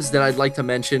albums that I'd like to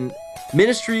mention.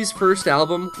 Ministry's first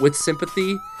album, With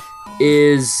Sympathy,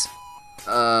 is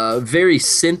very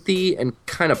synthy and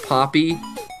kind of poppy.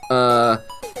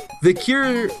 The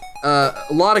Cure, a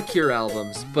lot of Cure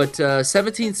albums, but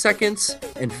 17 Seconds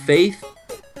and Faith,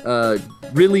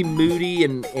 really moody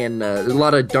and a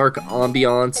lot of dark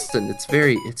ambiance, and it's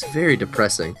very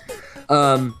depressing.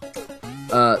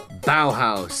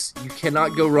 Bauhaus, you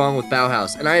cannot go wrong with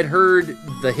Bauhaus. And I had heard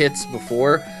the hits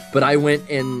before, but I went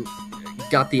and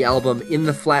got the album In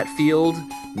the Flat Field,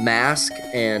 Mask,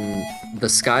 and The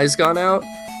Sky's Gone Out.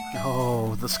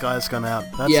 Oh, The Sky's Gone Out.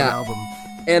 That's Yeah. an album.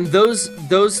 And those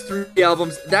three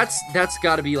albums, that's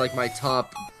got to be like my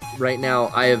top right now.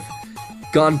 I have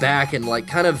gone back and like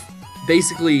kind of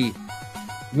basically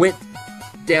went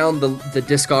down the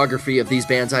discography of these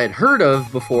bands I had heard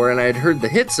of before and I had heard the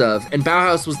hits of, and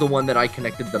Bauhaus was the one that I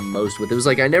connected the most with. It was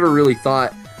like I never really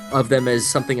thought of them as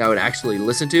something I would actually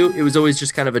listen to. It was always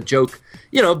just kind of a joke.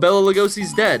 You know, Bela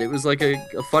Lugosi's dead. It was like a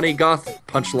funny goth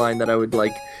punchline that I would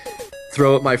like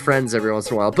throw at my friends every once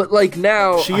in a while. But like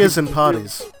now, She is in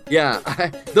parties. yeah,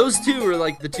 those two were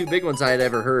like the two big ones I had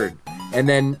ever heard. And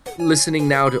then listening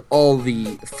now to all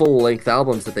the full-length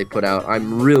albums that they put out,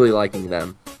 I'm really liking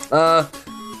them.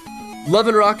 Love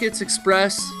and Rockets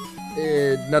Express,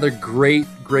 another great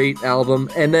album.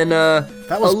 And then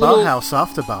That was Bauhaus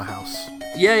after Bauhaus.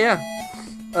 yeah.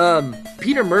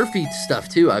 Peter Murphy stuff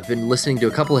too. I've been listening to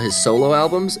a couple of his solo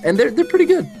albums, and they're pretty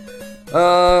good.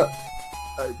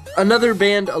 Another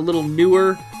band a little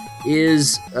newer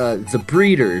is The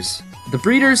Breeders. The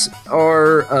Breeders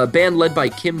are a band led by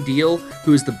Kim Deal,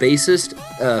 who is the bassist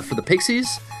for the Pixies,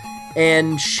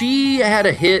 and she had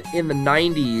a hit in the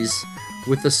 90s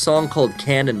with a song called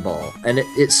Cannonball, and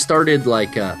it started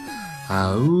like "Ow,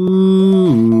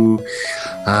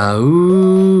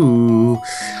 ow,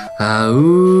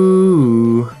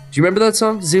 ow." Do you remember that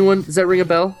song? Does that ring a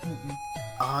bell?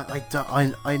 I've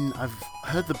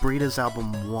heard the Breeders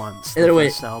album once. And then The it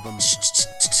went- first album.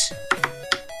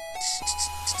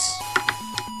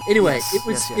 Anyway, Yes, it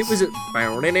was yes.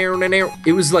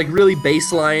 it was like really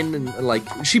bass line, and like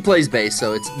she plays bass,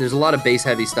 so there's a lot of bass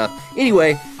heavy stuff.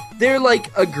 Anyway, they're like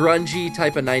a grungy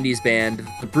type of 90s band,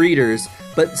 The Breeders,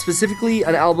 but specifically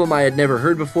an album I had never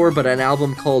heard before, but an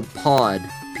album called Pod,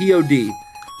 P-O-D.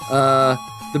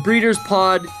 The Breeders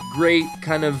Pod, great,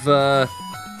 kind of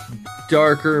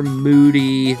darker,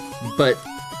 moody, but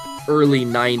early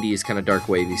 90s kind of dark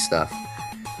wavy stuff.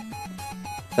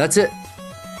 That's it.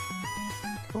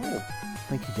 Cool.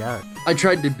 Thank you, Garrett. I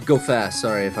tried to go fast.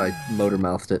 Sorry if I motor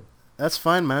mouthed it. That's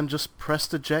fine, man. Just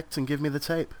press eject and give me the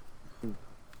tape.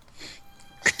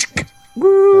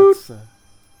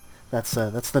 That's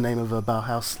the name of a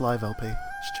Bauhaus live LP.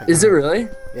 Just check Is it it out. really?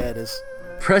 Yeah, it is.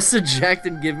 Press eject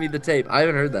and give me the tape. I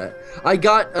haven't heard that. I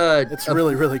got It's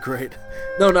really, really great.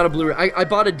 No, not a Blu-ray. I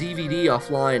bought a DVD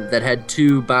offline that had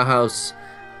 2 Bauhaus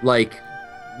like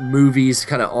movies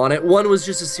kind of on it. One was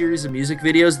just a series of music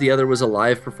videos. The other was a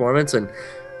live performance, and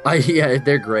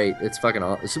they're great. It's fucking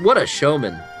awesome. What a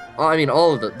showman! I mean,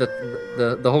 all of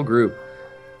the whole group.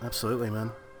 Absolutely,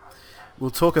 man. We'll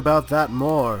talk about that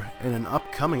more in an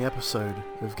upcoming episode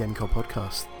of Game Cult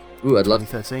Podcast. Ooh, I'd love.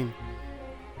 2013.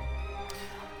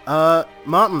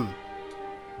 Martin,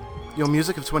 your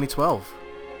music of 2012.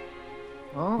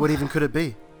 Oh. What even could it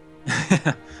be?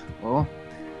 Well,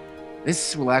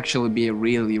 this will actually be a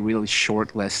really, really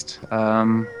short list.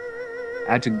 I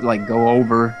had to go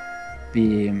over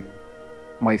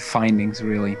my findings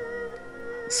really.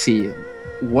 See,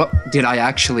 what did I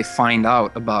actually find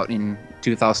out about in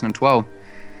 2012?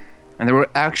 And there were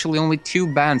actually only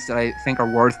 2 bands that I think are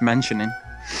worth mentioning.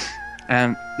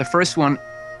 And the first one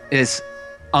is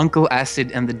Uncle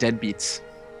Acid and the Deadbeats.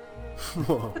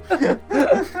 Whoa.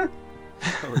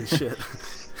 Holy shit.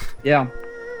 Yeah.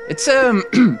 It's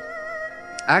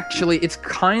actually it's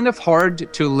kind of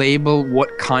hard to label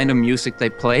what kind of music they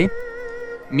play.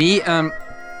 Me and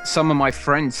some of my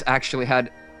friends actually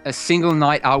had a single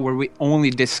night out where we only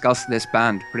discussed this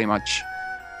band pretty much.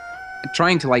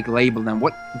 Trying to label them,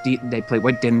 what did they play,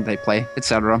 what didn't they play,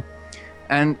 etc.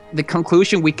 And the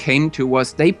conclusion we came to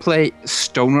was they play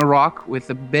stoner rock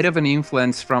with a bit of an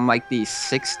influence from the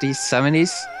 60s,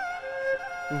 70s.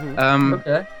 Mm-hmm.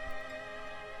 Okay.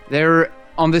 They're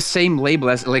on the same label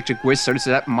as Electric Wizard, so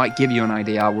that might give you an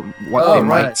idea what they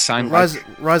might sound like.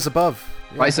 Rise Above.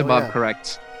 Yeah, Rise Above,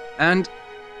 correct. And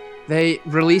they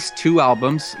released 2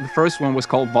 albums. The first one was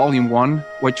called Volume 1,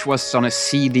 which was on a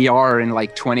CDR in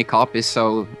 20 copies,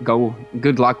 so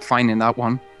good luck finding that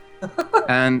one.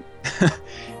 And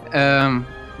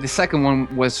the second one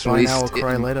was Buy released... now or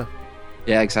cry later.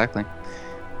 Yeah, exactly.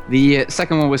 The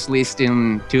second one was released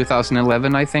in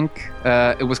 2011, I think.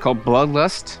 It was called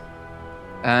Bloodlust,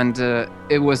 and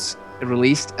it was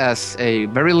released as a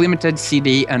very limited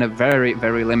CD and a very,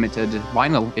 very limited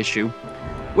vinyl issue,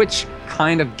 which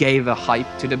kind of gave a hype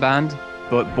to the band.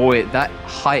 But boy, that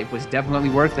hype was definitely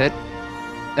worth it.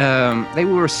 They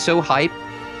were so hyped,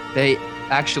 they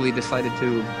actually decided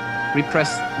to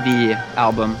repress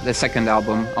the second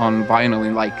album on vinyl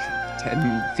in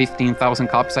 15,000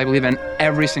 copies, I believe, and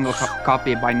every single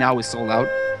copy by now is sold out.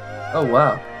 Oh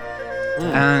wow.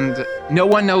 And no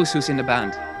one knows who's in the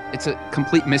band. It's a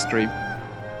complete mystery.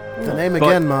 The name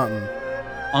again, Martin.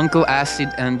 Uncle Acid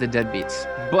and the Deadbeats.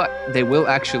 But they will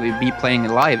actually be playing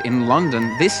live in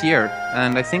London this year,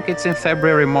 and I think it's in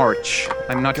February, March.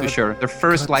 I'm not too sure. Their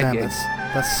first live Damn, gig.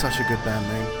 that's such a good band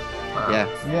name. Yeah.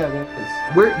 Yeah, that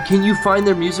is. Where can you find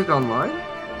their music online?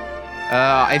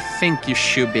 I think you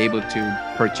should be able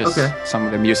to purchase some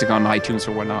of the music on iTunes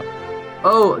or whatnot.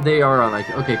 Oh, they are on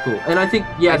iTunes. Okay, cool. And I think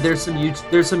there's some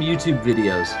YouTube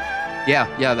videos. Yeah,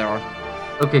 there are.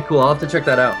 Okay, cool. I'll have to check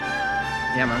that out.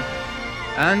 Yeah, man.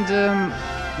 And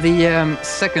the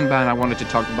second band I wanted to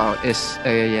talk about is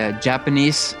a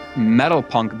Japanese metal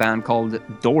punk band called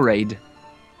Dorade.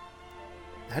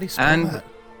 How do you spell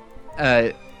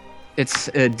that? It's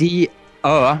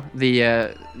D-O,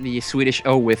 the Swedish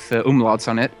O with umlauts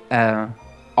on it.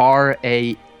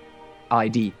 R-A-I-D.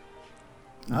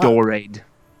 Dorade.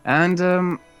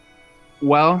 And,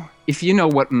 well, if you know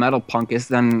what metal punk is,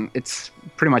 then it's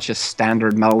pretty much a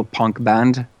standard metal punk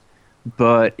band.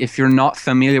 But if you're not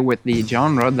familiar with the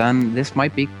genre, then this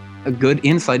might be a good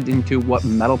insight into what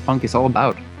metal punk is all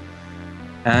about.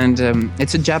 And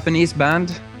it's a Japanese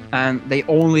band, and they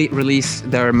only release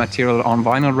their material on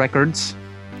vinyl records.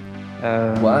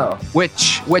 Wow.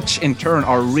 Which in turn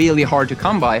are really hard to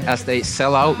come by, as they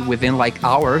sell out within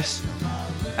hours.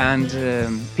 And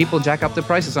people jack up the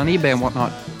prices on eBay and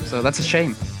whatnot. So that's a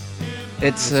shame.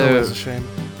 It's always a shame.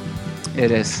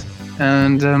 It is.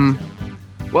 And,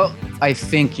 well, I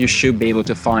think you should be able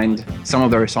to find some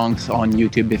of their songs on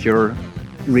YouTube if you're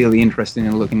really interested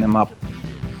in looking them up.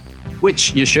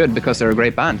 Which you should, because they're a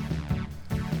great band.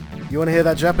 You want to hear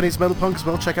that Japanese metal punk as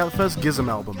well? Check out the first Gizm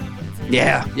album.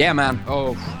 Yeah, man.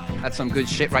 Oh, that's some good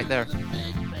shit right there.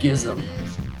 Gizm.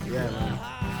 Yeah, man.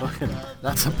 Fucking,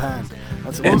 that's a band.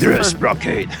 That's Endless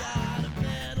Blockade.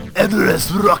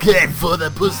 Endless rocket for the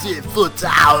Pussyfoot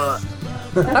Tower.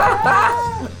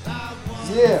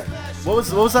 Yeah. What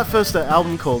was that first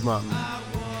album called, Martin?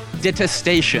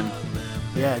 Detestation.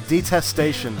 Yeah,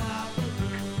 Detestation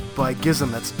by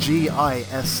Gism. That's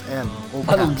Gism. All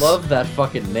I caps. love that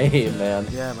fucking name, man.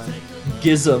 Yeah, man.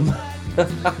 Gism.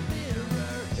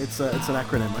 It's an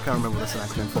acronym. I can't remember what it's an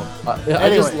acronym for. I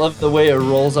Anyway. just love the way it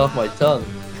rolls off my tongue.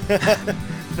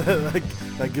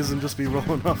 that Gism just be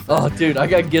rolling off. Oh, dude, I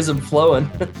got Gism flowing.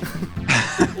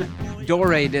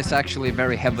 Dorade is actually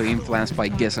very heavily influenced by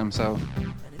Gism, so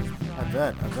I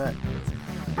bet.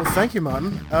 Well, thank you,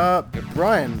 Martin.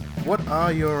 Brian, what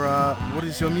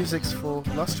is your musics for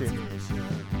last year?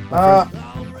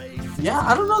 Yeah,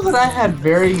 I don't know that I had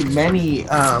very many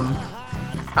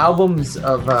albums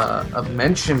of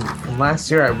mention from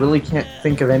last year. I really can't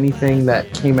think of anything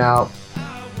that came out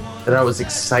that I was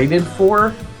excited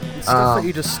for. Stuff that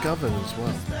you discovered as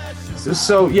well.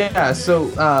 So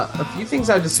a few things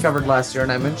I discovered last year,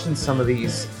 and I mentioned some of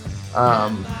these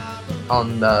on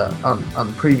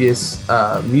the previous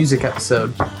music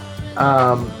episode.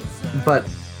 But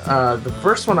the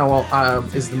first one I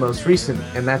want is the most recent,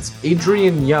 and that's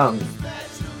Adrian Young.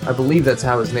 I believe that's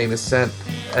how his name is sent,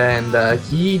 and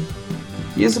he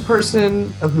is a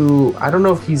person who, I don't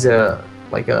know if he's a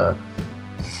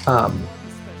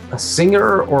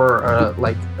singer or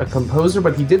a composer,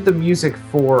 but he did the music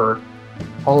for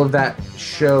all of that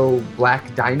show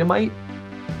Black Dynamite.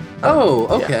 Oh,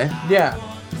 okay. Yeah.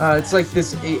 It's like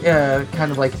this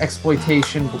kind of like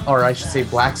exploitation, or I should say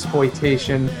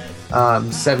blaxploitation,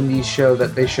 70s show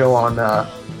that they show on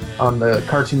the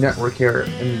Cartoon Network here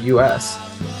in the U.S.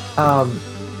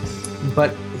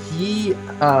 But he,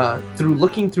 through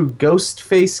looking through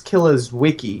Ghostface Killer's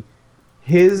wiki,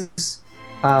 his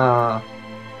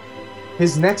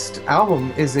next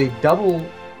album is a double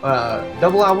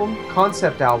album,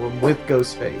 concept album with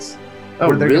Ghostface. Oh,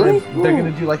 where they're really? They're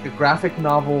gonna do like a graphic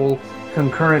novel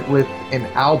concurrent with an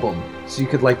album, so you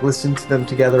could like listen to them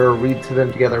together or read to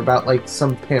them together about like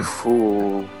some pimp.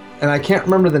 Cool. And I can't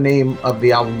remember the name of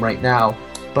the album right now,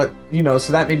 but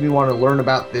so that made me want to learn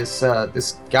about this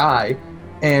guy,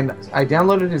 and I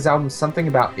downloaded his album Something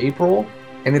About April,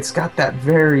 and it's got that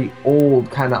very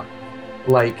old kind of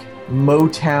like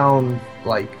Motown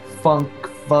like funk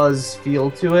fuzz feel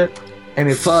to it, and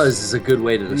it's Fuzz is a good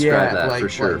way to describe that for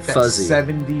sure. Like that Fuzzy.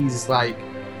 70s like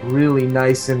really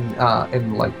nice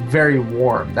and like very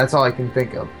warm. That's all I can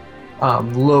think of.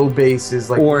 Low basses,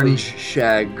 like Orange really,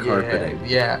 shag carpeting.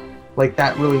 yeah, like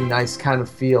that really nice kind of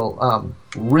feel.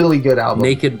 Really good album.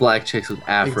 Naked black chicks with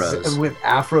afros. With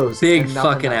afros. Big and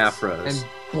nothing fucking else. afros. And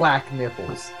black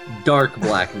nipples. Dark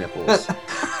black nipples.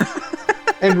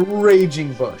 And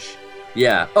raging bush.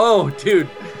 Yeah. Oh, dude.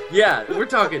 Yeah, we're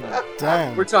talking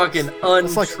Damn.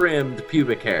 untrimmed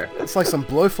pubic hair. It's like some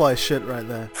blowfly shit right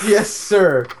there. Yes,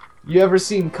 sir. You ever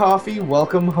seen Coffee?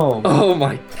 Welcome home. Oh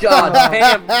my god,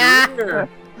 damn. Weird.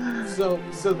 So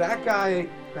that guy,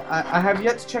 I have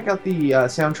yet to check out the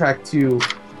soundtrack to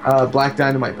Black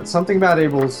Dynamite, but Something About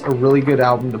April's a really good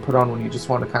album to put on when you just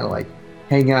want to kind of like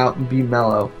hang out and be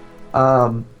mellow.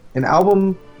 An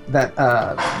album that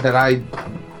I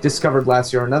discovered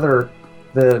last year,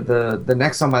 the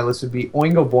next on my list would be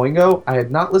Oingo Boingo. I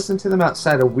had not listened to them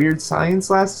outside of Weird Science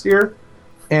last year,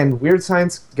 and Weird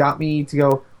Science got me to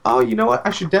go, oh, you know what,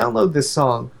 I should download this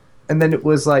song. And then it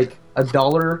was like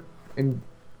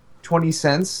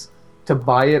 $1.20 to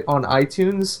buy it on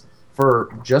iTunes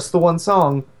for just the one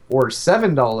song, or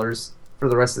 $7 for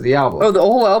the rest of the album. Oh, the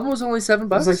whole album was only $7? It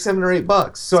was like $7 or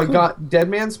 $8. So I got Dead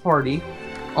Man's Party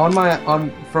from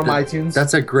iTunes.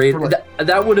 That's a great. for like-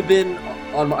 That would have been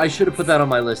on. I should have put that on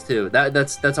my list too.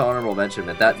 That's an honorable mention.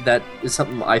 Man. That is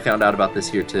something I found out about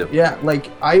this year too. Yeah, like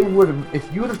I would have,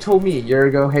 if you would have told me a year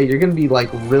ago, hey, you're gonna be like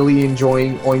really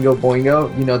enjoying Oingo Boingo,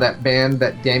 that band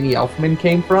that Danny Elfman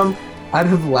came from, I'd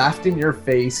have laughed in your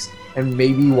face and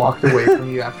maybe walked away from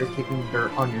you after kicking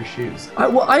dirt on your shoes.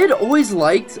 I had always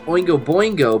liked Oingo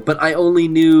Boingo, but I only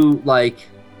knew like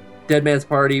Dead Man's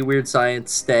Party, Weird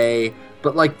Science, Stay.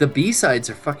 But like the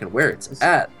B-sides are fucking where it's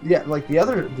at. Yeah, like the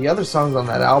other songs on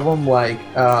that album, like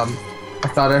I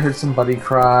Thought I Heard Somebody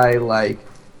Cry, like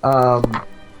No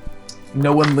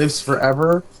One Lives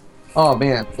Forever. Oh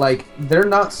man, like they're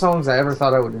not songs I ever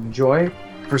thought I would enjoy.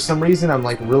 For some reason, I'm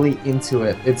like really into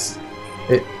it. It's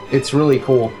really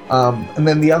cool. And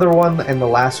then the other one and the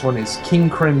last one is King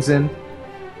Crimson.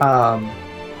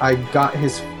 I got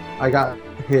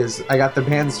the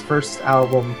band's first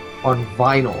album on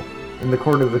vinyl in the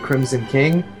Court of the Crimson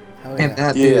King, and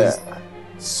that is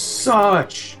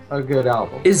such a good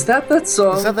album. Is that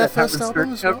song? Is that Howard first Stern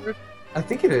album as well? covered? I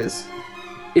think it is.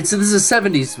 This is a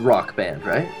 70s rock band,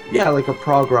 right? Yeah, like a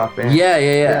prog rock band.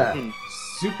 Yeah.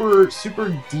 Super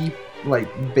deep, like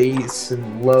bass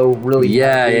and low, really.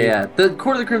 Yeah. The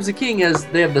Court of the Crimson King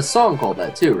they have the song called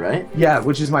that too, right? Yeah,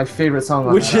 which is my favorite song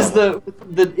on Which that is album.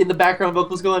 the in the background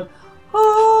vocals going.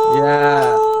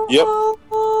 Oh, Yep.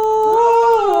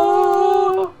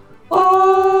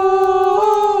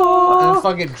 And the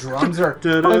fucking drums are.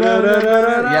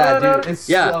 Yeah, dude, it's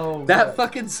so that good.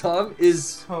 fucking song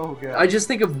is. So good. I just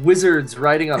think of wizards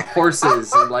riding on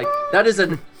horses and like that is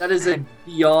a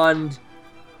beyond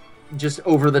just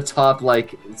over the top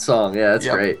like song. Yeah, that's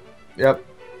Yep. great. Yep.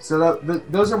 So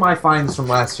those are my finds from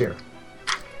last year.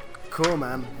 Cool,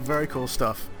 man. Very cool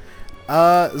stuff.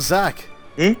 Zach,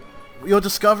 Hmm? your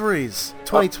discoveries,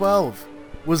 2012.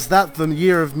 Was that the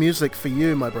year of music for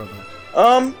you, my brother?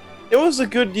 It was a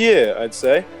good year, I'd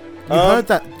say. You heard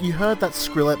that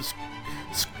Skrillex.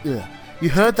 You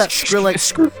heard that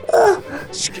Skrillex.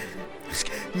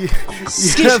 You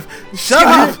have, shut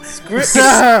up!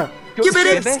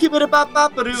 Skip it up,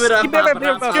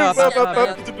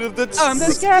 I'm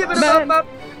the scat man.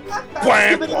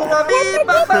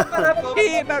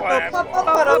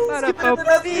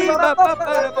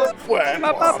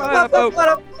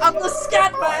 I'm the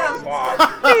scat man.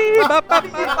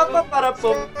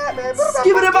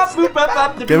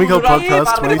 Gaming Cult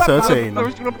Podcast 2013.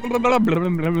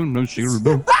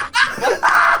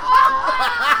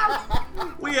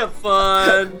 We have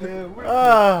fun.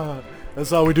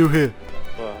 That's all we do here.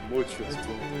 Muchos.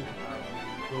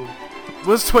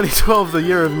 Was 2012 the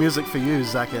year of music for you,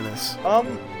 Zach Ennis?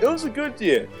 It was a good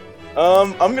year.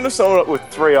 I'm gonna sum it up with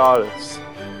 3 artists,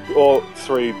 or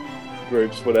 3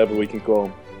 groups, whatever we can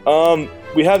call them.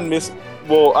 We hadn't missed.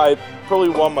 Well, I probably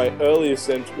one of my earliest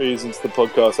entries into the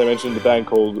podcast. I mentioned a band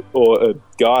called, or a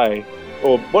guy,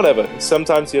 or whatever.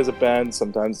 Sometimes he has a band,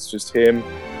 sometimes it's just him.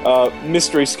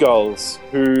 Mystery Skulls,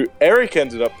 who Eric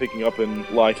ended up picking up and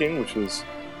liking, which was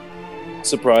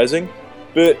surprising.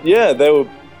 But yeah, they were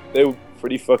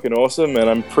pretty fucking awesome, and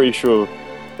I'm pretty sure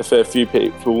a fair few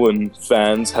people and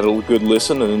fans had a good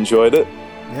listen and enjoyed it.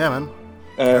 Yeah, man.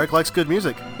 Eric likes good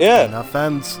music. Yeah. And our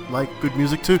fans like good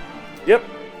music too. Yep.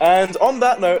 And on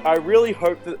that note, I really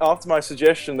hope that after my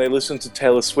suggestion they listen to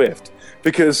Taylor Swift,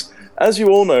 because as you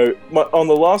all know, on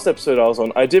the last episode I was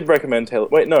on, I did recommend Taylor.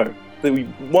 Wait, no, the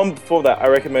one before that I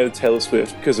recommended Taylor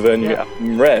Swift because of her new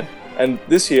album Red. And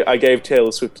this year I gave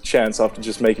Taylor Swift a chance after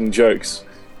just making jokes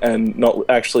and not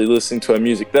actually listening to her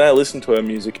music. Then I listened to her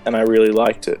music and I really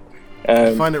liked it. You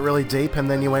And find it really deep, and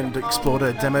then you went and explored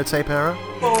a demo tape era?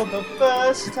 For the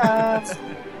first time.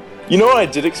 you know what I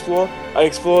did explore? I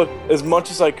explored as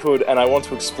much as I could, and I want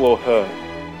to explore her.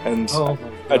 And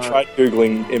I tried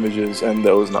Googling images, and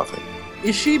there was nothing.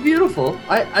 Is she beautiful?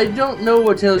 I don't know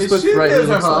what Taylor Is Swift she right now looks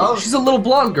beautiful? like. She's a little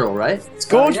blonde girl, right? It's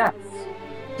gorgeous. Yeah.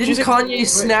 Didn't Kanye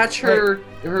snatch her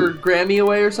Grammy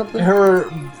away or something? Her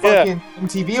fucking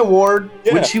MTV award.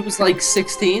 Yeah. When she was like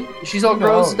 16? She's all Who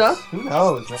grown knows? up? Who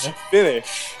knows, man?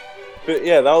 Finish. But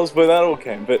yeah, that was where that all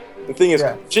came. But the thing is,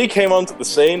 Yeah. she came onto the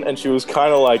scene and she was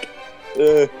kind of like,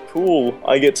 cool,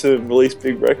 I get to release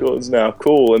big records now,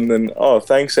 cool. And then, oh,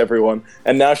 thanks everyone.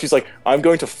 And now she's like, I'm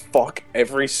going to fuck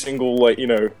every single, like,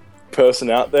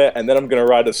 person out there, and then I'm going to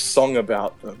write a song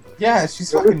about them. Yeah,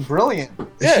 she's fucking brilliant.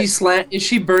 Yeah. Is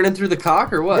she burning through the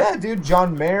cock or what? Yeah, dude,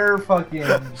 John Mayer, fucking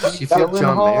She fucked John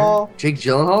Mayer. Gyllenhaal, Jake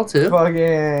Gyllenhaal too?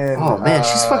 fucking. Oh man,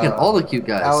 she's fucking all the cute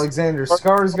guys. Alexander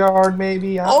Skarsgård,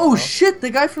 maybe. I don't Oh know. shit, the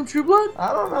guy from True Blood?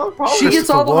 I don't know. Probably. She gets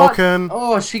all the Walken. hot.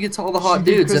 Oh, she gets all the hot She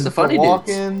did dudes and the funny Christopher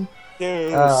dudes.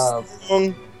 Walken,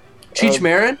 Song. Cheech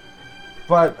Marin?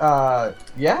 but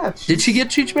yeah. Did she get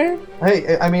Cheech Marin?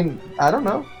 Hey, I mean, I don't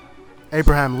know.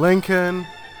 Abraham Lincoln.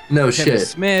 No Kevin shit.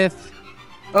 Smith.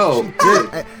 Oh,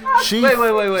 She. wait.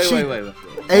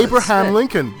 Abraham Smith.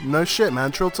 Lincoln. No shit, man.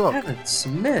 Trill talk. Kevin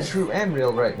Smith. True and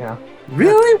real right now.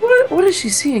 Really? What does she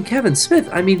see in Kevin Smith?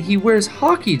 I mean, he wears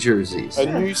hockey jerseys. A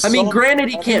new I mean, song. granted,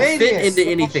 he can't fit Canadian. into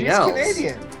anything She's else.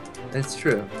 Canadian. That's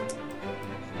true.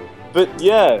 But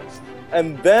yeah,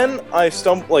 and then I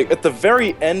stumbled, like, at the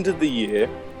very end of the year,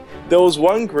 there was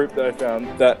one group that I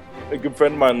found that a good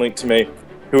friend of mine linked to me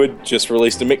who had just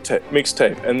released a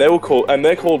mixtape, and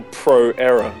they're called Pro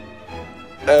Era.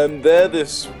 And they're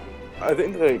this, I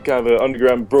think they're kind of an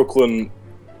underground Brooklyn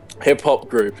hip-hop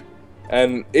group.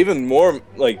 And even more,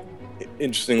 like,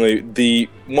 interestingly,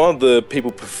 one of the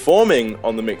people performing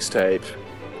on the mixtape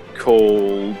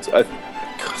called, I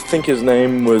think his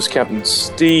name was Captain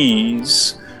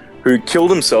Steez, who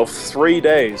killed himself 3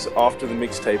 days after the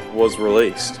mixtape was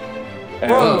released.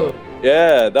 And Whoa.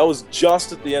 yeah, that was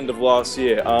just at the end of last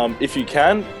year. If you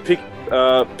can pick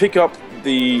up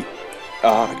the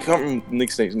I can't remember what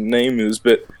Nick's name is,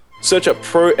 but search up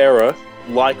Pro Era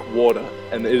Like Water,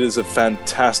 and it is a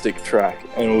fantastic track,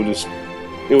 and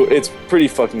it's pretty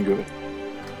fucking good.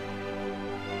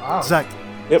 Wow. Zach.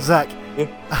 Yep. Zach. Yep.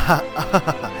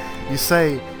 you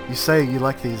say you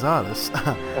like these artists,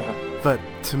 but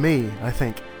to me, I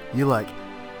think you like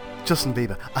Justin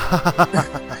Bieber.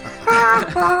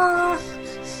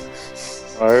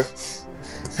 Oh.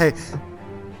 Hey,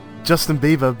 Justin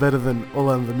Bieber better than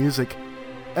all of the music.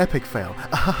 Epic fail.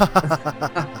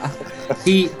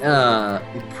 He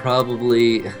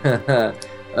probably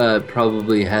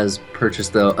has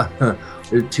purchased the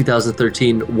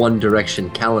 2013 One Direction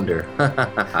calendar.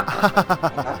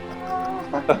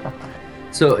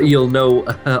 So you'll know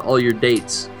all your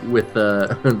dates with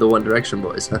the One Direction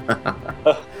boys.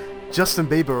 Justin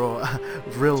Bieber or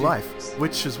real life?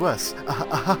 Which is worse?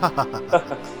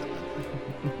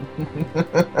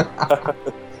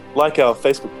 Like our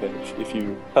Facebook page if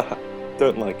you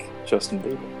don't like Justin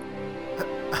Bieber.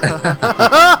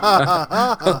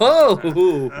 Oh!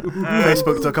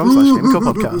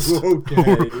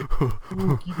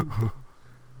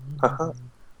 Facebook.com/GameCodePodcast.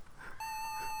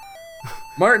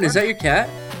 Martin, is that your cat?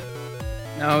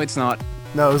 No, it's not.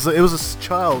 No, it was a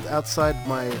child outside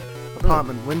my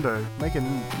apartment window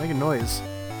making noise.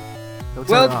 They'll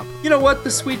turn it up. Well, you know what?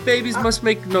 The sweet babies must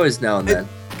make noise now and then.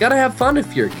 Gotta have fun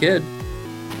if you're a kid.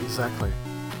 Exactly.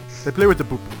 They play with the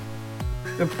poo-poo.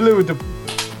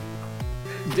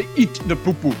 They eat the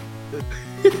poo-poo.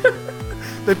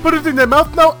 They put it in their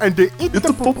mouth now and they eat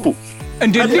the poo-poo.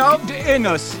 And they lick the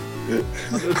anus. They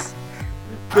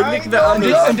lick the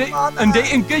And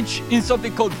they engage in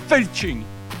something called felching.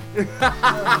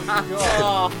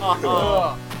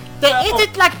 They eat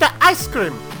it like the ice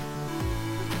cream.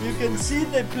 You can see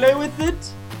they play with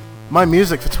it. My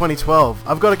music for 2012.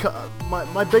 I've got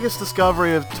my biggest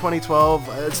discovery of 2012.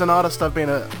 It's an artist I've been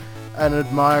an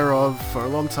admirer of for a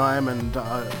long time, and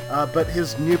but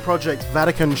his new project,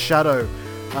 Vatican Shadow,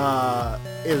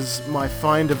 is my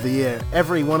find of the year.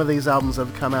 Every one of these albums that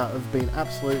have come out have been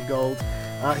absolute gold.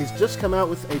 He's just come out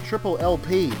with a triple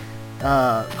LP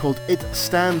called It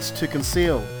Stands to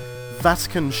Conceal.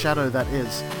 Vatican Shadow, that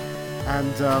is.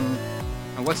 And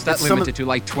what's that it's limited to,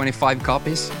 like 25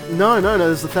 copies? No,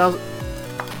 there's 1,000.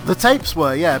 The tapes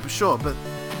were, yeah, sure, but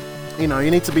you know,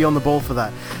 you need to be on the ball for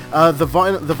that. The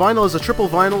vinyl is a triple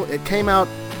vinyl. It came out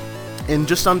in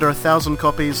just under 1,000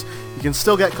 copies. You can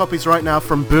still get copies right now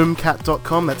from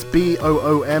boomkat.com. That's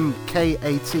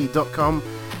BOOMKAT.com.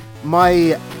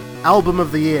 My album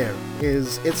of the year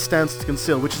is It Stands to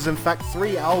Conceal, which is in fact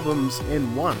 3 albums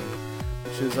in one,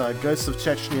 which is Ghosts of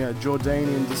Chechnya,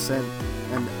 Jordanian Descent,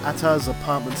 and Attar's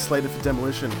Apartment slated for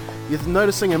demolition. You're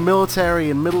noticing a military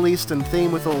and Middle Eastern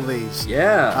theme with all these.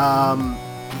 Yeah.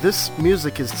 This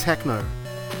music is techno.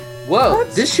 Whoa,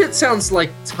 what? This shit sounds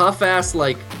like tough-ass,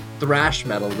 like, thrash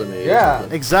metal to me. Yeah.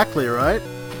 Exactly, right?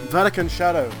 Vatican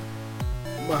Shadow.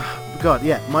 God,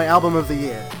 yeah, my album of the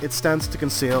year. It Stands to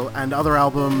Conceal, and other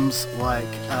albums like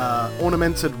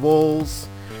Ornamented Walls,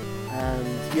 and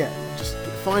yeah, just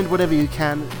find whatever you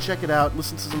can, check it out,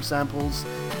 listen to some samples,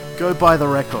 go buy the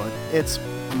record. It's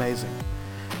amazing.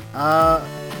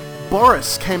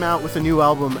 Boris came out with a new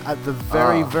album at the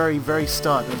very, very, very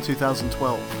start of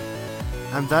 2012.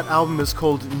 And that album is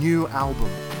called New Album.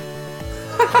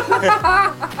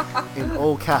 In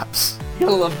all caps. You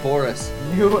love Boris.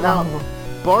 Now,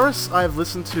 Boris I've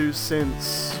listened to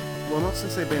since, well, not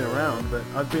since they've been around, but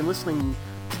I've been listening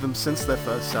to them since their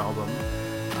first album.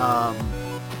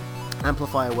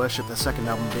 Amplifier Worship, their second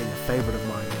album, being a favorite of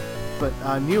mine. But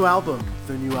the new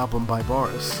album by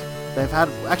Boris, they've had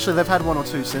one or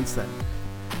two since then.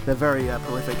 They're very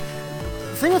prolific.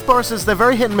 The thing with Boris is they're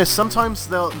very hit and miss. Sometimes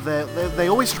they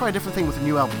always try a different thing with a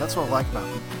new album. That's what I like about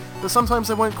them. But sometimes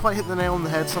they won't quite hit the nail on the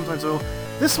head. Sometimes they'll.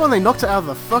 This one they knocked it out of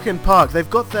the fucking park. They've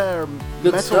got their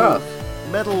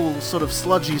metal sort of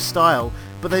sludgy style,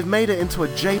 but they've made it into a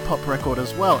J-pop record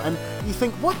as well. And you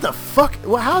think, what the fuck?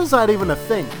 Well, how is that even a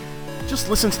thing? Just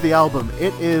listen to the album.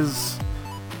 It is.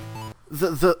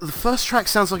 The first track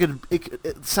sounds like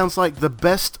it sounds like the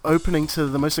best opening to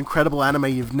the most incredible anime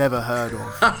you've never heard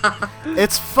of.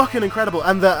 It's fucking incredible,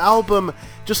 and the album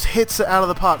just hits it out of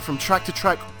the park from track to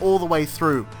track all the way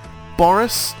through.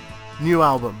 Boris, new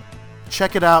album.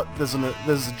 Check it out. There's a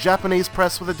Japanese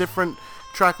press with a different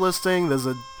track listing. There's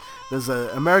a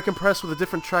American press with a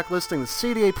different track listing. The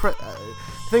CDA press. The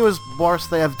thing was, Boris,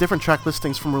 they have different track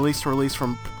listings from release to release,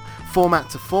 from format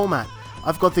to format.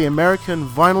 I've got the American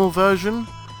vinyl version.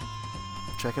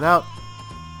 Check it out.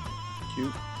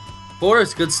 Cute.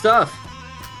 Boris, good stuff.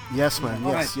 Yes, man.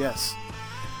 All Yes, right. yes.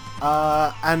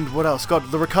 And what else? Got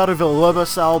the Ricardo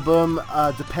Villalobos album,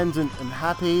 Dependent and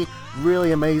Happy.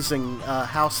 Really amazing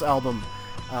house album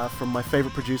from my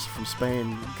favorite producer from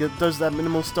Spain. Does that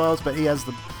minimal styles, but he has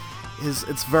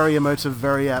it's very emotive,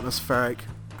 very atmospheric.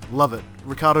 Love it.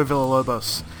 Ricardo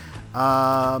Villalobos.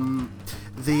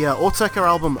 The Ortega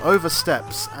album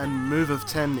Oversteps and Move of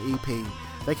 10 EP.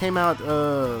 They came out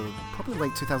probably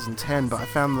late 2010, but I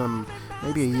found them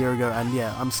maybe a year ago, and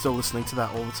yeah, I'm still listening to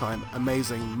that all the time.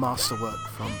 Amazing masterwork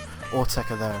from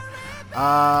Ortega there.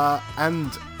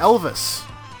 And Elvis.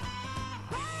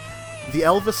 The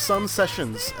Elvis Sun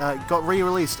Sessions got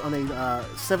re-released on a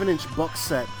 7-inch box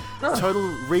set. Total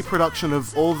reproduction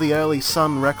of all the early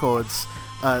Sun Records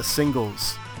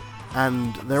singles.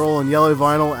 And they're all on yellow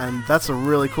vinyl, and that's a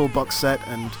really cool box set,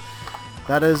 and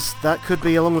that could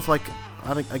be, along with like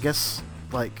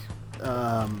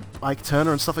Ike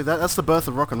Turner and stuff like that. That's the birth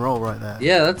of rock and roll right there.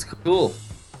 Yeah, that's cool.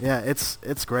 Yeah,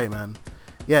 it's great, man.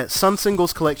 Yeah, Sun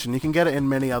Singles Collection. You can get it in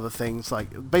many other things,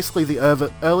 like basically the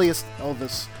earliest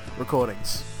Elvis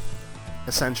recordings.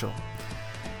 Essential.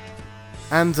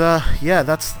 And yeah,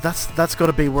 that's got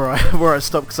to be where I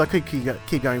stop, because I could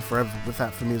keep going forever with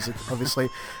that for music, obviously.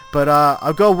 But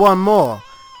I've got one more,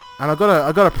 and I've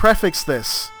got to prefix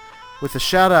this with a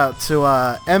shout out to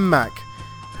MMac,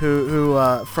 who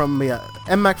from the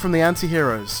MMac from the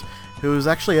Antiheroes, who is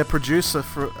actually a producer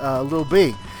for Lil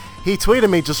B. He tweeted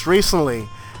me just recently.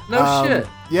 No shit.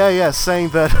 Yeah, saying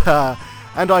that,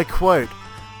 and I quote,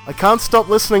 "I can't stop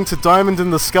listening to Diamond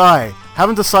in the Sky.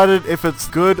 Haven't decided if it's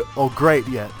good or great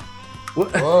yet."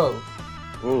 Whoa.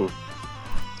 Ooh.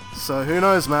 So who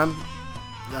knows, man?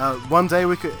 One day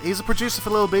he's a producer for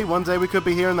Lil B. One day we could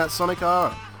be hearing that Sonic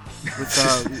R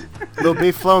with Lil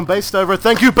B flowing bass over it.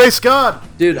 Thank you, Bass God.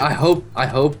 Dude, I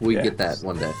hope we get that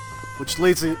one day. Which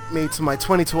leads me to my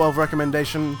 2012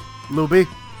 recommendation, Lil B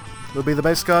the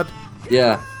Bass God.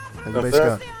 Yeah. And the Bass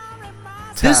God.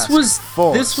 This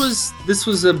Force.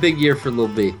 was a big year for Lil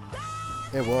B.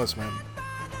 It was, man.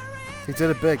 He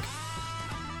did it big.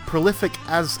 Prolific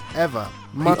as ever.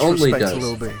 Much only respect does. to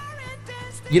Lil B.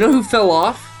 You know who fell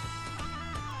off?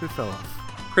 Who fell off?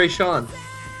 Krayshawn.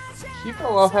 She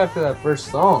fell off after that first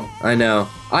song. I know.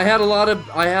 I had a lot of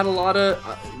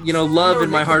love were in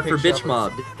my naked heart for pictures Bitch of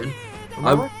Mob. her. Dude.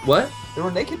 Remember? What? There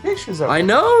were naked pictures of her. I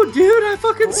know, dude. I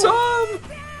fucking saw him.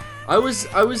 I was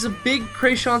a big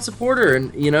Krayshawn supporter,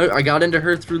 and I got into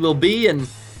her through Lil B, and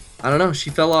I don't know, she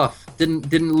fell off.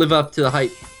 Didn't live up to the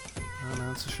hype. Oh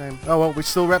no, it's a shame. Oh well, we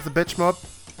still rep the Bitch Mob.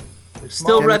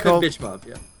 Still repping Chemical. Bitch Mob,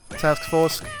 yeah. Task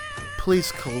Force,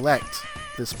 please collect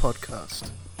this podcast.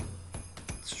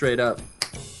 Straight up.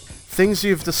 Things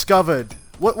you've discovered.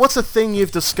 What's a thing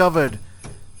you've discovered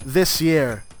this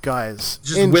year, guys?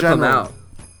 Just in whip them general? out.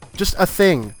 Just a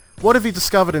thing. What have you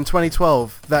discovered in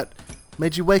 2012 that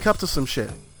made you wake up to some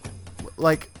shit?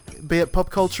 Like, be it pop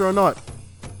culture or not.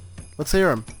 Let's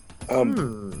hear them.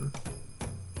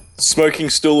 Smoking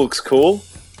still looks cool.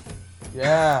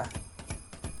 Yeah.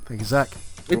 Thank you, Zach.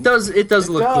 It does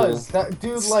look cool. That,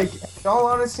 dude, like, in all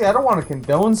honesty, I don't want to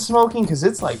condone smoking because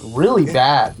it's, like, really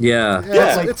bad. Yeah. Yeah,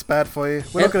 Yeah. it's bad for you.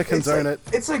 We're not going to condone it.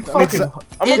 It's like I mean, fucking.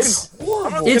 It's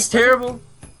horrible. it's terrible.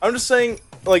 I'm just saying,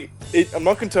 like, I'm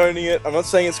not condoning it. I'm not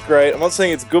saying it's great. I'm not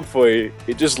saying it's good for you.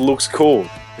 It just looks cool.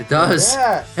 It does.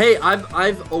 Yeah. Hey,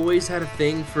 I've always had a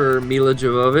thing for Mila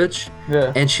Jovovich,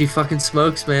 Yeah. and she fucking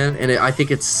smokes, man. And I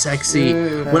think it's sexy.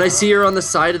 Dude. When I see her on the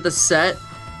side of the set,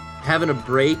 having a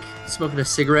break, smoking a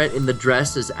cigarette in the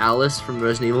dress as Alice from the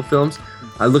Resident Evil films,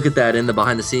 I look at that in the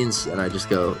behind the scenes, and I just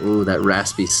go, ooh, that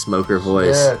raspy smoker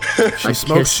voice. Yeah. She I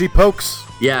smokes, kiss- she pokes.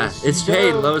 Yeah, Yes, it's she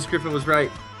hey, does. Lois Griffin was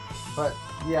right. But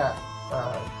yeah,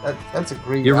 that's a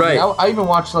great. You're right. I even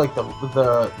watched like the.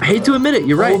 I hate to admit it,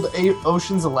 you're right. old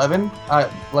Ocean's 11.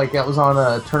 Like that was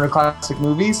on Turner Classic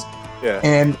Movies, Yeah.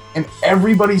 and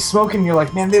everybody's smoking. You're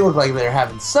like, man, they look like they're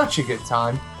having such a good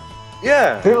time.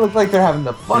 Yeah. They look like they're having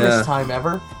the funnest Yeah. time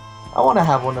ever. I want to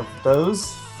have one of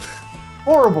those.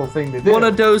 Horrible thing to do. One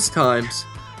of those times.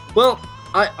 Well,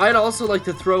 I'd also like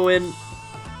to throw in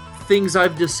things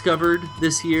I've discovered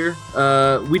this year.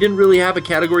 We didn't really have a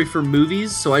category for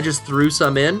movies, so I just threw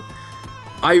some in.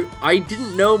 I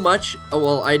didn't know much.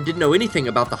 Well, I didn't know anything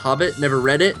about The Hobbit. Never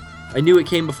read it. I knew it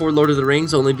came before Lord of the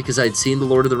Rings only because I'd seen the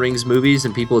Lord of the Rings movies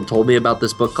and people had told me about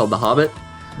this book called The Hobbit.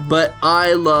 But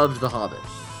I loved The Hobbit.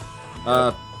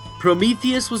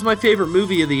 Prometheus was my favorite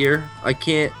movie of the year. I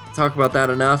can't talk about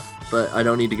that enough, but I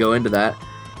don't need to go into that.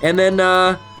 And then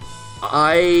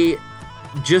I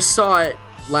just saw it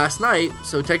last night,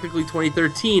 so technically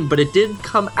 2013, but it did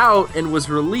come out and was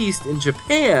released in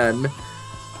Japan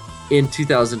in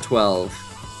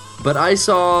 2012. But I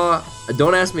saw.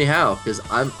 Don't ask me how, because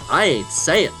I ain't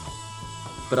saying.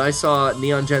 But I saw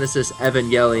Neon Genesis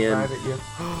Evangelion Mad at you.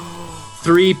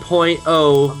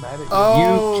 3.0. I'm mad at you.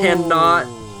 Oh. You cannot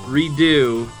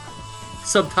redo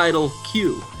subtitle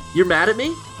Q. You're mad at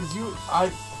me? 'Cause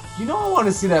you know I want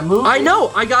to see that movie. I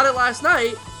know. I got it last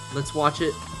night. Let's watch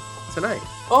it tonight.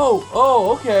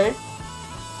 Oh, okay.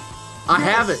 I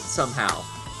have it somehow.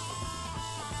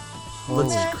 Holy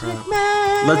Let's- crap.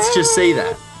 Let's just say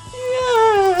that.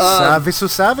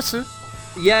 Savisu.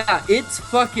 Yeah, it's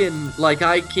fucking like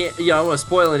I can't. I don't want to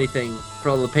spoil anything for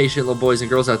all the patient little boys and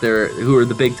girls out there who are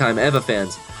the big time Eva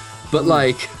fans, but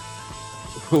like,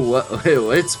 what?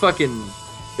 It's fucking.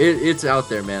 It's out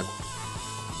there, man.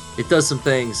 It does some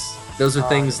things. Those are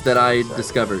things that I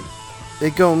discovered. They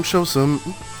gon' show some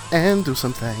and do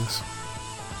some things.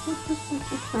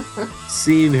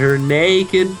 Seen her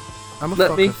naked. I'm a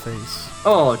Let me- fucker face.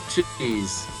 Oh,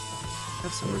 jeez.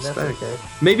 Have some That's respect. okay.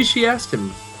 Maybe she asked him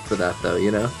for that, though.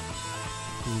 You know.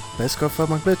 Best go fuck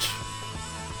my bitch.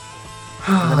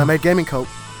 And then I made Gaming Cult.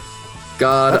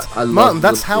 God, I love Martin,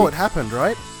 that's Little how Feat. it happened,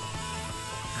 right?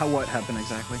 How what happened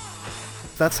exactly?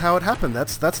 That's how it happened.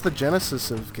 That's the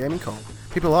genesis of Gaming Cult.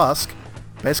 People ask,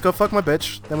 Base go fuck my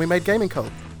bitch, then we made Gaming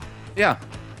Cult. Yeah.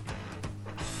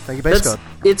 Thank you, Base That's, God.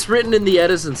 it's written in the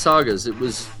Eddas and Sagas. It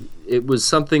was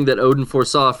something that Odin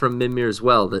foresaw from Mimir as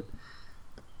well.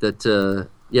 That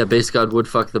Base God would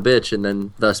fuck the bitch, and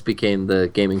then thus became the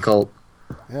gaming cult.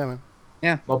 Yeah,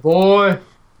 man. My boy.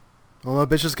 All my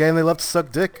bitches gay and they love to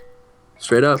suck dick.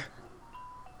 Straight up.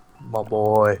 My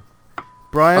boy.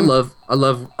 Brian, I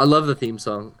love the theme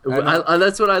song.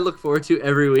 That's what I look forward to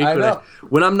every week.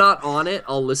 When I'm not on it,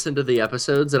 I'll listen to the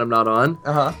episodes that I'm not on.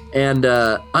 And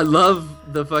I love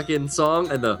the fucking song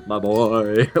and the my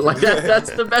boy. Like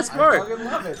that's the best part. I fucking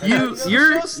love it.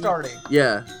 You're show's starting.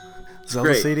 Yeah. Zelda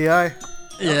great. CDI.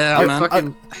 Yeah, You're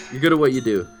man. you're good at what you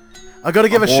do. I gotta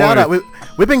give a shout out.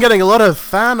 We've been getting a lot of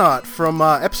fan art from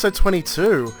episode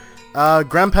 22.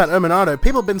 Grandpat Erminato.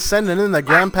 People have been sending in their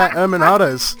Grandpat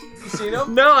Erminatos. You seen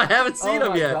him? No, I haven't seen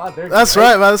them yet. God, they're That's great.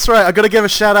 right, man. That's right. I gotta give a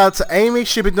shout out to Amy.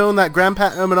 She's been doing that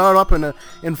Grandpat Erminato up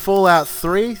in Fallout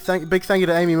 3. Big thank you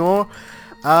to Amy Moore.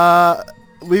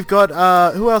 We've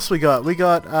got who else we got? We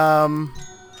got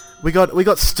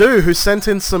Stu, who sent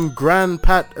in some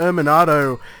Grandpat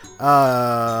Erminato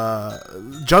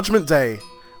Judgment Day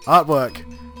artwork,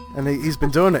 and he's been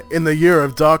doing it in the year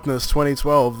of darkness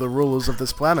 2012. The rulers of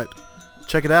this planet.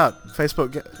 Check it out.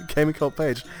 Facebook Gaming Cult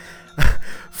page.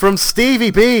 From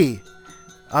Stevie B,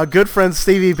 our good friend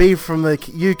Stevie B from the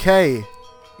UK.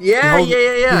 Yeah.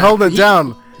 He's holding it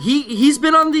down. He's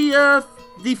been on the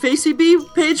Facey B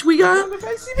page we got.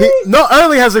 Not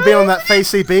only has he been on that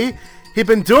Facey B, he's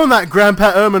been doing that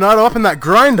Grandpa Erminato up in that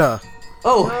grinder.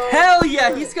 Oh hell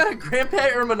yeah! He's got a Grandpa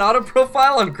Erminato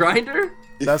profile on Grindr.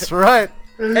 That's right.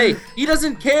 Hey, he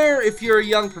doesn't care if you're a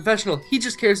young professional. He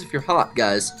just cares if you're hot,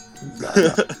 guys.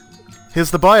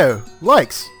 Here's the bio.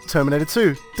 Likes, Terminator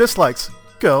 2. Dislikes,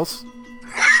 girls.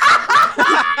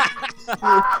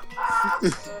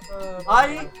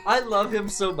 I love him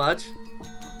so much.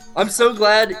 I'm so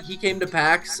glad he came to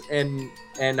PAX and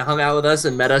hung out with us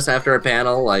and met us after a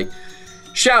panel. Like,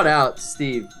 shout out,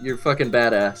 Steve. You're fucking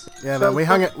badass. Yeah, man. We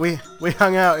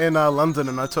hung out in London,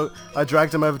 and I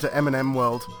dragged him over to M&M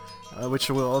World, which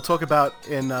I'll talk about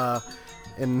in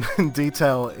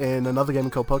detail in another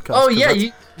Gaming Cult podcast. Oh yeah,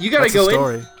 you gotta that's go a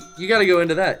story. in. You gotta go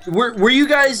into that. Were you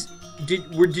guys did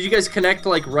you guys connect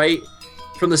like right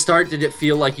from the start? Did it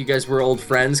feel like you guys were old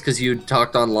friends because you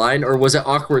talked online, or was it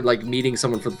awkward like meeting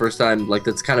someone for the first time like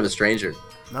that's kind of a stranger?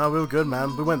 No, we were good,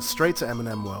 man. We went straight to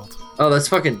M&M World. Oh, that's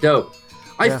fucking dope.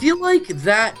 I Yeah. feel like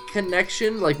that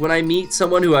connection, like when I meet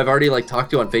someone who I've already like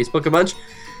talked to on Facebook a bunch,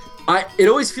 it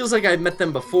always feels like I've met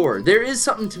them before. There is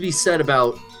something to be said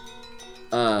about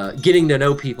getting to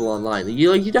know people online.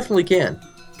 You definitely can.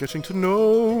 Getting to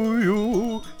know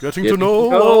you. Getting to Getting know to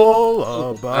know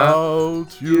all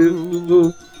about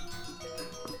you.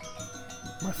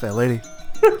 My Fair Lady.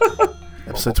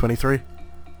 Episode 23.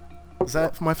 Is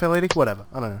that for My Fair Lady? Whatever.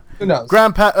 I don't know. Who knows?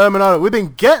 Grandpa Erminato. We've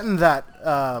been getting that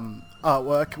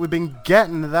artwork. We've been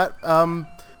getting that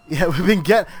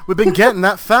we've been getting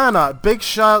that fan art. Big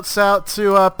shouts out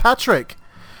to Patrick,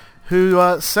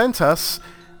 who sent us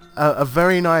a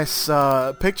very nice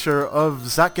picture of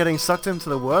Zach getting sucked into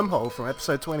the wormhole from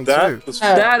episode 22.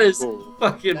 That is cool.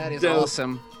 fucking That is dope.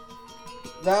 awesome.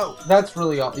 That's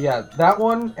really that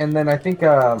one, and then I think you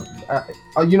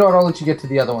know what, I'll let you get to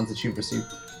the other ones that you've received.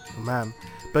 Oh, man.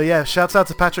 But yeah, shouts out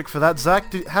to Patrick for that. Zach,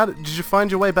 did you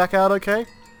find your way back out okay?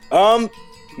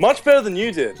 Much better than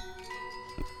you did.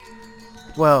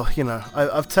 Well, you know,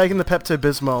 I've taken the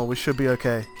Pepto-Bismol. We should be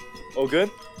okay. All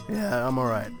good? Yeah, I'm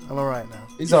alright. I'm alright now.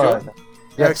 He's alright.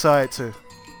 Eric's alright too.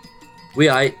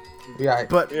 Yeah.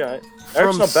 But Yeah. From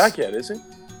Eric's not back yet, is he?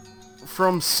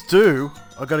 from Stu,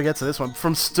 I've got to get to this one.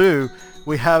 From Stu,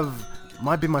 we have,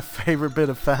 might be my favorite bit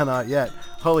of fan art yet.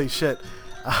 Holy shit.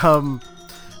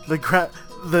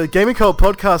 The Gaming Cult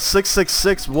Podcast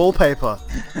 666 wallpaper.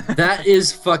 That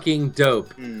is fucking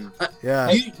dope.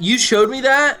 Yeah. You showed me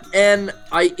that, and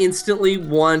I instantly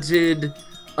wanted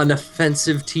an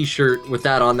offensive T-shirt with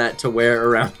that on that to wear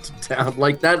around town.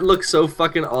 Like, that looks so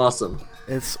fucking awesome.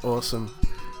 It's awesome.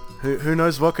 Who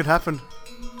knows what could happen?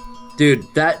 Dude,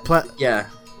 that... Pla- yeah.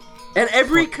 And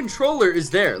every controller is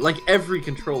there. Like, every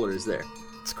controller is there.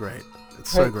 It's great.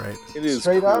 It's so Hey. great. It is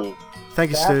Straight up? cool.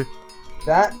 Thank you, That- Stu.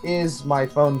 That is my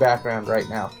phone background right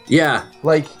now. Yeah.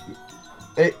 Like,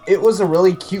 it was a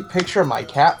really cute picture of my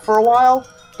cat for a while,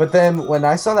 but then when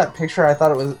I saw that picture, I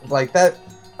thought it was like that.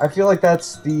 I feel like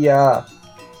that's the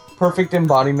perfect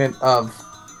embodiment of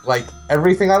like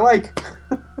everything I like.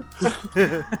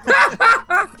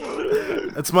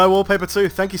 It's my wallpaper too.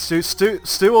 Thank you, Stu.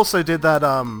 Stu also did that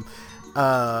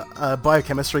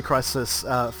Biochemistry Crisis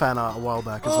fan art a while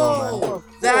back as well, man.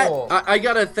 That Cool. I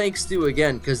gotta thank Stu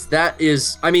again, because that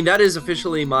is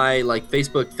officially my like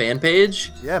Facebook fan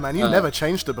page. Yeah, man, you never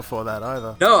changed it before that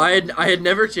either. No, I had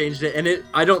never changed it, and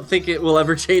I don't think it will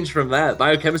ever change from that.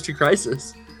 Biochemistry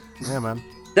Crisis. Yeah, man.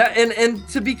 That and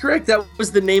to be correct, that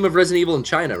was the name of Resident Evil in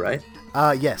China, right?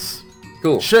 Yes.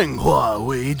 Cool. Shenghua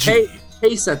Weiji.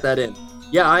 Hey, set that in.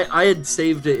 Yeah, I had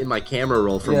saved it in my camera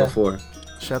roll from Yeah. before.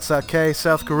 Shouts out K,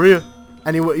 South Korea.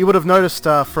 And you would have noticed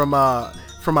from our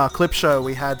clip show,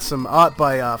 we had some art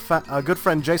by our good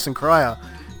friend Jason Cryer.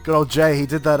 Good old Jay. He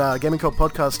did that Gaming Cult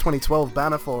Podcast 2012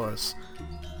 banner for us.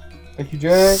 Thank you,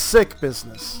 Jay. Sick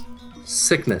business.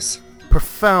 Sickness.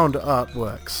 Profound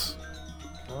artworks.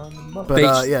 But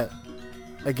Thanks. yeah,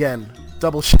 again,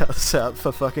 double shouts out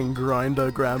for fucking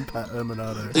Grinder Grandpa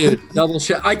Erminato. Dude, double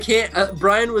shot. I can't.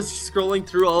 Brian was scrolling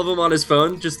through all of them on his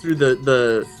phone, just through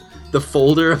the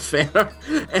folder of fan art,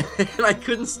 and I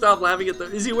couldn't stop laughing at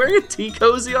them. Is he wearing a tea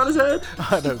cozy on his head?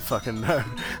 I don't fucking know.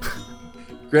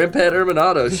 Grandpa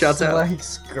Hermanato, shouts out.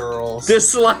 Dislikes girls.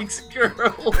 Dislikes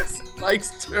girls.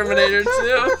 Likes Terminator 2.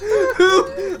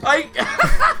 Who I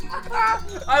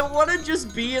want to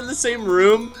just be in the same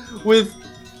room with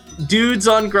dudes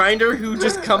on Grindr who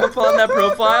just come upon that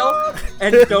profile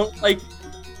and don't like,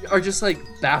 are just like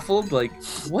baffled, like,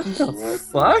 what the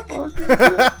fuck?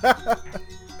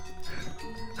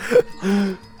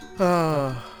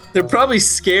 They're probably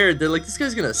scared. They're like, this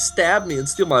guy's gonna stab me and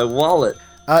steal my wallet.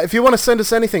 If you want to send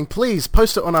us anything, please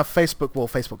post it on our Facebook wall,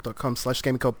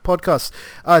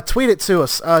 facebook.com/gamingcultpodcast. Tweet it to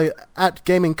us at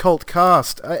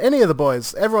gamingcultcast. Any of the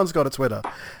boys, everyone's got a Twitter.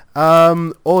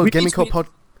 Or We Gaming Cult retweet- Pod.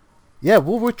 Yeah,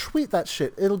 we'll retweet that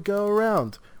shit. It'll go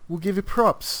around. We'll give you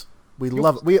props. We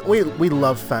love it. We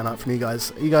love fan art from you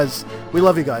guys. We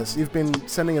love you guys. You've been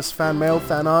sending us fan mail,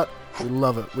 fan art. We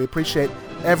love it. We appreciate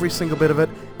every single bit of it.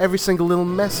 Every single little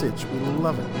message. We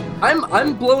love it.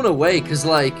 I'm blown away because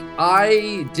like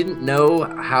I didn't know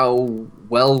how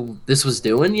well this was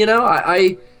doing. You know,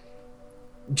 I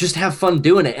just have fun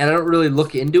doing it, and I don't really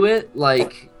look into it.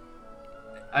 Like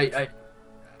I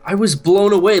was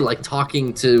blown away, like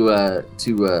talking to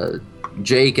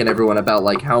Jake and everyone about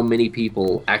like how many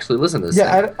people actually listen to this. thing.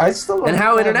 Yeah, I still don't And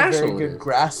how have international a very it good is.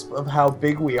 grasp of how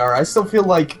big we are. I still feel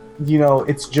like, you know,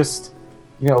 it's just,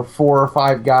 you know, 4 or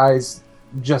 5 guys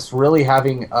just really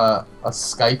having a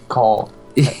Skype call.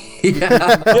 yeah.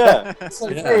 Yeah. It's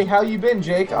like, Yeah. hey, how you been,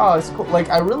 Jake? Oh, it's cool. Like,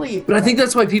 I really... But I think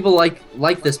that's why people like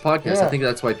this podcast. Yeah. I think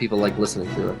that's why people like listening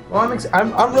to it. Well,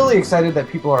 I'm really excited that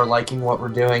people are liking what we're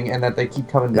doing and that they keep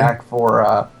coming back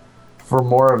for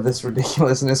more of this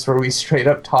ridiculousness where we straight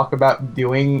up talk about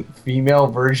doing female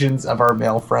versions of our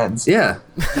male friends. Yeah.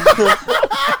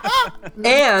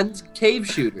 And cave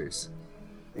shooters.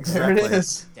 There it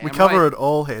is. We Damn cover right. it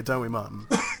all here, don't we, Martin?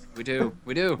 We do.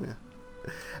 We do.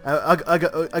 I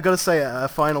got to say a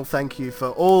final thank you for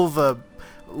all the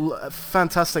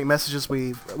fantastic messages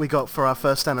we got for our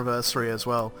first anniversary as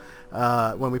well.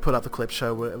 When we put up the clip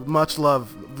show, much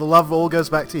love. The love all goes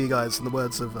back to you guys. In the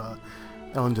words of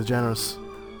Ellen DeGeneres.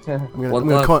 One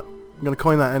love. I'm gonna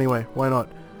coin that anyway. Why not?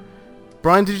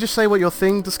 Brian, did you just say what your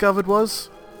thing discovered was?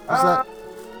 Was that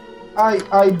I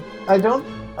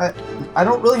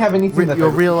don't really have anything that your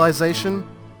realization?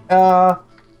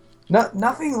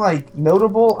 nothing like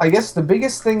notable. I guess the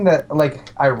biggest thing that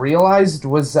like I realized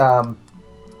was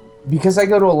because I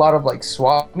go to a lot of like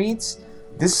swap meets.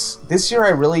 This year I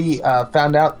really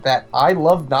found out that I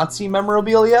love Nazi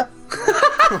memorabilia.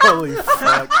 Holy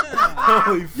fuck.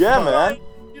 Holy fuck. Yeah, man.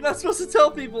 You're not supposed to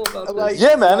tell people about this. Like-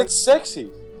 Yeah, man. It's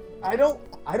sexy. I don't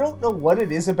know what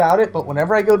it is about it, but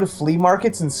whenever I go to flea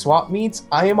markets and swap meets,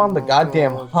 I am on the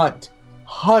goddamn hunt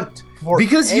for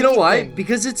Because you know why? anything.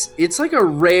 Because it's like a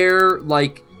rare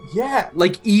like Yeah,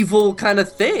 evil kind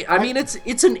of thing. I mean,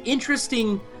 it's an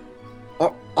interesting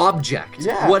object.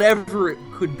 Yeah. Whatever it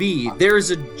could be,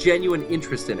 there's a genuine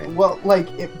interest in it. well, like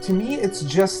to me,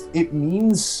 it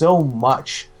means so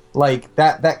much. Like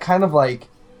that kind of like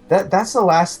that's the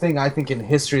last thing I think in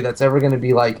history that's ever going to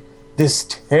be like this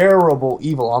terrible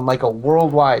evil on like a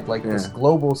worldwide, like this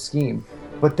global scheme.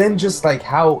 But then just like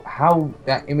how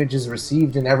that image is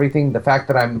received and everything, the fact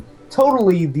that I'm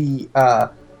totally the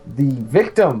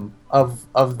victim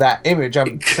of that image.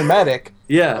 I'm Semitic.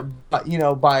 Yeah. But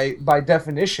by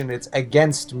definition, it's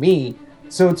against me.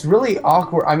 So it's really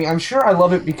awkward. I mean, I'm sure I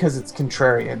love it because it's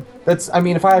contrarian.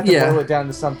 If I have to boil it down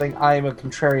to something, I am a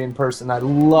contrarian person. I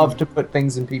love to put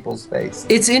things in people's face.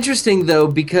 It's interesting though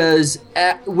because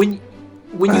when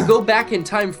you go back in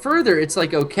time further, it's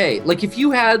like okay, like if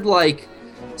you had like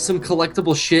some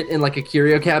collectible shit in like a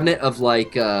curio cabinet of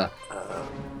like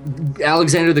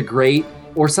Alexander the Great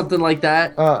or something like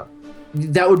that.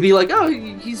 That would be like, oh,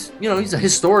 he's a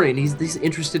historian. He's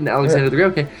interested in Alexander the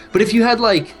Great. Okay, but if you had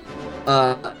like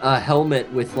a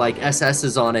helmet with like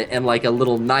SS's on it and like a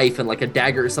little knife and like a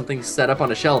dagger or something set up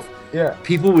on a shelf,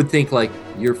 people would think like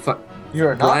you're a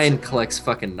Brian Nazi. collects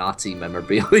fucking Nazi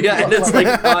memorabilia, and it's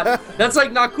like that's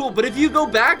like not cool. But if you go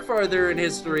back farther in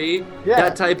history,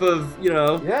 that type of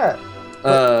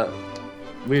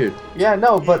weird. Yeah,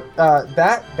 no, but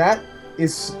that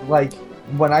is like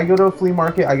when I go to a flea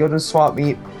market, I go to a swap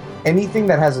meet, anything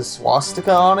that has a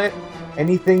swastika on it,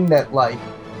 anything that like,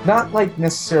 not like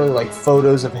necessarily like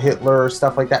photos of Hitler or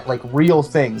stuff like that, like real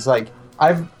things. Like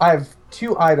I have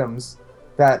two items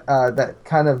that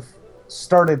kind of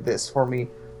started this for me.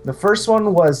 The first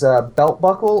one was a belt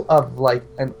buckle of like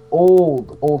an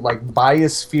old like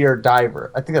biosphere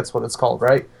diver. I think that's what it's called,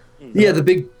 right? Yeah, the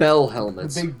big bell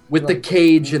helmets with the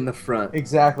cage in the front.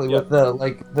 Exactly, with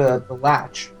the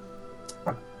latch.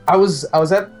 I was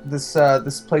at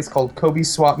this place called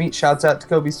Kobe's Swap Meet. Shouts out to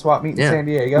Kobe's Swap Meet in San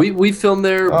Diego. We filmed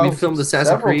there. Oh, we filmed Assassin's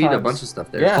several Creed, a times. bunch of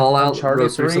stuff there. Yeah, Fallout Uncharted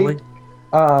most 3. recently.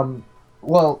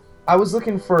 Well, I was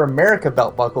looking for America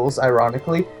belt buckles,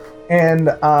 ironically, and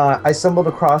I stumbled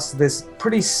across this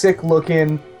pretty sick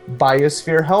looking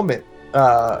Biosphere helmet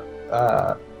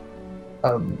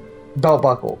belt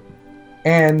buckle.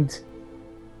 And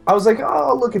I was like,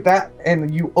 oh, look at that.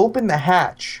 And you open the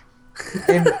hatch,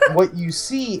 and what you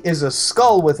see is a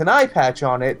skull with an eye patch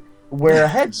on it where a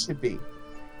head should be.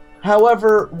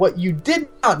 However, what you did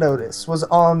not notice was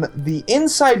on the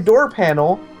inside door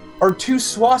panel are two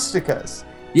swastikas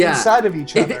inside of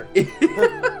each other.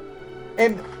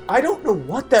 And I don't know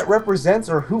what that represents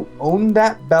or who owned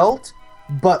that belt,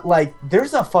 but like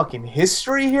there's a fucking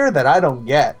history here that I don't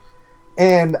get.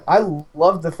 And I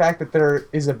love the fact that there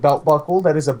is a belt buckle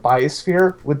that is a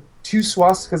biosphere with two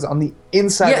swastikas on the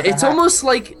inside of the it's hat. almost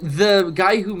like the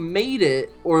guy who made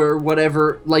it or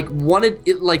whatever like wanted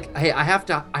it like, hey, I have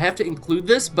to include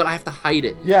this, but I have to hide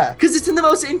it. Yeah. Because it's in the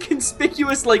most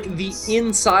inconspicuous, like the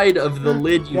inside of the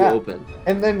lid you open.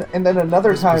 And then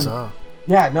another time. Bizarre.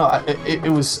 Yeah, no,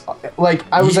 it was like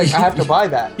I was like I have to buy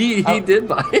that. He did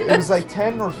buy it. It was like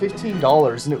 $10 or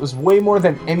 $15, and it was way more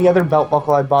than any other belt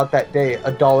buckle I bought that day.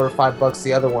 $1, $5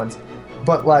 the other ones,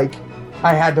 but like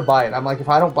I had to buy it. I'm like, if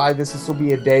I don't buy this, this will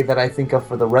be a day that I think of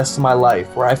for the rest of my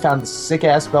life, where I found this sick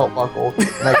ass belt buckle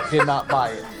and I did not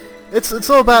buy it. It's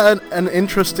all about an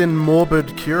interest in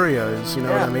morbid curios. You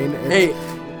know what I mean? Hey,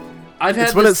 I've had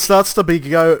It's when it starts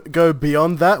to go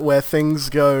beyond that where things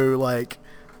go like,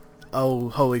 oh,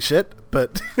 holy shit.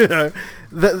 But, you know,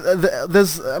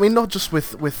 there's, I mean, not just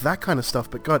with that kind of stuff,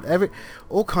 but God,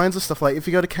 all kinds of stuff. Like, if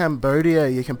you go to Cambodia,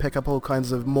 you can pick up all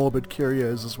kinds of morbid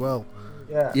curios as well.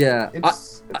 Yeah.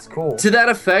 It's cool. To that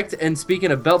effect, and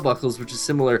speaking of belt buckles, which is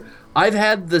similar, I've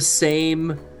had the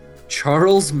same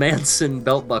Charles Manson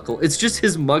belt buckle. It's just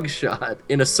his mugshot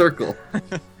in a circle.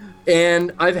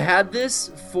 And I've had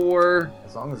this for,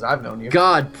 As long as I've known you.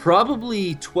 God,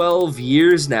 probably 12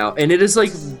 years now. And it is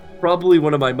like probably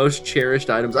one of my most cherished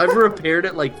items. I've repaired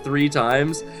it like 3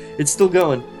 times. It's still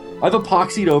going. I've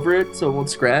epoxied over it so it won't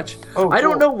scratch. Oh, I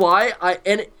don't cool. know why.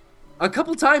 A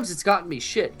couple times it's gotten me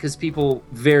shit because people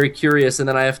very curious, and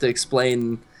then I have to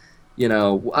explain, you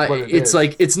know, it's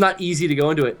like it's not easy to go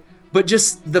into it. But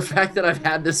just the fact that I've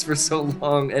had this for so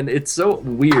long and it's so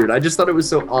weird. I just thought it was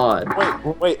so odd.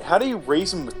 Wait, how do you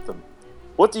raise them with them?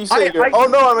 What do you say? You go, oh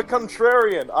no, I'm a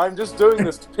contrarian. I'm just doing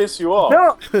this to piss you off.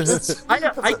 No,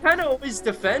 I kind of always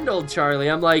defend old Charlie.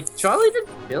 I'm like, Charlie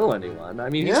didn't kill anyone. I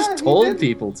mean, he just told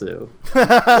people to.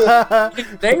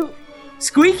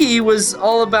 Squeaky was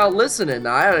all about listening.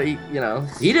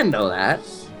 He didn't know that.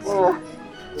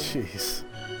 Jeez.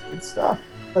 Good stuff.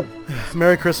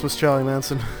 Merry Christmas, Charlie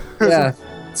Manson. Yeah.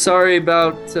 Sorry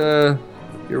about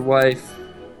your wife.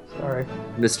 Sorry.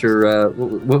 Mr.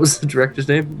 What was the director's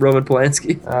name? Roman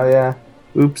Polanski. Oh yeah.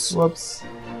 Oops. Whoops.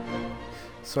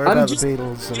 Sorry about the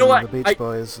Beatles and the Beach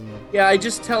Boys. And... Yeah, I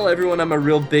just tell everyone I'm a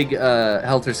real big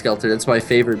Helter Skelter. That's my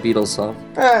favorite Beatles song.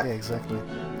 Yeah, exactly.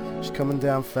 She's coming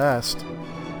down fast.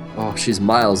 Oh, she's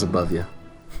miles above you.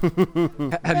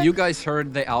 Have you guys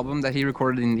heard the album that he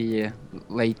recorded in the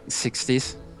late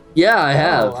 60s? Yeah, I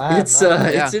have. It's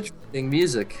It's interesting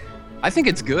music. I think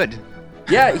it's good.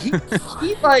 Yeah, he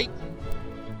like.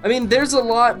 I mean, there's a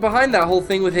lot behind that whole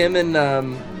thing with him and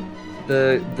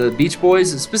the Beach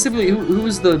Boys. Specifically, who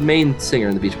was the main singer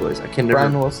in the Beach Boys? I can't remember.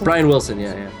 Brian Wilson. Brian Wilson.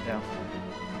 Yeah.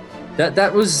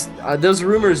 That was those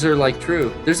rumors are like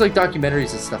true. There's like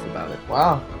documentaries and stuff about it.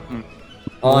 Wow.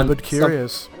 But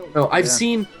curious. No, I've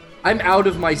seen. I'm out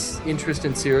of my interest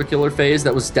in serial killer phase.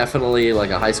 That was definitely like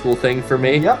a high school thing for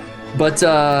me. Yep. But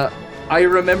I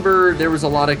remember there was a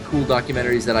lot of cool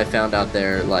documentaries that I found out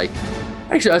there. Like,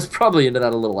 actually, I was probably into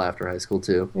that a little after high school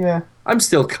too. Yeah. I'm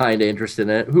still kind of interested in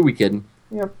it. Who we kidding?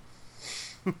 Yep.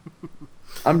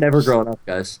 I'm never growing up,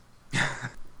 guys.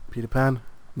 Peter Pan,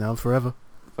 now and forever.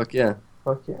 Fuck yeah.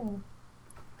 Fuck yeah.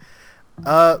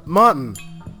 Martin,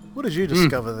 what did you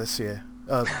discover this year?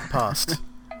 Past.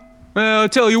 Well, I'll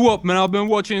tell you what, man, I've been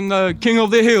watching the King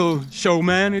of the Hill show,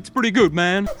 man. It's pretty good,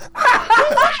 man.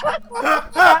 That's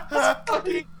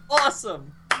fucking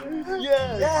awesome.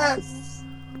 Yes.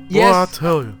 Boy, I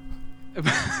tell you.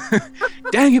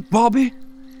 Dang it, Bobby.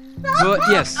 But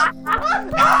yes.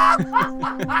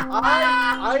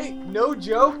 I no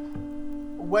joke.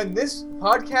 When this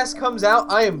podcast comes out,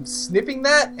 I am snipping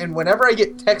that, and whenever I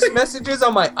get text messages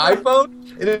on my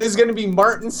iPhone, it is going to be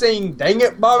Martin saying, "Dang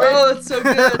it, Bobby." Oh, that's so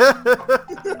good.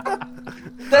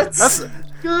 That's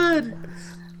good.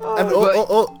 And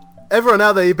everyone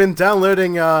out there, you've been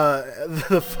downloading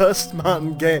the first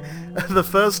Martin game, the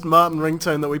first Martin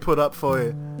ringtone that we put up for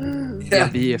you.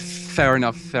 Yeah, fair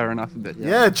enough, but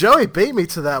Yeah, Joey beat me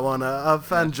to that one. Our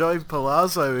fan Joey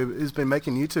Palazzo, who's been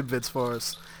making YouTube vids for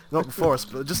us. Not before us,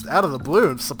 but just out of the blue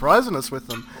and surprising us with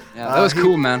them. Yeah, that was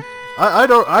cool, man. I'd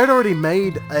already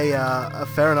made a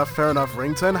fair enough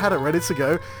ringtone, had it ready to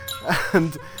go,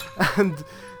 and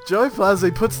Joey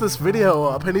Palazzo puts this video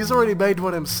up, and he's already made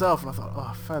one himself, and I thought,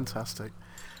 oh, fantastic.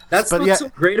 What's so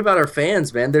great about our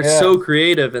fans, man. They're so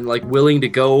creative and like willing to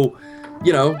go,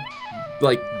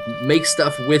 like make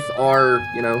stuff with our,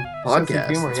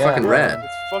 podcast. It's fucking rad.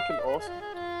 It's fucking awesome.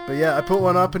 But yeah, I put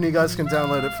one up and you guys can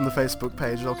download it from the Facebook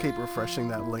page. I'll keep refreshing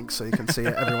that link so you can see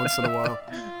it every once in a while.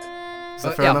 Is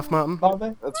that fair enough, Martin?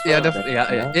 That's fair enough.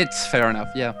 It's fair enough,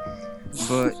 yeah.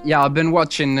 But yeah, I've been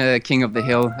watching King of the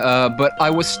Hill, but I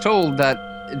was told that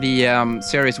the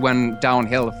series went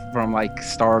downhill from like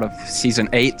start of season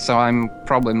 8, so I'm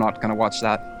probably not gonna watch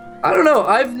that. I don't know.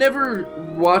 I've never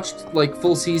watched like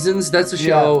full seasons. That's a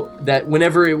show that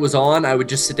whenever it was on, I would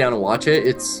just sit down and watch it.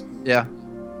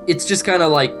 It's just kind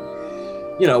of like,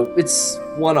 it's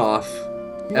one-off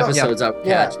episodes I would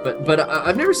catch. But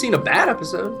I've never seen a bad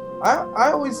episode.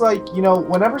 I always like,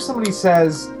 whenever somebody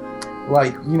says,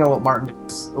 like, what Martin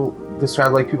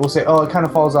described, like people say, oh, it kind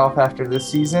of falls off after this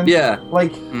season. Yeah.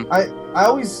 Like, I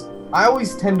always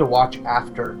tend to watch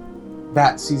after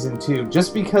that season too,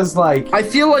 just because, like, I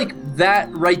feel like that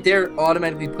right there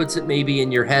automatically puts it maybe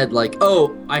in your head, like,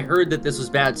 oh, I heard that this was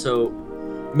bad, so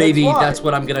maybe that's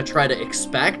what I'm gonna try to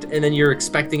expect, and then you're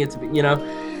expecting it to be,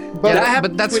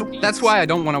 But that's why I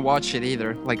don't want to watch it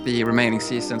either, like the remaining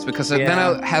seasons, because then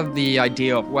I'll have the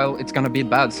idea of, well, it's gonna be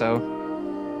bad, so.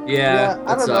 Yeah,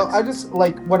 I don't know. I just,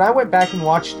 like, when I went back and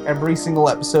watched every single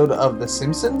episode of The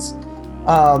Simpsons,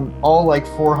 all like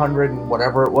 400 and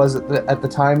whatever it was at the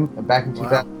time, back in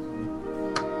 2000.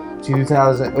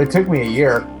 It took me a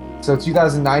year. So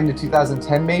 2009 to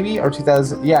 2010 maybe, or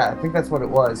 2000, I think that's what it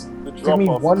was. It took me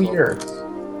 1 year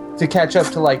to catch up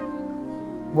to like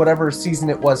whatever season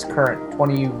it was current,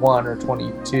 21 or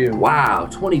 22. Wow,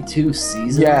 22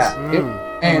 seasons? Yeah.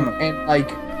 And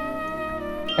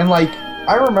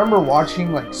I remember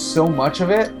watching like so much of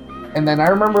it, and then I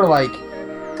remember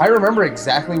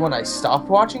exactly when I stopped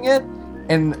watching it,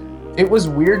 and it was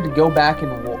weird to go back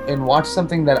and watch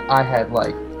something that I had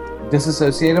like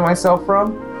disassociated myself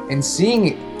from, and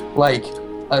seeing like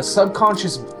a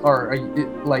subconscious or a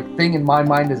like thing in my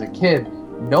mind as a kid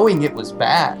knowing it was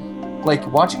bad. Like,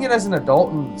 watching it as an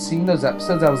adult and seeing those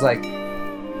episodes, I was like,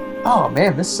 oh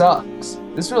man, this sucks.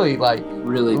 This really, like,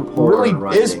 Really poor really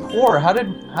writing. is poor. How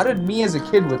did me as a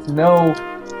kid with no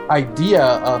idea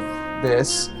of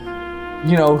this,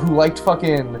 who liked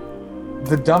fucking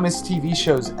the dumbest TV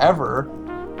shows ever,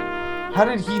 how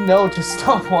did he know to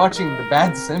stop watching the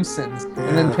bad Simpsons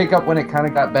and then pick up when it kind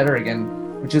of got better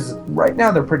again? Which is, right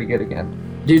now, they're pretty good again.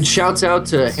 Dude, shouts out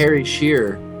to Harry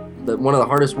Shearer, one of the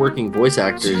hardest working voice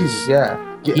actors. Jeez, yeah.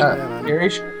 Gary, Harry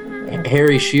Shearer.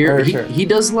 Harry Shearer. He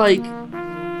does like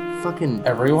fucking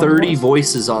Everyone 30 does.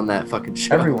 voices on that fucking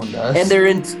show. Everyone does. And they're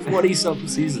in 20 something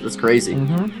seasons. That's crazy.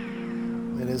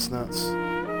 Mm-hmm. It is nuts.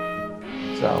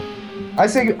 So, I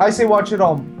say watch it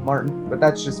all, Martin, but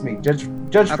that's just me. Judge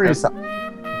for Okay. yourself.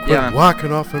 Yeah.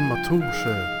 Whacking off in my tool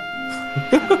shed.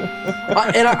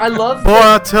 I love Boy,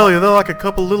 I tell you, they're like a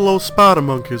couple little old spider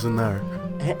monkeys in there.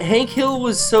 Hank Hill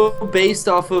was so based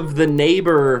off of the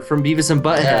neighbor from Beavis and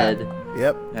Butthead.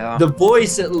 Yep. Yeah. The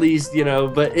voice, at least,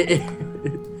 but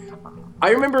I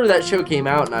remember that show came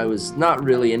out and I was not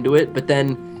really into it, but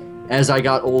then as I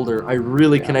got older, I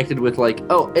really connected with I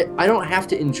don't have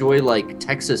to enjoy like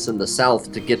Texas and the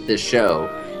South to get this show.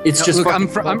 It's just Look,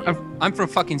 fucking I'm from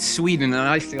fucking Sweden, and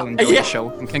I still enjoy Yeah. the show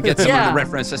and can get some of the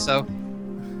references. So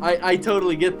I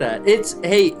totally get that.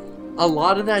 A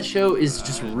lot of that show is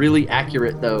just really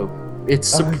accurate though. It's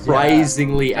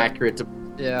surprisingly accurate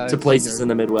to places in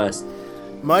the Midwest.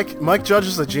 Mike Judge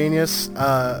is a genius.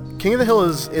 King of the Hill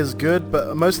is good,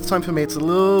 but most of the time for me it's a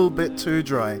little bit too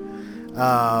dry.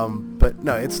 But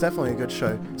no, it's definitely a good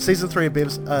show. Season 3 of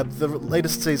Beavis, the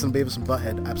latest season of Beavis and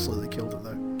Butthead absolutely killed it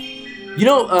though.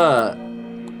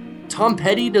 Tom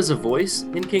Petty does a voice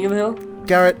in King of the Hill.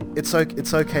 Garrett, it's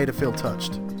okay to feel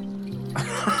touched.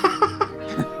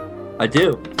 I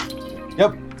do.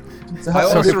 Yep. I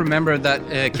also remember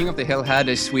that King of the Hill had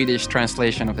a Swedish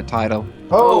translation of the title.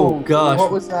 Oh, gosh.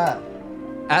 What was that?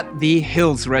 At the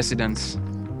Hills Residence.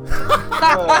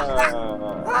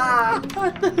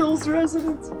 At the Hills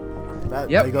Residence.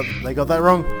 Yep. They got that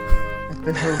wrong.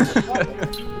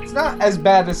 It's not as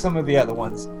bad as some of the other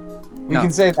ones. We No.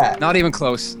 can say that. Not even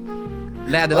close.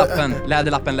 Läderlappen,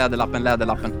 läderlappen, läderlappen,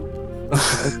 läderlappen.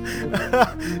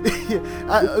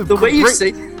 The way you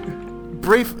say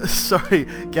Brief, sorry,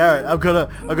 Garrett. I've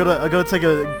gotta take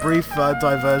a brief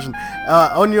diversion.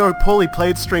 On your poorly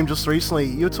played stream just recently,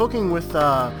 you were talking with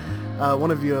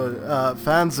one of your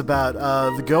fans about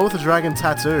the girl with the dragon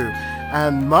tattoo,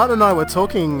 and Martin and I were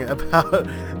talking about.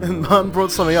 And Martin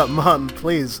brought something up. Martin,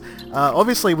 please.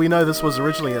 Obviously, we know this was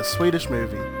originally a Swedish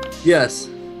movie, yes.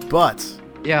 but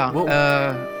Yeah.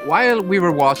 While we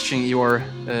were watching your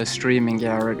streaming,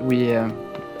 Garrett,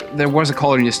 there was a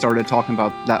caller and you started talking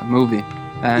about that movie.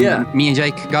 And Yeah. me and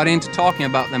Jake got into talking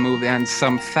about the movie, and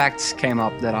some facts came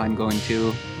up that I'm going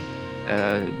to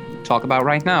talk about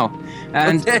right now.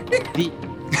 And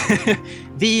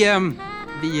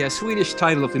the Swedish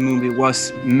title of the movie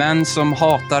was Män som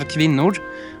hatar kvinnor,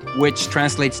 which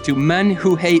translates to Men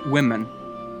Who Hate Women.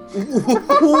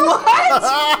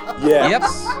 Yeah. Yep.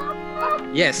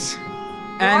 Yes.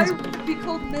 Why And would it be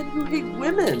called Men Who Hate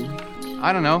Women?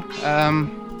 I don't know.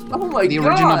 Oh my The god.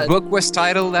 original book was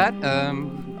titled that.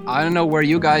 I don't know where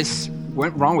you guys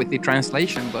went wrong with the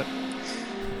translation, but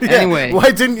anyway.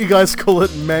 why didn't you guys call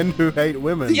it Men Who Hate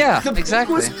Women? Yeah, The book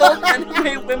exactly. was called Men Who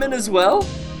Hate Women as well?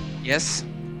 Yes.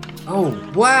 Oh,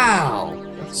 wow.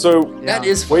 So That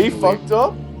is we fucking fucked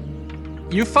up.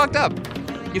 You fucked up.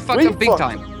 You fucked We up big fucked-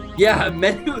 time. weird. Yeah,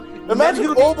 Men Who Imagine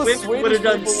Men Who all Hate the Women Swedish would've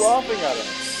done people laughing at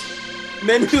us.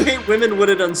 Men Who Hate Women would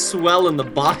have done swell in the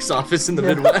box office in the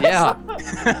Midwest. Yeah.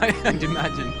 I'd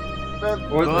imagine. Man,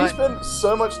 Or we the- spend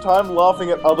so much time laughing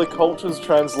at other cultures'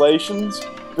 translations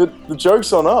that the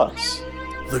joke's on us.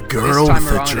 The girl time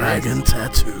with the around it dragon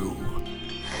tattoo.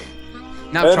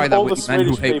 Now And try that all the with Men Who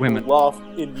Swedish Hate people Women. laugh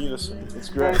in unison. It's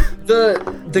great.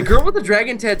 The girl with the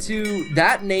dragon tattoo,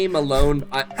 that name alone,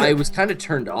 I was kind of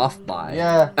turned off by.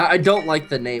 Yeah. I don't like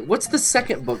the name. What's the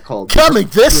second book called? Coming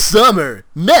this summer,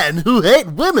 Men Who Hate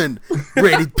Women,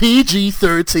 rated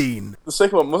PG-13. The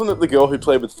second one, wasn't it the girl who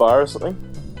played with fire or something?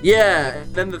 Yeah,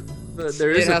 and then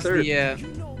there is It a has third.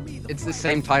 it's the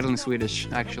same title in Swedish,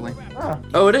 actually.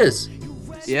 Oh, it is.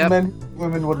 Yep. Men,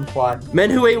 women wouldn't fly.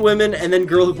 Men Who Hate Women, and then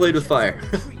Girl Who Played with Fire.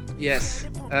 Yes.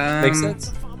 Makes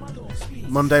sense.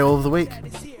 Monday all of the week.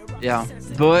 Yeah,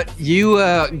 but you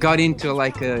got into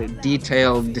like a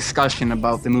detailed discussion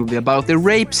about the movie, about the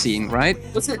rape scene, right?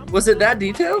 Was it that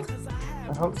detailed?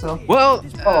 I hope so. Well,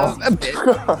 a bit.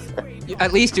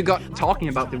 At least you got talking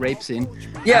about the rape scene.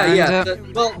 Yeah, And, yeah.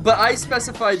 But I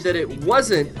specified that it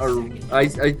wasn't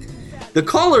the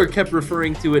caller kept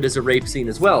referring to it as a rape scene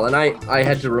as well, and I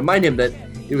had to remind him that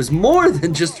it was more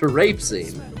than just a rape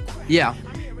scene. Yeah.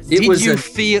 It was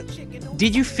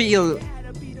Did you feel,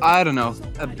 I don't know,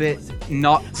 a bit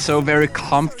not so very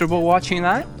comfortable watching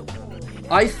that?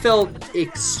 I felt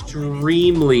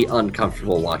extremely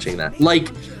uncomfortable watching that. Like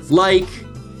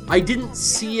I didn't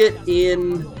see it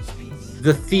in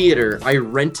the theater. I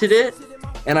rented it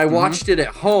and I watched it at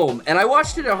home, and I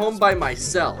watched it at home by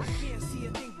myself.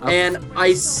 And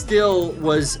I still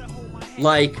was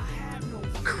like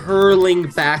curling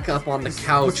back up on the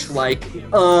couch, like,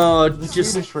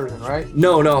 just Swedish version, right?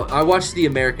 no. I watched the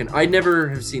American. I never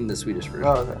have seen the Swedish version,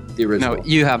 Oh, okay. the original. No,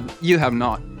 you have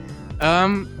not.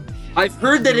 I've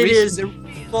heard that the it is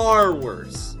reason- far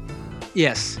worse.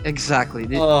 Yes, exactly.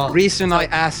 The Oh. reason I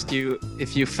asked you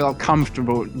if you felt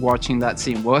comfortable watching that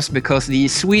scene was because the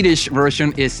Swedish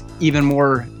version is even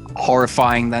more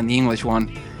horrifying than the English one.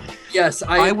 Yes,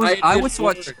 I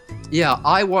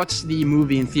watched the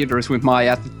movie in theaters with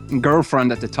my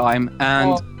girlfriend at the time,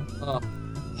 and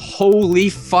holy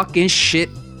fucking shit,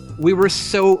 we were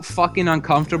so fucking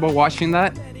uncomfortable watching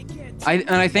that.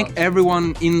 I think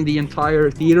everyone in the entire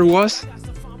theater was.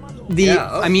 The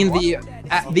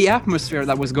atmosphere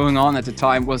that was going on at the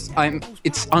time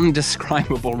it's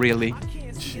undescribable, really.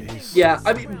 Jeez. Yeah,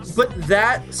 I mean, but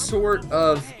that sort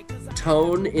of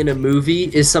tone in a movie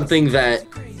is something that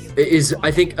is,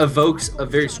 I think, evokes a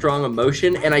very strong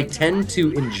emotion, and I tend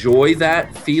to enjoy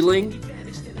that feeling,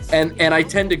 and I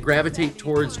tend to gravitate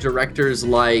towards directors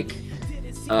like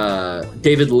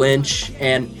David Lynch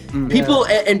and people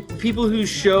and people who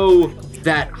show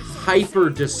that hyper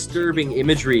disturbing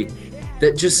imagery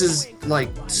that just is like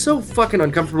so fucking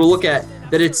uncomfortable to look at.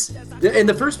 And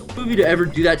the first movie to ever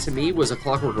do that to me was A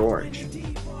Clockwork Orange.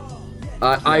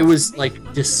 I was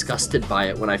like disgusted by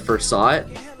it when I first saw it,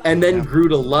 and then grew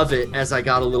to love it as I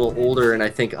got a little older and I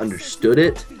think understood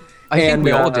it. I think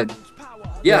we all did.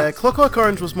 Yeah. Clockwork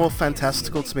Orange was more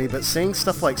fantastical to me, but seeing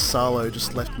stuff like Salo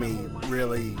just left me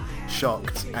really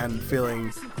shocked and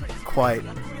feeling quite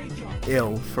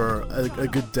ill for a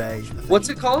good day. What's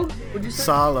it called? What'd you say?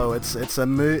 Salo, it's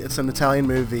an Italian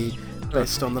movie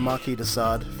based on the Marquis de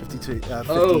Sade,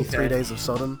 53 Days of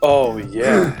Sodom. Oh,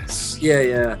 yes.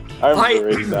 Yeah. I remember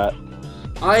reading that.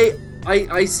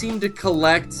 I seem to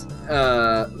collect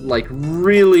like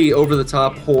really over the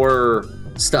top horror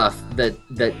stuff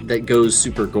that goes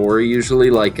super gory usually.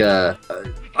 Like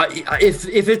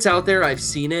if it's out there, I've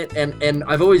seen it, and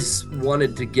I've always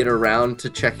wanted to get around to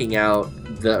checking out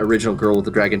the original Girl with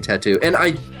the Dragon Tattoo, and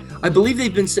I believe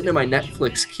they've been sitting in my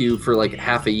Netflix queue for like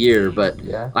half a year, but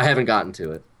I haven't gotten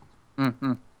to it.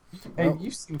 Mm-hmm. Hey,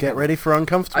 you've seen Get ready for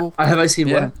uncomfortable. Have I seen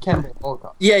Yeah. what? Cannibal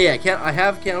Holocaust. Yeah. I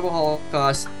have Cannibal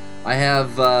Holocaust. I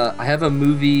have a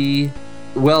movie.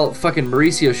 Well, fucking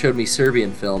Mauricio showed me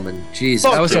Serbian film, and Jesus,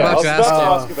 I was about to ask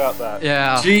ask about that.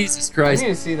 Yeah. Jesus I Christ, need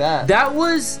to see that. that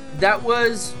was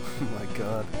Oh my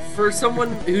god. for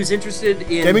someone who's interested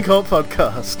in Gaming Cult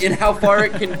Podcast. in how far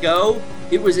it can go.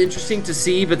 It was interesting to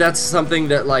see, but that's something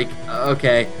that like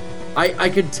okay, I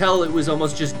could tell it was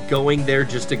almost just going there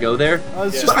just to go there.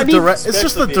 It's Yeah. just, But I the, mean, it's just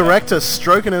the especially- director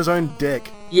stroking his own dick.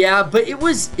 Yeah, but it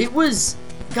was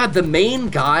God, the main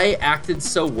guy acted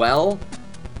so well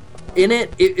in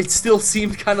it. It still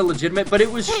seemed kind of legitimate, but it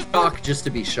was shock just to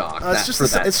be shocked.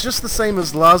 It's just the same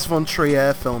as Lars von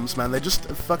Trier films, man. They're just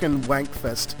a fucking wank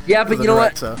fest. Yeah, for but the you know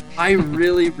what? director. I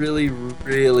really, really,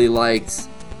 really liked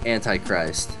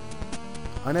Antichrist.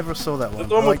 I never saw that one.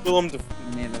 The one I with like- Willem Dafoe.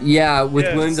 Yeah, with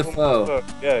Yeah, William it's Willem Dafoe.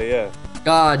 Yeah.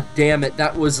 God damn it,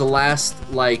 that was the last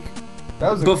like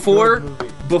That was a before good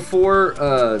movie. before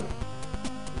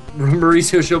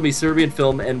Mauricio showed me Serbian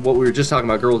film and what we were just talking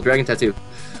about, Girl with Dragon Tattoo.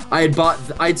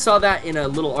 I saw that in a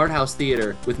little art house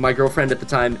theater with my girlfriend at the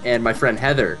time and my friend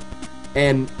Heather,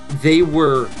 and they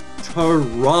were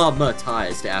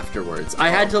traumatized afterwards. I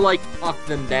had to like talk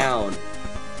them down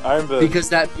I remember. because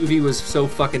that movie was so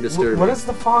fucking disturbing. What does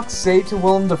the fox say to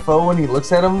Willem Dafoe when he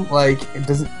looks at him? Like, it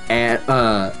doesn't. And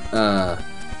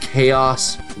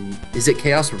Chaos, is it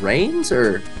Chaos Reigns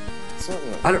or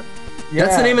I don't.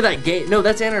 That's the name of that game. No,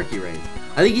 that's Anarchy Reigns.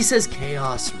 I think he says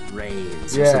Chaos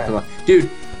Reigns or Yeah. something like. Dude,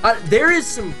 there is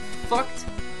some fucked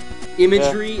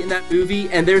imagery in that movie,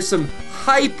 and there's some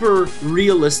hyper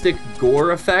realistic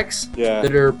gore effects Yeah.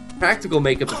 that are practical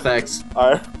makeup effects,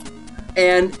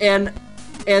 and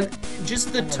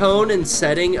just the tone and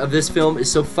setting of this film is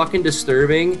so fucking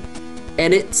disturbing,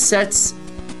 and it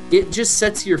just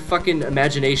sets your fucking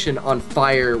imagination on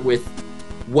fire with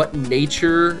what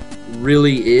nature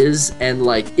really is, and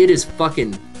like it is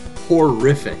fucking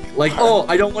horrific. Like, oh,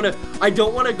 I don't want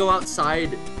to go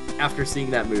outside after seeing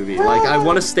that movie. Like, I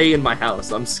want to stay in my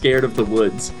house. I'm scared of the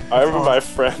woods. I remember my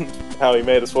friend, how he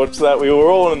made us watch that. We were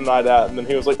all on a night out, and then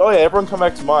he was like, oh yeah, everyone come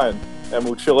back to mine, and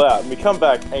we'll chill out. And we come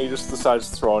back, and he just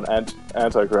decides to throw on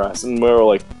Antichrist, and we're all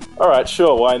like, alright,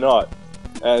 sure, why not?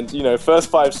 And, you know, first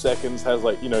 5 seconds has,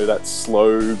 like, you know, that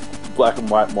slow black and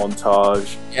white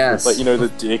montage. Yes. Like, you know, the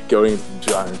dick going into the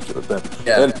giant shit of them.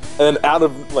 Yeah. And then out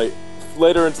of, like,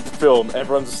 later into the film,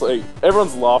 everyone's just like,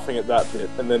 everyone's laughing at that bit,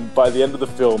 and then by the end of the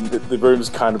film, the room's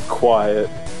kind of quiet.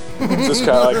 It's just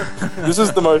kind of like, this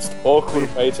is the most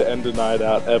awkward way to end a night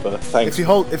out ever. Thanks.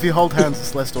 If you hold hands,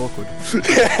 it's less awkward.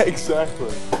 Yeah,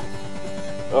 exactly.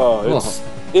 Oh,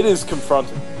 it is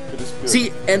confronting. It is good.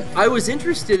 See, and I was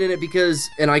interested in it because,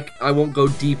 and I won't go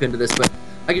deep into this, but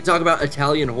I could talk about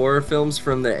Italian horror films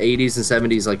from the 80s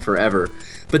and 70s like forever.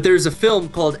 But there's a film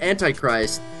called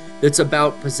Antichrist that's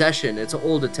about possession. It's an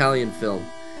old Italian film.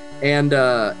 And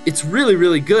it's really,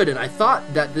 really good. And I thought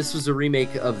that this was a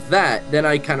remake of that. Then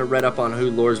I kind of read up on who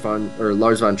Lars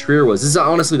von Trier was. This is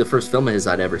honestly the first film of his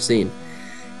I'd ever seen.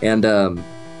 And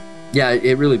yeah,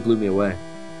 it really blew me away.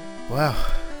 Wow.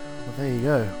 Well, there you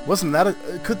go. Wasn't that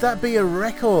could that be a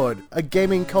record? A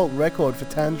gaming cult record for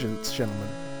tangents, gentlemen?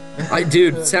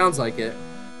 Dude, it sounds like it.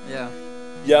 Yeah.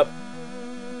 Yep.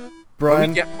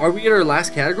 Brian, Are we in our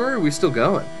last category, or are we still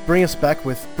going? bring us back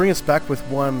with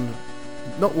one,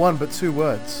 not one but 2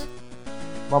 words.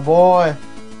 My boy.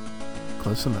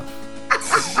 Close enough.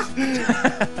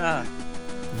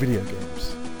 Video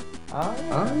games.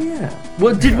 Oh yeah.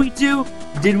 Well, did we do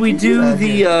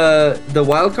the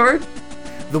wild card?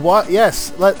 The what?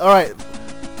 Yes. All right.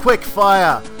 Quick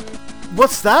fire.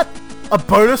 What's that? A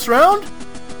bonus round?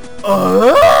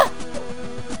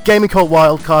 Gaming Cult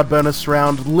Wildcard bonus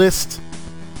round list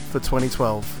for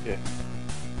 2012. Yeah.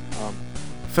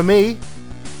 For me,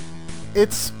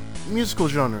 it's musical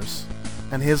genres.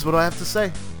 And here's what I have to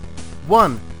say.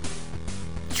 1.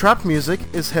 Trap music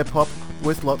is hip-hop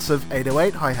with lots of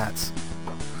 808 hi-hats.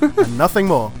 And nothing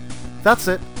more. That's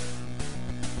it.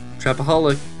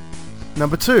 Trapaholic.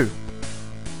 Number 2.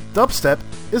 Dubstep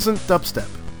isn't dubstep.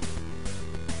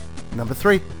 Number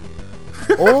 3.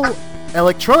 All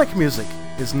electronic music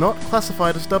is not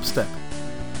classified as dubstep.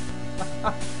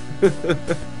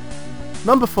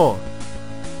 Number 4.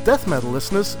 Death metal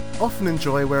listeners often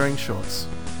enjoy wearing shorts.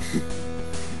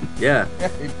 Yeah.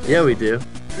 Yeah, we do.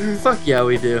 Fuck yeah,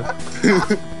 we do.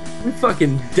 We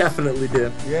fucking definitely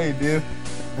do. Yeah, you do.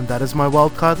 And that is my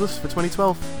wildcard list for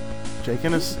 2012. Jake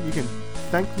Innes, you can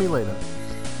thank me later.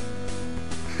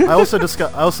 I also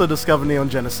discovered Neon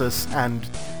Genesis and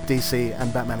DC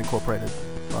and Batman Incorporated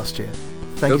last year.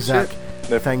 Thank you, Zach.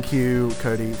 Yep. Thank you,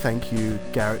 Cody. Thank you,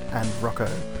 Garrett and Rocco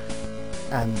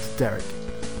and Derek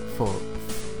for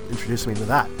introducing me to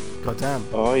that. Goddamn.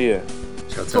 Oh yeah.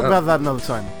 Shut Talk up. about that another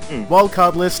time.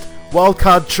 Wildcard list,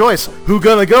 wildcard choice. Who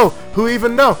gonna go? Who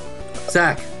even know?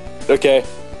 Zach. Okay.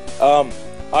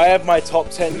 I have my top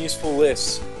 10 useful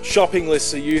lists. Shopping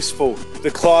lists are useful.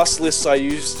 The class lists I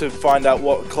use to find out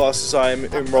what classes I am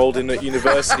enrolled in at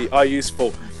university are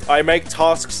useful. I make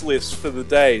tasks lists for the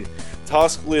day.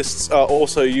 Task lists are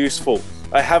also useful.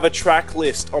 I have a track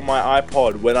list on my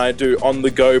iPod when I do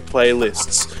on-the-go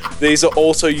playlists. These are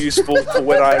also useful for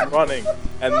when I'm running,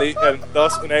 and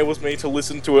thus enables me to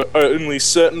listen to only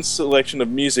certain selection of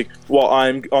music while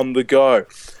I'm on the go.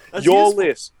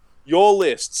 Your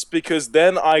lists, because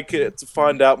then I get to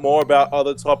find out more about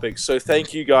other topics. So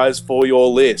thank you guys for your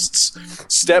lists.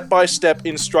 Step-by-step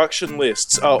instruction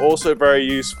lists are also very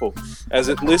useful, as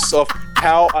it lists off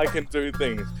how I can do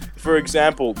things. For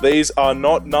example, these are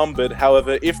not numbered.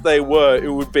 However, if they were, it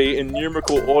would be in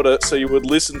numerical order, so you would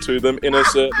listen to them in a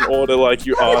certain order like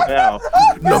you are now.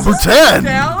 Number 10!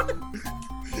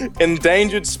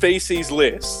 Endangered species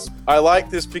lists. I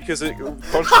like this because it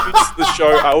contributes to the show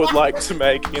I would like to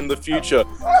make in the future,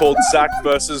 called Zach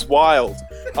vs. Wild.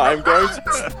 I'm going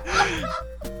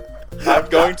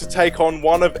to take on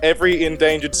one of every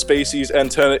endangered species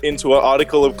and turn it into an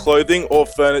article of clothing or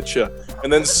furniture,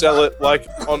 and then sell it like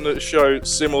on the show,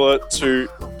 similar to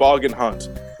Bargain Hunt.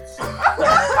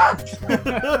 Oh,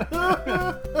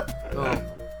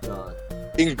 God.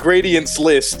 Ingredients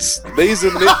lists. These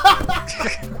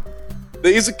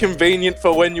are convenient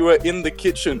for when you are in the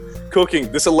kitchen cooking.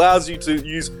 This allows you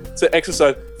to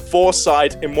exercise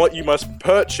foresight in what you must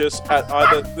purchase at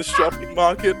either the shopping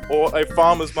market or a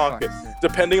farmer's market,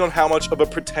 depending on how much of a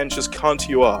pretentious cunt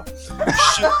you are.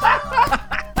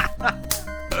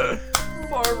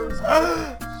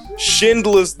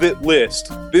 Schindler's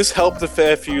List. This helped a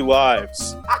fair few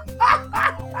lives.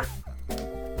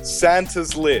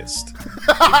 Santa's List.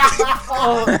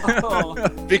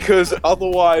 Because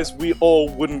otherwise we all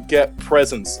wouldn't get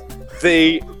presents.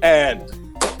 The end.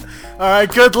 All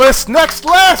right, good list. Next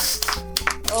list.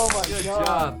 Oh my Good god.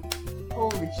 job.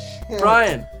 Holy shit.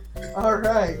 Brian.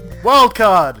 Alright. Wild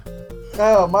card.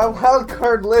 Oh, my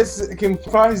wildcard list is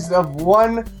comprised of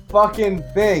one fucking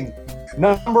thing.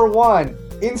 Number one,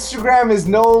 Instagram is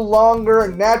no longer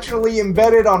naturally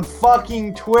embedded on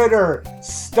fucking Twitter.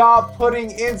 Stop putting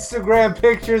Instagram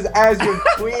pictures as your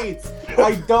tweets.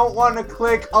 I don't want to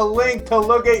click a link to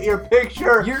look at your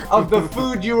picture of the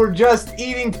food you were just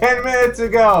eating 10 minutes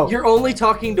ago. You're only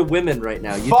talking to women right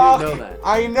now. You Fuck, do know that.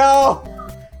 I know.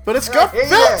 But it's got I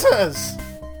hate it. filters.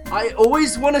 I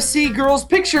always want to see girls'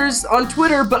 pictures on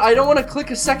Twitter, but I don't want to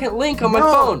click a second link on my No.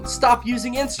 phone. Stop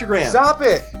using Instagram. Stop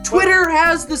it. Twitter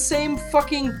has the same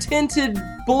fucking tinted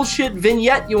bullshit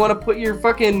vignette you want to put your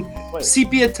fucking Wait.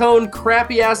 sepia tone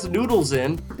crappy ass noodles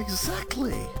in.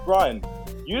 Exactly. Brian,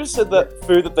 you just said that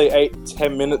food that they ate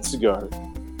 10 minutes ago.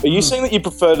 Are you saying that you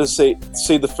prefer to see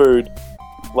the food,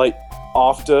 like,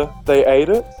 after they ate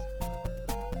it?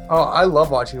 Oh, I love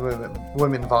watching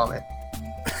women vomit.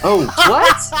 Oh,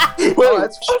 what? Oh,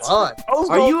 that's fun.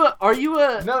 Are you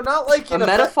a No, not like a in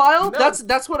metaphile? No,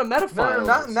 That's what a metaphile no,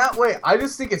 not in is. that way. I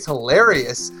just think it's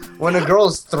hilarious when a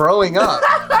girl's throwing up.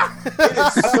 It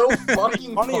is so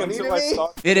fucking funny to until I me.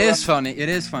 start. It is funny. It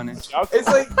is funny. It's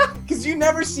like, cause you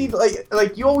never see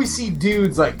like you always see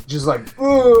dudes like just like,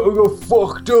 oh, I got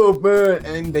fucked up, man,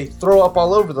 and they throw up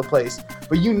all over the place.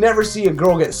 But you never see a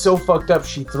girl get so fucked up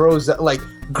she throws up. Like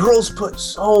girls put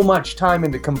so much time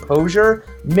into composure,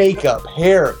 makeup,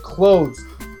 hair, clothes,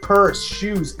 purse,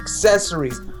 shoes,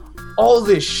 accessories, all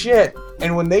this shit.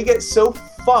 And when they get so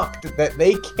fucked that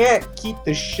they can't keep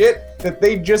the shit that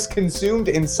they just consumed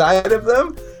inside of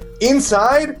them,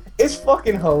 it's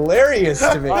fucking hilarious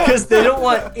to me. Because they don't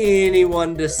want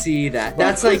anyone to see that.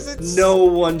 That's like Because it's- no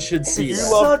one should see You that.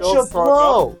 love Such girls a throwing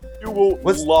blow. up, you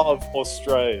will love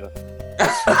Australia.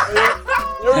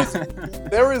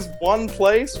 There is one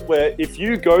place where if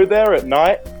you go there at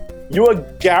night, you are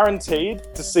guaranteed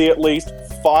to see at least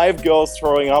 5 girls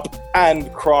throwing up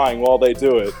and crying while they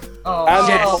do it. Oh, And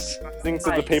Yes. things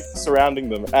to the Nice. people surrounding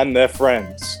them and their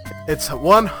friends. It's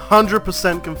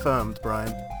 100% confirmed,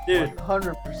 Brian. Dude,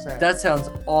 100%. that sounds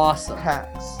awesome.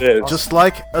 hacks. It is. Just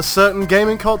like a certain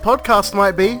gaming cult podcast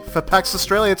might be for PAX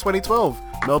Australia 2012,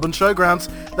 Melbourne Showgrounds.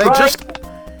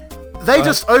 They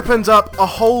just opened up a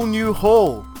whole new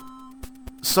hall.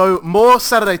 So more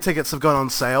Saturday tickets have gone on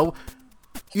sale.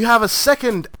 You have a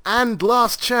second and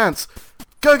last chance.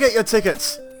 Go get your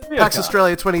tickets. PAX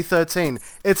Australia 2013.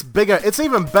 It's bigger. It's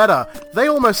even better. They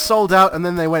almost sold out and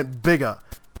then they went bigger.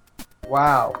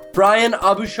 Wow. Brian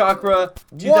Abu Shakra,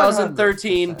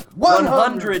 2013,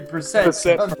 100%.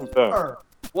 Percent confirmed.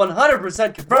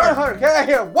 100% confirmed. 100. Can I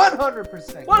hear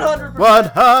 100%? 100%.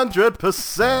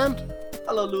 100%.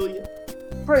 Hallelujah.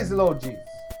 Praise the Lord Jesus.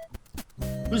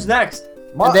 Who's next?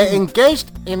 And they're engaged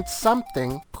in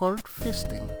something called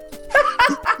fisting.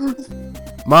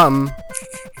 Martin,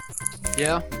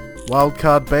 Yeah.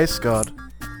 wildcard base god.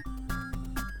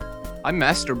 I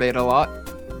masturbate a lot.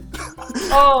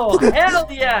 Oh, hell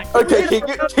yeah. Okay, can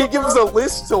you give us a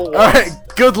list to watch? Alright,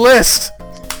 good list.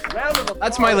 Round of applause.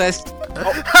 That's my list.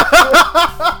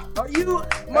 Are you,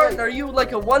 Martin, are you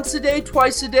like a once a day,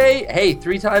 twice a day, hey,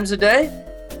 3 times a day?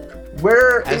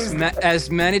 Where As, is as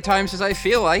many times as I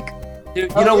feel like.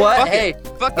 Dude, you know what? Fuck Hey, it.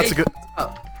 Fuck That's it. a good.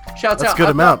 shouts That's out. a good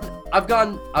amount. I've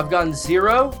gone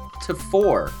 0 to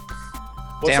 4.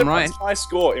 Damn right. That's my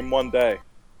score in one day.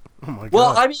 Oh my god.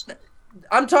 Well, I mean,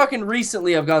 I'm talking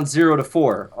recently. I've gone 0 to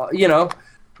 4. You know,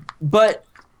 but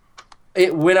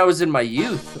when I was in my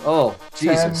youth, oh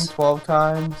 10, Jesus. 12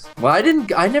 times? Well,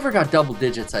 I never got double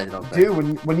digits. I don't think.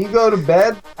 Dude, when you go to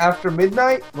bed after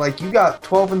midnight, like you got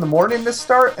 12 in the morning to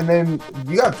start, and then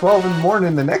you got 12 in the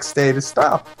morning the next day to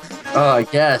stop. Oh, I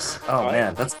guess. Oh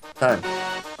man, that's the time.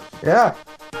 Yeah.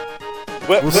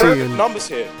 Where see are you the in- numbers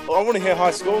here? I want to hear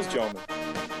high scores, gentlemen.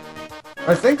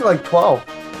 I think like 12.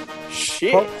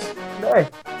 Shit. 12 today.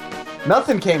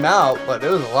 Nothing came out, but it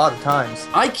was a lot of times.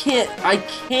 I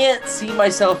can't see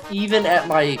myself even at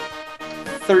my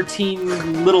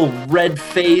 13 little red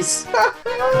face,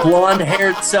 blonde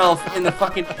haired self in the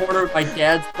fucking corner of my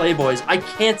dad's Playboys. I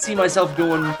can't see myself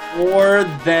going more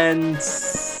than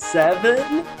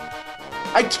 7.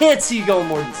 I can't see you going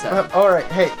more than 7 All right,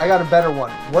 hey, I got a better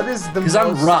one. What is the because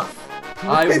I'm rough.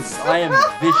 I am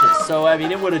It's- vicious. So I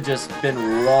mean, it would have just been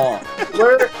wrong.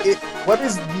 What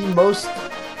is the most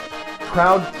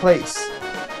proud place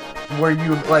where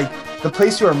you like the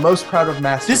place you are most proud of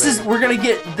masturbating? This is we're gonna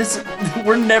get this.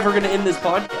 We're never gonna end this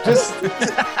podcast.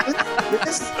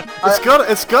 just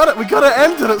It's got it. We gotta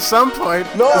end it at some point.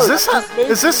 No,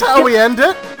 is this how we end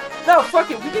it? No, fuck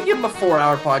it. We can give him a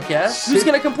 4-hour podcast. Who's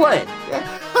gonna complain?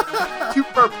 2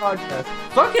 per podcast.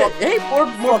 Fuck it. Hey,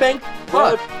 more bang.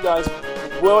 Well, Fuck. guys,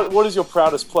 what is your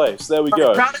proudest place? There we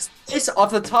go. Proudest place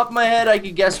off the top of my head, I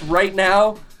could guess right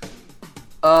now.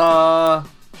 Oh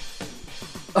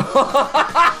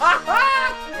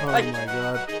my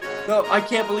god. No, I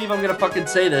can't believe I'm gonna fucking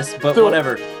say this, but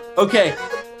whatever. Okay,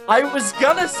 I was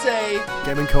gonna say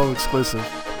Gaming Call exclusive.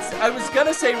 right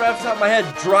off the top of my head,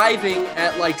 driving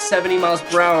at like 70 miles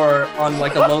per hour on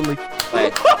like a lonely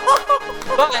way.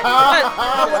 But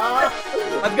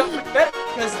I've got to bet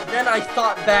because then I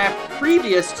thought back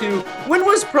previous to when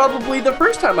was probably the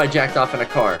first time I jacked off in a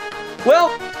car. Well,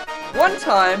 one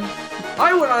time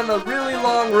I went on a really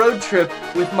long road trip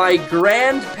with my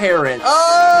grandparents.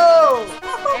 Oh!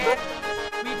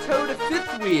 And we towed a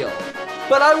fifth wheel.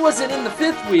 But I wasn't in the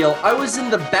fifth wheel. I was in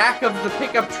the back of the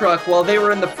pickup truck while they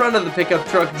were in the front of the pickup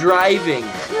truck driving.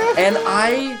 And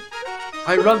I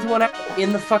rubbed one out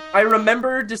in the fuck. I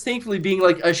remember distinctly being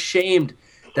like ashamed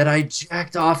that I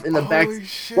jacked off in the back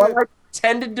shit. while I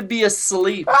pretended to be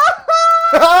asleep.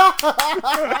 I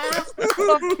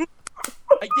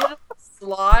did it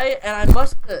sly, and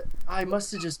I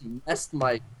must have just messed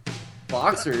my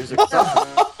boxers or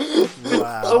something.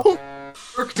 Wow.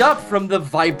 Worked up from the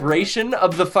vibration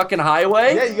of the fucking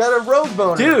highway. Yeah, you got a road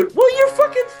boner. Dude, well, you're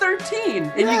fucking 13,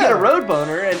 and you Yeah. get a road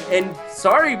boner, and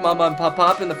sorry, Mama and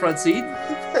Pop in the front seat.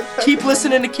 Keep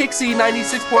listening to Kixie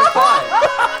 96.5.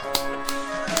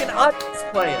 Fucking audience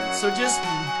playing, so just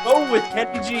go with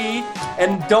Kenny G,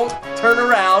 and don't turn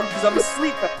around, because I'm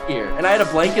asleep back here. And I had a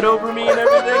blanket over me and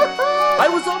everything. I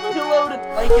was on pillowed and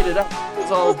blanketed up. It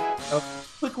was all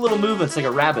quick little movements like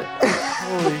a rabbit.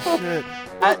 Holy shit.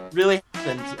 That really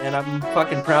happened, and I'm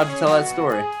fucking proud to tell that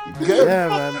story. Yeah,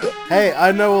 man. Hey,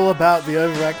 I know all about the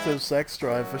overactive sex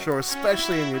drive for sure,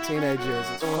 especially in your teenage years.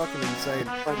 It's fucking insane.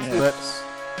 But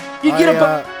You get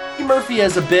I, Eddie Murphy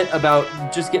has a bit about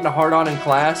just getting a hard on in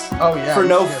class Oh, yeah. for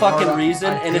no Yeah, fucking hard on.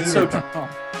 reason, I and it's hate so it. true.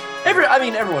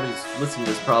 Everyone who's listening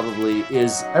to this probably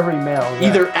is Every male. Yeah.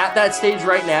 either at that stage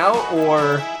right now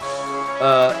or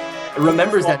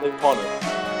remembers that. Upon it.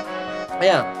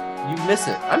 Yeah, you miss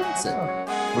it. I miss it.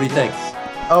 What do you think?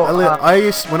 Oh,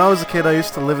 when I was a kid, I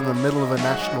used to live in the middle of a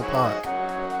national park.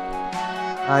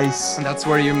 nice. And that's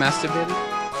where you masturbated?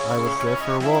 I would go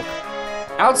for a walk.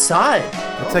 Outside.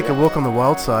 I'd take a walk on the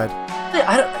wild side.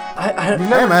 I don't.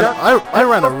 Hey man, I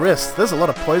ran a risk. There's a lot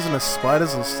of poisonous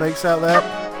spiders and snakes out there.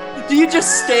 Do you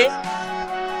just stand?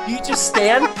 Do you just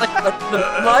stand like the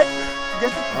mud?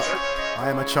 I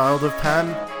am a child of Pan.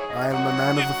 I am a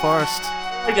man of the forest.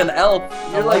 Like an elf.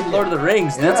 You're like Lord of the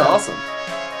Rings. That's Yeah. awesome.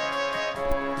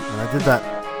 And I did that.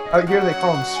 Out here they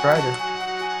call him Strider.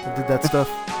 I did that stuff.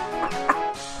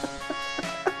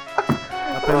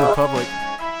 Up in the public.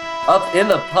 Up in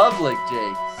the public,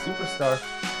 Jake. Superstar.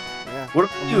 Yeah. What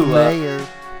about you, Mayor.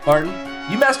 Martin?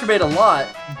 You masturbate a lot,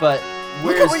 but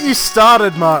Look where's at what you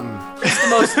started, Martin. the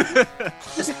most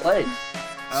display?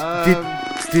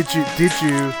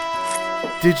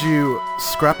 Did you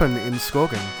scrappen in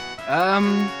Skorgen? I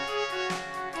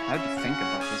have to think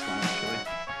about this one actually.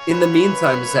 In the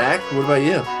meantime, Zach, what about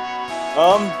you?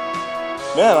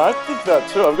 Man, I think that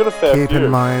too. I've got a fair Keep few.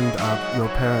 in mind, your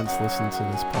parents listen to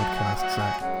this podcast,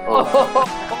 Zach.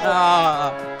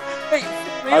 Wait, I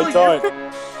really? don't.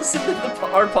 You listen to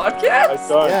our podcast? I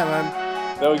don't. Yeah,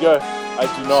 man. There we go. I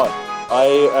do not. I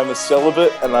am a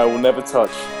celibate and I will never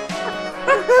touch.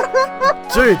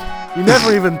 Dude, you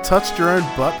never even touched your own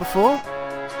butt before?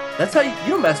 That's how you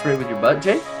don't masturbate with your butt,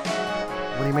 Jake.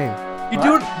 What do you mean?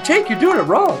 Jake, you're doing it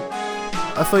wrong.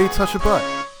 I thought you touched your butt.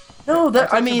 No, that I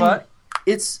Touch your mean, butt?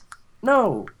 it's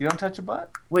no. You don't touch your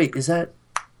butt? Wait, is that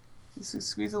You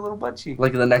squeeze a little butt cheek.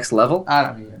 like the next level? I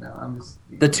don't even know. I'm just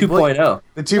The 2.0.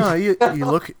 the two. No, you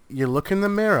look in the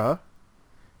mirror,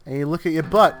 and you look at your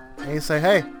butt, and you say,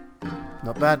 "Hey,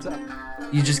 not bad."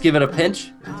 You just give it a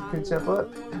pinch. Pinch that butt.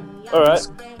 Alright.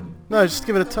 No, just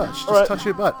give it a touch. Just Alright. touch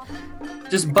your butt.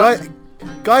 Just butt.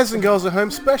 Guys and girls at home,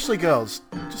 especially girls,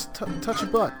 just touch your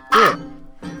butt. Do it.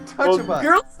 Touch your butt.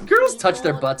 Girls touch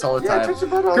their butts all the Yeah, time. touch your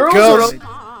butt. all Girls, Girls-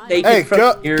 are naked Hey, from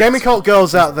ears. gaming cult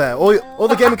girls out there, all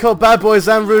the gaming cult bad boys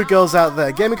and rude girls out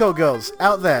there, gaming cult girls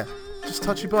out there, just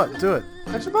touch your butt. Do it.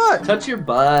 Touch your butt. Touch your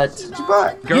butt. Touch your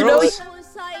butt. You know, Girls?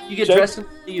 you get Jake? dressed and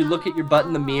you look at your butt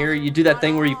in the mirror. You do that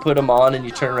thing where you put them on and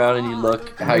you turn around and you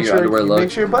look how Make your sure, underwear Make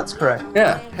looks. sure your butt's correct.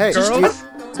 Yeah. Hey, Girls?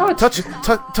 Touch.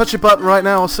 touch your butt right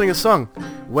now. I'll sing a song.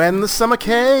 When the summer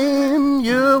came,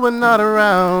 you were not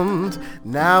around.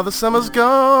 Now the summer's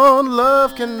gone,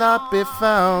 love cannot be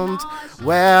found.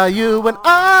 Where you when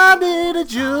I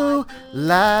needed you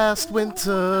last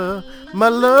winter, my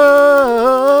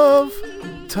love.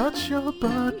 Touch your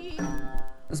butt.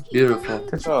 That's beautiful.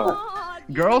 Oh.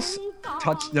 Girls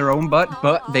touch their own butt,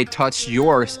 but they touch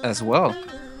yours as well.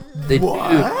 They do.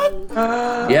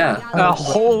 Yeah. A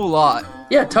whole lot.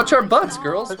 Yeah, touch our butts,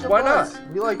 girls. Why not?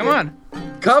 We like Come it. on.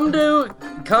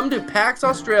 Come to PAX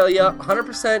Australia,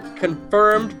 100%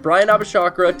 confirmed. Brian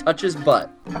Abishakra touches butt.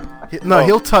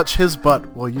 He'll touch his butt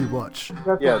while you watch. You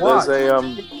have to Yeah, watch. there's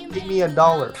a Give me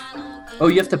 $1. Oh,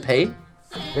 you have to pay?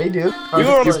 They do. We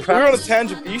were on You're a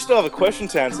tangent. But you still have a question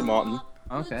to answer, Martin.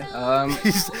 Okay.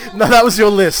 No, that was your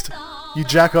list. You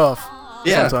jack off.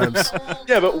 Yeah. Sometimes.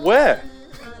 Yeah, but where?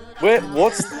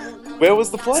 Where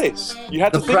was the place? You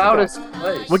had The to think about proudest it.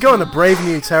 place. We're going to brave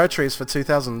new territories for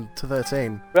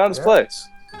 2013. Proudest place.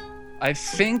 I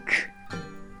think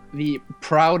the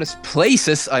proudest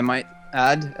places, I might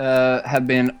add, have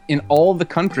been in all the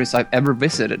countries I've ever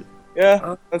visited.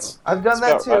 Yeah, that's. I've done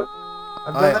that's that about too. right.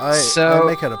 I've done that. I So,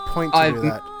 make it a point to do I've-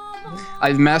 that.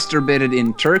 I've masturbated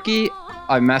in Turkey.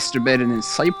 I've masturbated in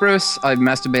Cyprus. I've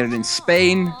masturbated in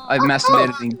Spain. I've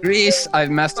masturbated in Greece. I've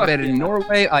masturbated in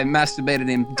Norway. I've masturbated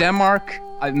in Denmark.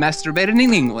 I've masturbated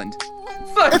in England.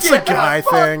 Fuck It's yeah. a guy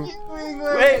thing.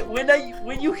 Wait,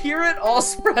 when you hear it all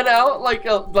spread out like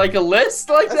a list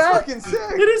like That's that, fucking sick.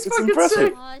 it is It's fucking impressive.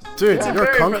 sick. Dude, Yeah, you're a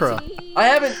very conqueror.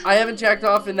 impressive. I haven't jacked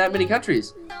off in that many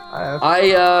countries.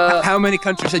 I have. How many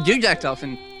countries had you jacked off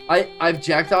in? I've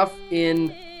jacked off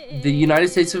in the United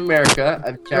States of America.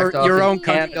 I've jacked off Your in own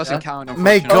country Canada. doesn't count.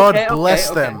 May unfortunately. God Okay, bless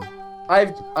okay. them.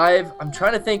 I'm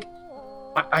trying to think.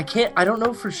 I can't. I don't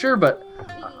know for sure, but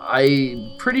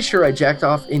I'm pretty sure I jacked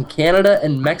off in Canada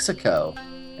and Mexico,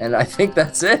 and I think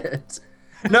that's it.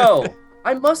 No,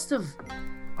 I must have.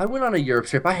 I went on a Europe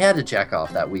trip. I had to jack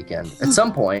off that weekend at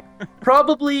some point.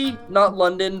 Probably not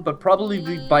London, but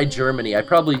probably by Germany. I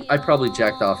probably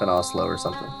jacked off in Oslo or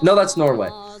something. No, that's Norway.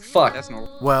 Fuck. That's normal.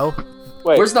 Well,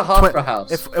 Wait, Where's the Hofstra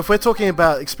House? if we're talking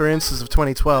about experiences of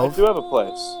I 2012, do have a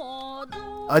place.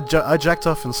 I jacked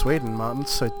off in Sweden, Martin,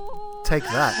 so take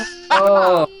that.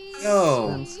 Oh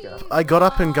no! I got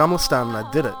up in Gumlistan and I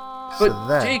did it. So But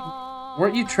there. Jake,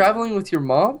 weren't you traveling with your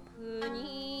mom?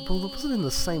 Well, it wasn't in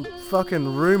the same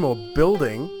fucking room or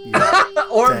building. you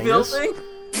Or dingus. building?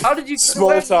 How did you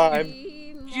Small time.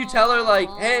 Did you tell her like,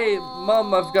 "Hey,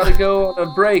 mom, I've got to go on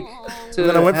a break"? And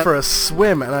then I went for a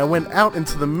swim and I went out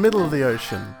into the middle of the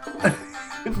ocean.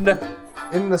 No.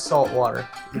 In the salt water.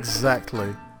 Exactly.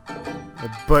 A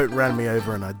boat ran me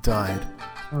over and I died.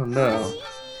 Oh no!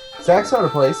 Zach's got a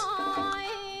place.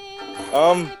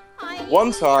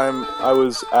 One time I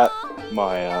was at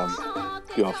my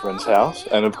girlfriend's house,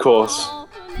 and of course,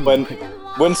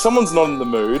 when someone's not in the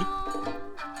mood,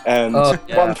 and Oh,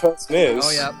 yeah. one person is,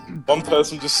 Oh yeah. one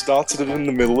person just starts it in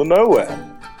the middle of nowhere,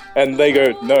 and they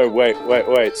go, "No, wait,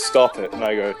 stop it," and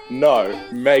I go, "No,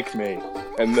 make me,"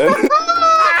 and then.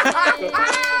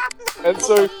 And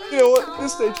so, you know what, at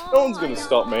this stage, no one's gonna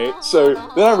stop me. So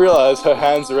then I realize her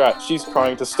hands are out, she's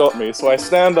trying to stop me. So I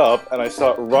stand up and I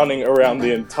start running around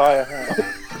the entire house.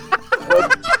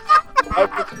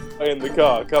 I'm in the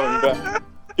car, coming back,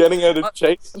 getting her to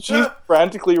chase. She's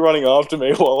frantically running after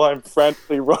me while I'm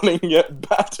frantically running yet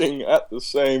batting at the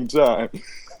same time.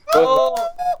 Oh,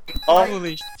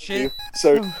 Holy shit.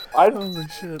 So Holy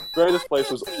shit. greatest place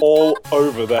was all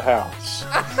over the house.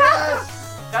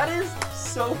 that is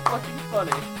so fucking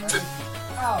funny.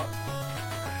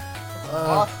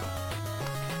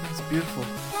 It's beautiful.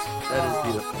 That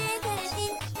is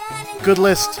beautiful. Good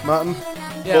list, Martin.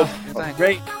 Yeah. Thanks.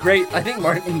 Great. I think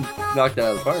Martin knocked it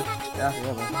out of the park.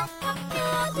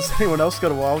 Has anyone else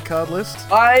got a wild card list?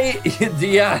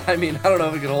 Yeah, I mean, I don't know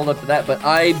if it can hold up to that, but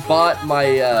I bought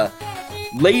my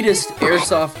latest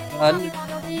airsoft gun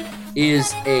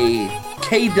is a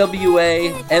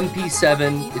KWA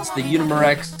MP7. It's the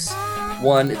Unimarex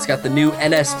one. It's got the new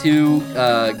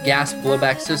NS2 gas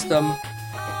blowback system.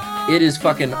 It is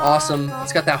fucking awesome.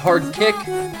 It's got that hard kick.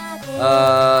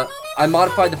 I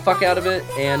modified the fuck out of it,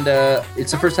 and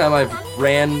it's the first time I've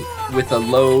ran with a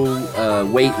low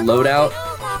weight loadout,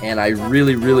 and I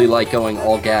really, really like going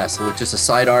all gas with just a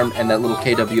sidearm and that little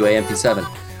KWA MP7.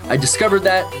 I discovered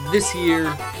that this year.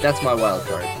 That's my wild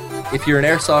card. If you're an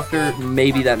airsofter,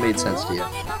 maybe that made sense to you.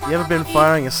 You ever been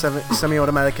firing a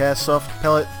semi-automatic airsoft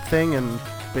pellet thing and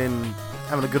been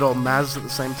having a good old Maz at the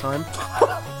same time?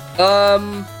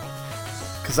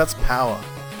 Because that's power.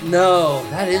 No,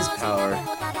 that is power.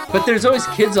 But there's always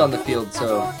kids on the field,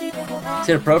 so It's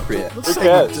inappropriate. I'm not Who saying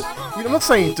cares? I'm not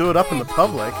saying you do it up in the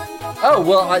public. Oh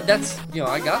well, I got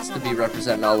to be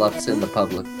representing all ups in the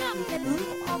public.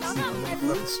 Off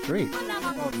the street.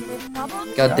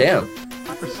 God damn.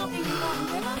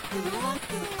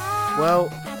 Well,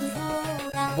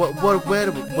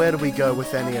 where do we go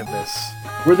with any of this?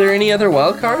 Were there any other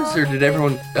wild cards, or did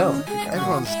everyone go?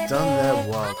 Everyone's done their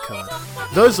wild card.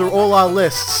 Those are all our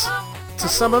lists. To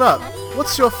sum it up,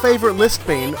 what's your favorite list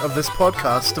been of this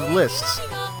podcast of lists?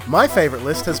 My favorite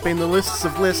list has been the lists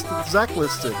that Zach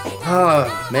listed.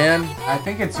 Oh man, I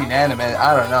think it's unanimous.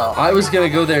 I don't know. I was gonna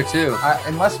go there too.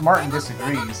 Unless Martin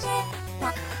disagrees.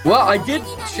 Well, I did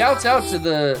shouts out to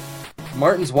the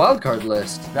Martin's wildcard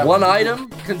list. One item,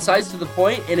 concise to the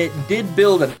point, and it did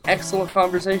build an excellent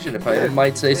conversation, if I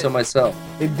might say so myself.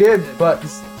 It did, but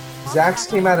Zach's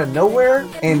came out of nowhere,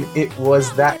 and it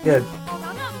was that good.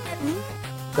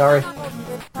 Sorry.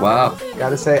 Wow.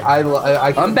 Gotta say,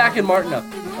 I'm backing Martin up.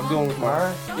 I'm going with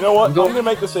Martin. You know what? I'm gonna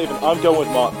make this even. I'm going with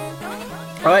Martin.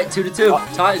 All right, 2-2.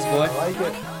 Ties, boy. I like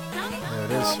it. There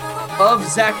it is. Of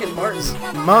Zach and Martin.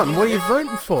 Martin, what are you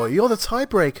voting for? You're the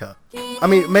tiebreaker. I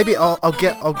mean, maybe I'll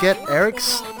get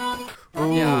Eric's.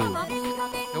 Ooh. Yeah.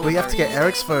 We have to get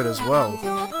Eric's vote as well.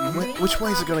 Which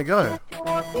way is it gonna go?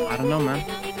 I don't know, man.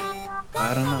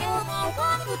 I don't know.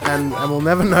 And we'll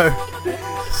never know.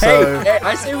 So Hey,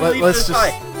 I say we leave let's it at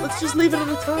a tie. Let's just leave it at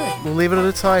a tie. we'll leave it at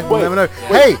a tie. We'll never know.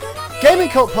 Hey,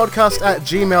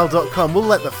 gamingcultpodcast@gmail.com. We'll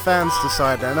let the fans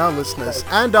decide, and our listeners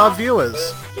and our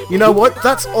viewers. You know what?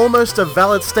 That's almost a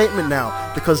valid statement now,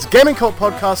 because Gaming Cult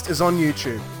Podcast is on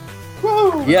YouTube.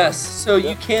 Yes, so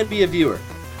you can be a viewer.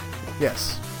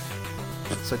 Yes.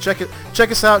 So check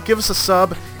us out. Give us a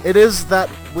sub. It is that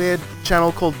weird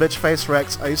channel called Bitchface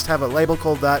Rex. I used to have a label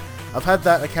called that. I've had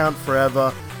that account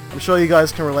forever. I'm sure you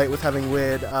guys can relate with having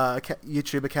weird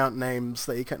YouTube account names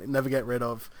that you can never get rid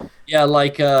of. Yeah,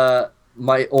 like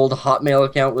my old Hotmail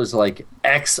account was like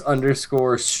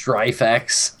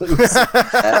X_StrifeX.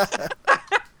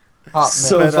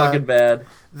 So fucking bad.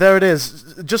 There it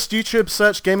is. Just YouTube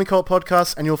search Gaming Cult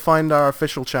Podcast and you'll find our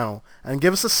official channel. And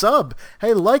give us a sub.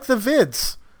 Hey, like the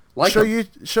vids. Show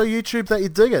YouTube that you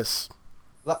dig us.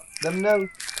 Let them know.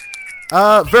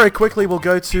 Very quickly, we'll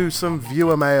go to some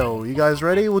viewer mail. You guys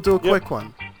ready? We'll do a quick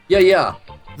one. Yeah.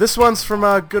 This one's from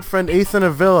our good friend Ethan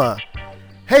Avila.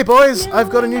 Hey boys, I've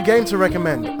got a new game to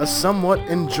recommend. A somewhat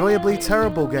enjoyably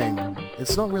terrible game.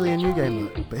 It's not really a new game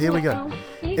though, but here we go.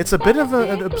 It's a bit of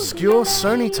an obscure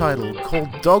Sony title called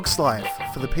Dog's Life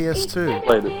for the PS2.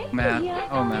 Played it. Man.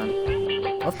 Oh, man.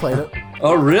 I've played it.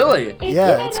 Oh, really?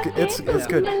 Yeah, it's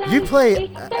good. You play,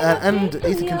 and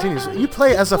Ethan continues, you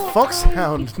play as a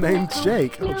foxhound named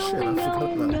Jake. Oh shit, I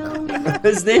forgot about that.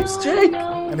 His name's Jake.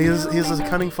 And he's a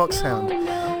cunning foxhound.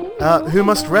 Who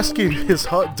must rescue his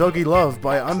hot doggy love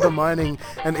by undermining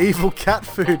an evil cat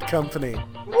food company.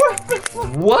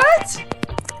 What?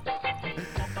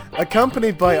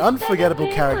 Accompanied by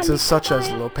unforgettable characters such as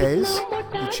Lopez,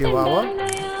 the Chihuahua,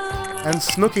 and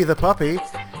Snooky the puppy,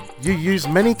 you use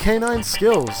many canine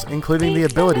skills, including the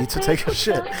ability to take a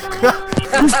shit.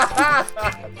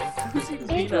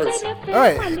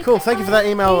 Alright, cool. Thank you for that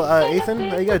email,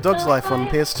 Ethan. There you go, Dog's Life on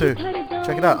PS2.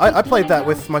 Check it out. I played that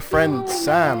with my friend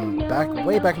Sam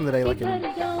way back in the day, like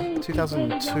in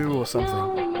 2002 or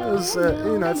something. It was,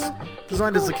 it's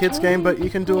designed as a kid's game, but you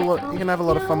can have a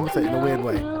lot of fun with it in a weird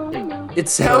way. It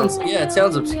sounds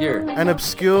obscure. An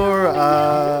obscure,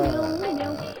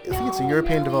 I think it's a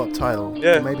European developed title.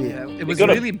 Yeah. Maybe. Yeah, it We was got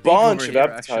really a big bunch over of here,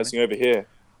 advertising over here.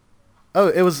 Oh,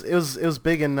 it was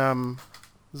big in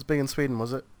big in Sweden,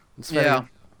 was it? In Sweden. Yeah.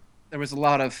 There was a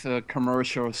lot of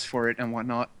commercials for it and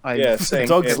whatnot. Yeah, same.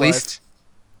 Dog's here. At least,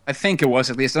 I think it was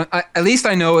at least. At least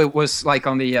I know it was like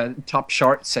on the top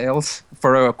chart sales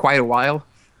for quite a while.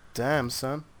 Damn,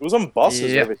 son. It was on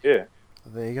buses Yeah. over here.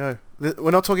 There you go.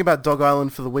 We're not talking about Dog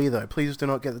Island for the Wii, though. Please do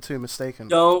not get the two mistaken.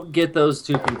 Don't get those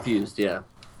two confused, yeah.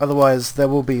 Otherwise, there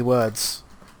will be words.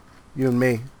 You and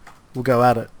me will go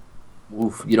at it.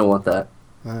 Oof, you don't want that.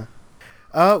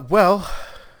 Well,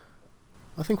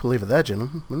 I think we'll leave it there,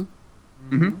 gentlemen.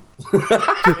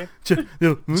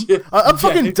 I'm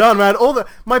fucking done, man.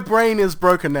 My brain is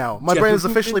broken now. My brain is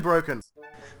officially broken.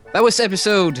 That was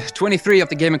episode 23 of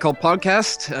the Gaming Cult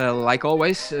Podcast. Like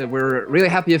always, we're really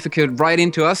happy if you could write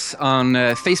into us on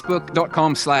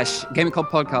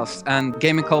facebook.com/gamingcultpodcast and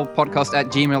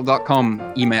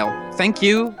gamingcultpodcast@gmail.com email. Thank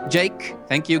you, Jake.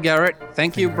 Thank you, Garrett.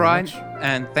 Thank you, Brian.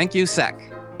 And thank you, Zach.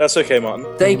 That's okay, Martin.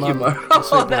 Thank you, Mark.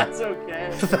 Oh, That's that's okay.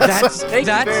 That's Thank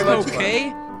you very much,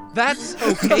 okay? That's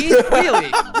okay?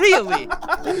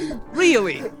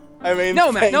 Really? I mean, No,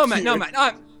 man. thank No, man. you. No, man.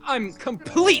 I'm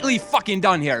completely fucking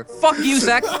done here. Fuck you,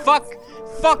 Zach. Fuck.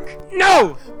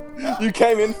 No! You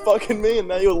came in fucking me, and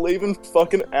now you're leaving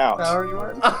fucking out. How are you,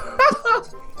 Martin?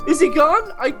 Is he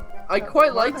gone? I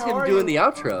quite liked how him are doing you? the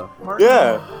outro.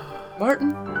 Yeah.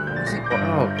 Martin? Is he,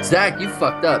 oh, Zach, you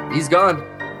fucked up. He's gone.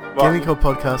 Gaming Code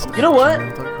Podcast. You know what?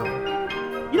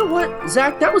 @gmail.com. You know what,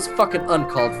 Zach? That was fucking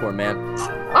uncalled for, man.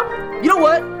 You know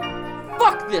what?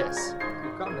 Fuck this.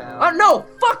 Calm down. No,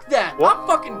 fuck that. What? I'm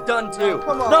fucking done too.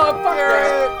 Come on, No, fuck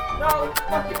Garrett. that. No,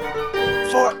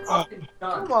 fucking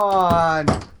done. Come on.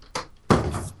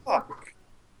 Fuck.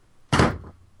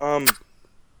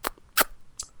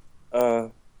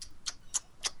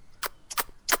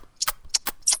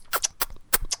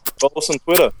 Follow us on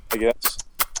Twitter, I guess.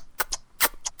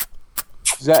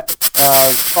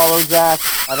 Follow Zach.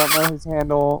 I don't know his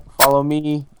handle. Follow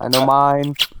me. I know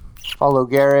mine. Follow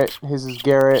Garrett. His is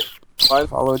Garrett. Mine's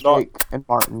Follow not- Jake and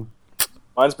Martin.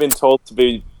 Mine's been told to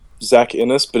be Zach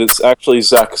Innes, but it's actually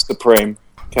Zach Supreme.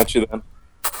 Catch you then.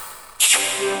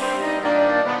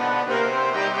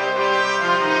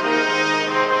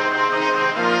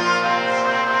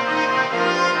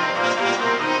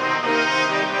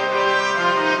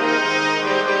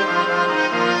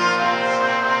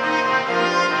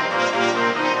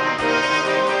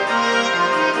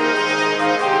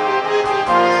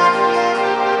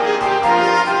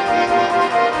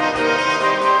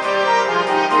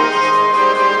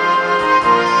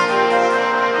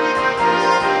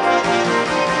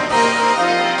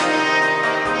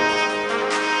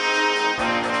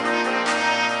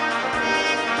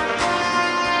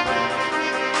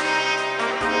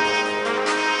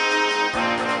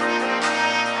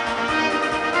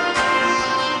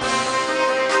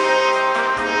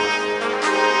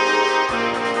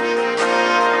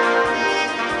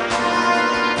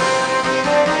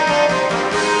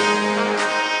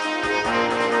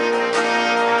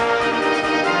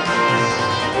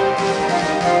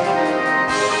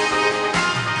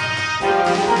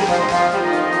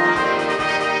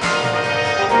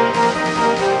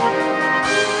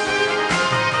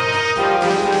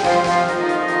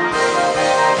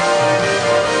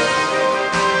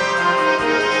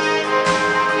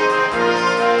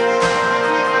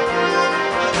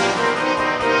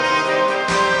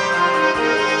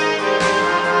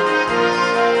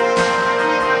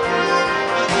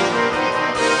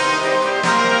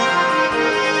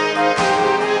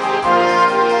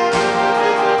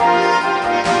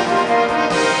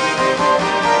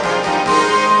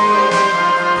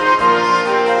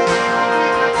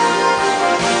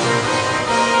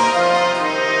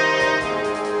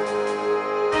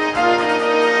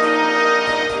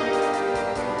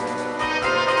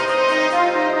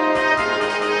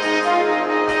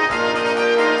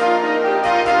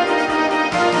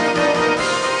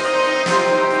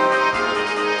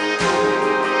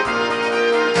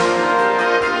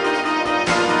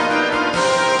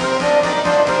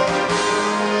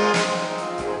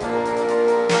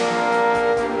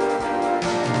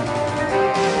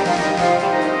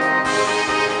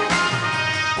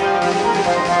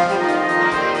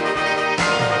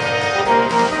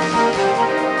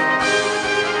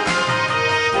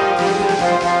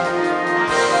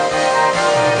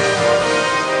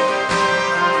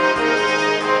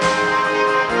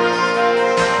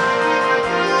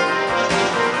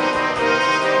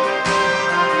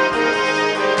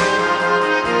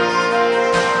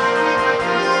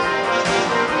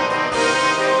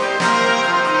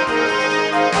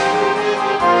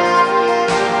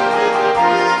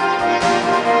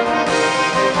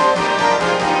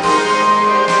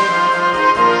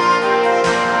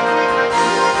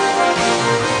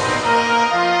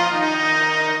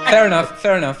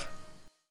 Fair enough.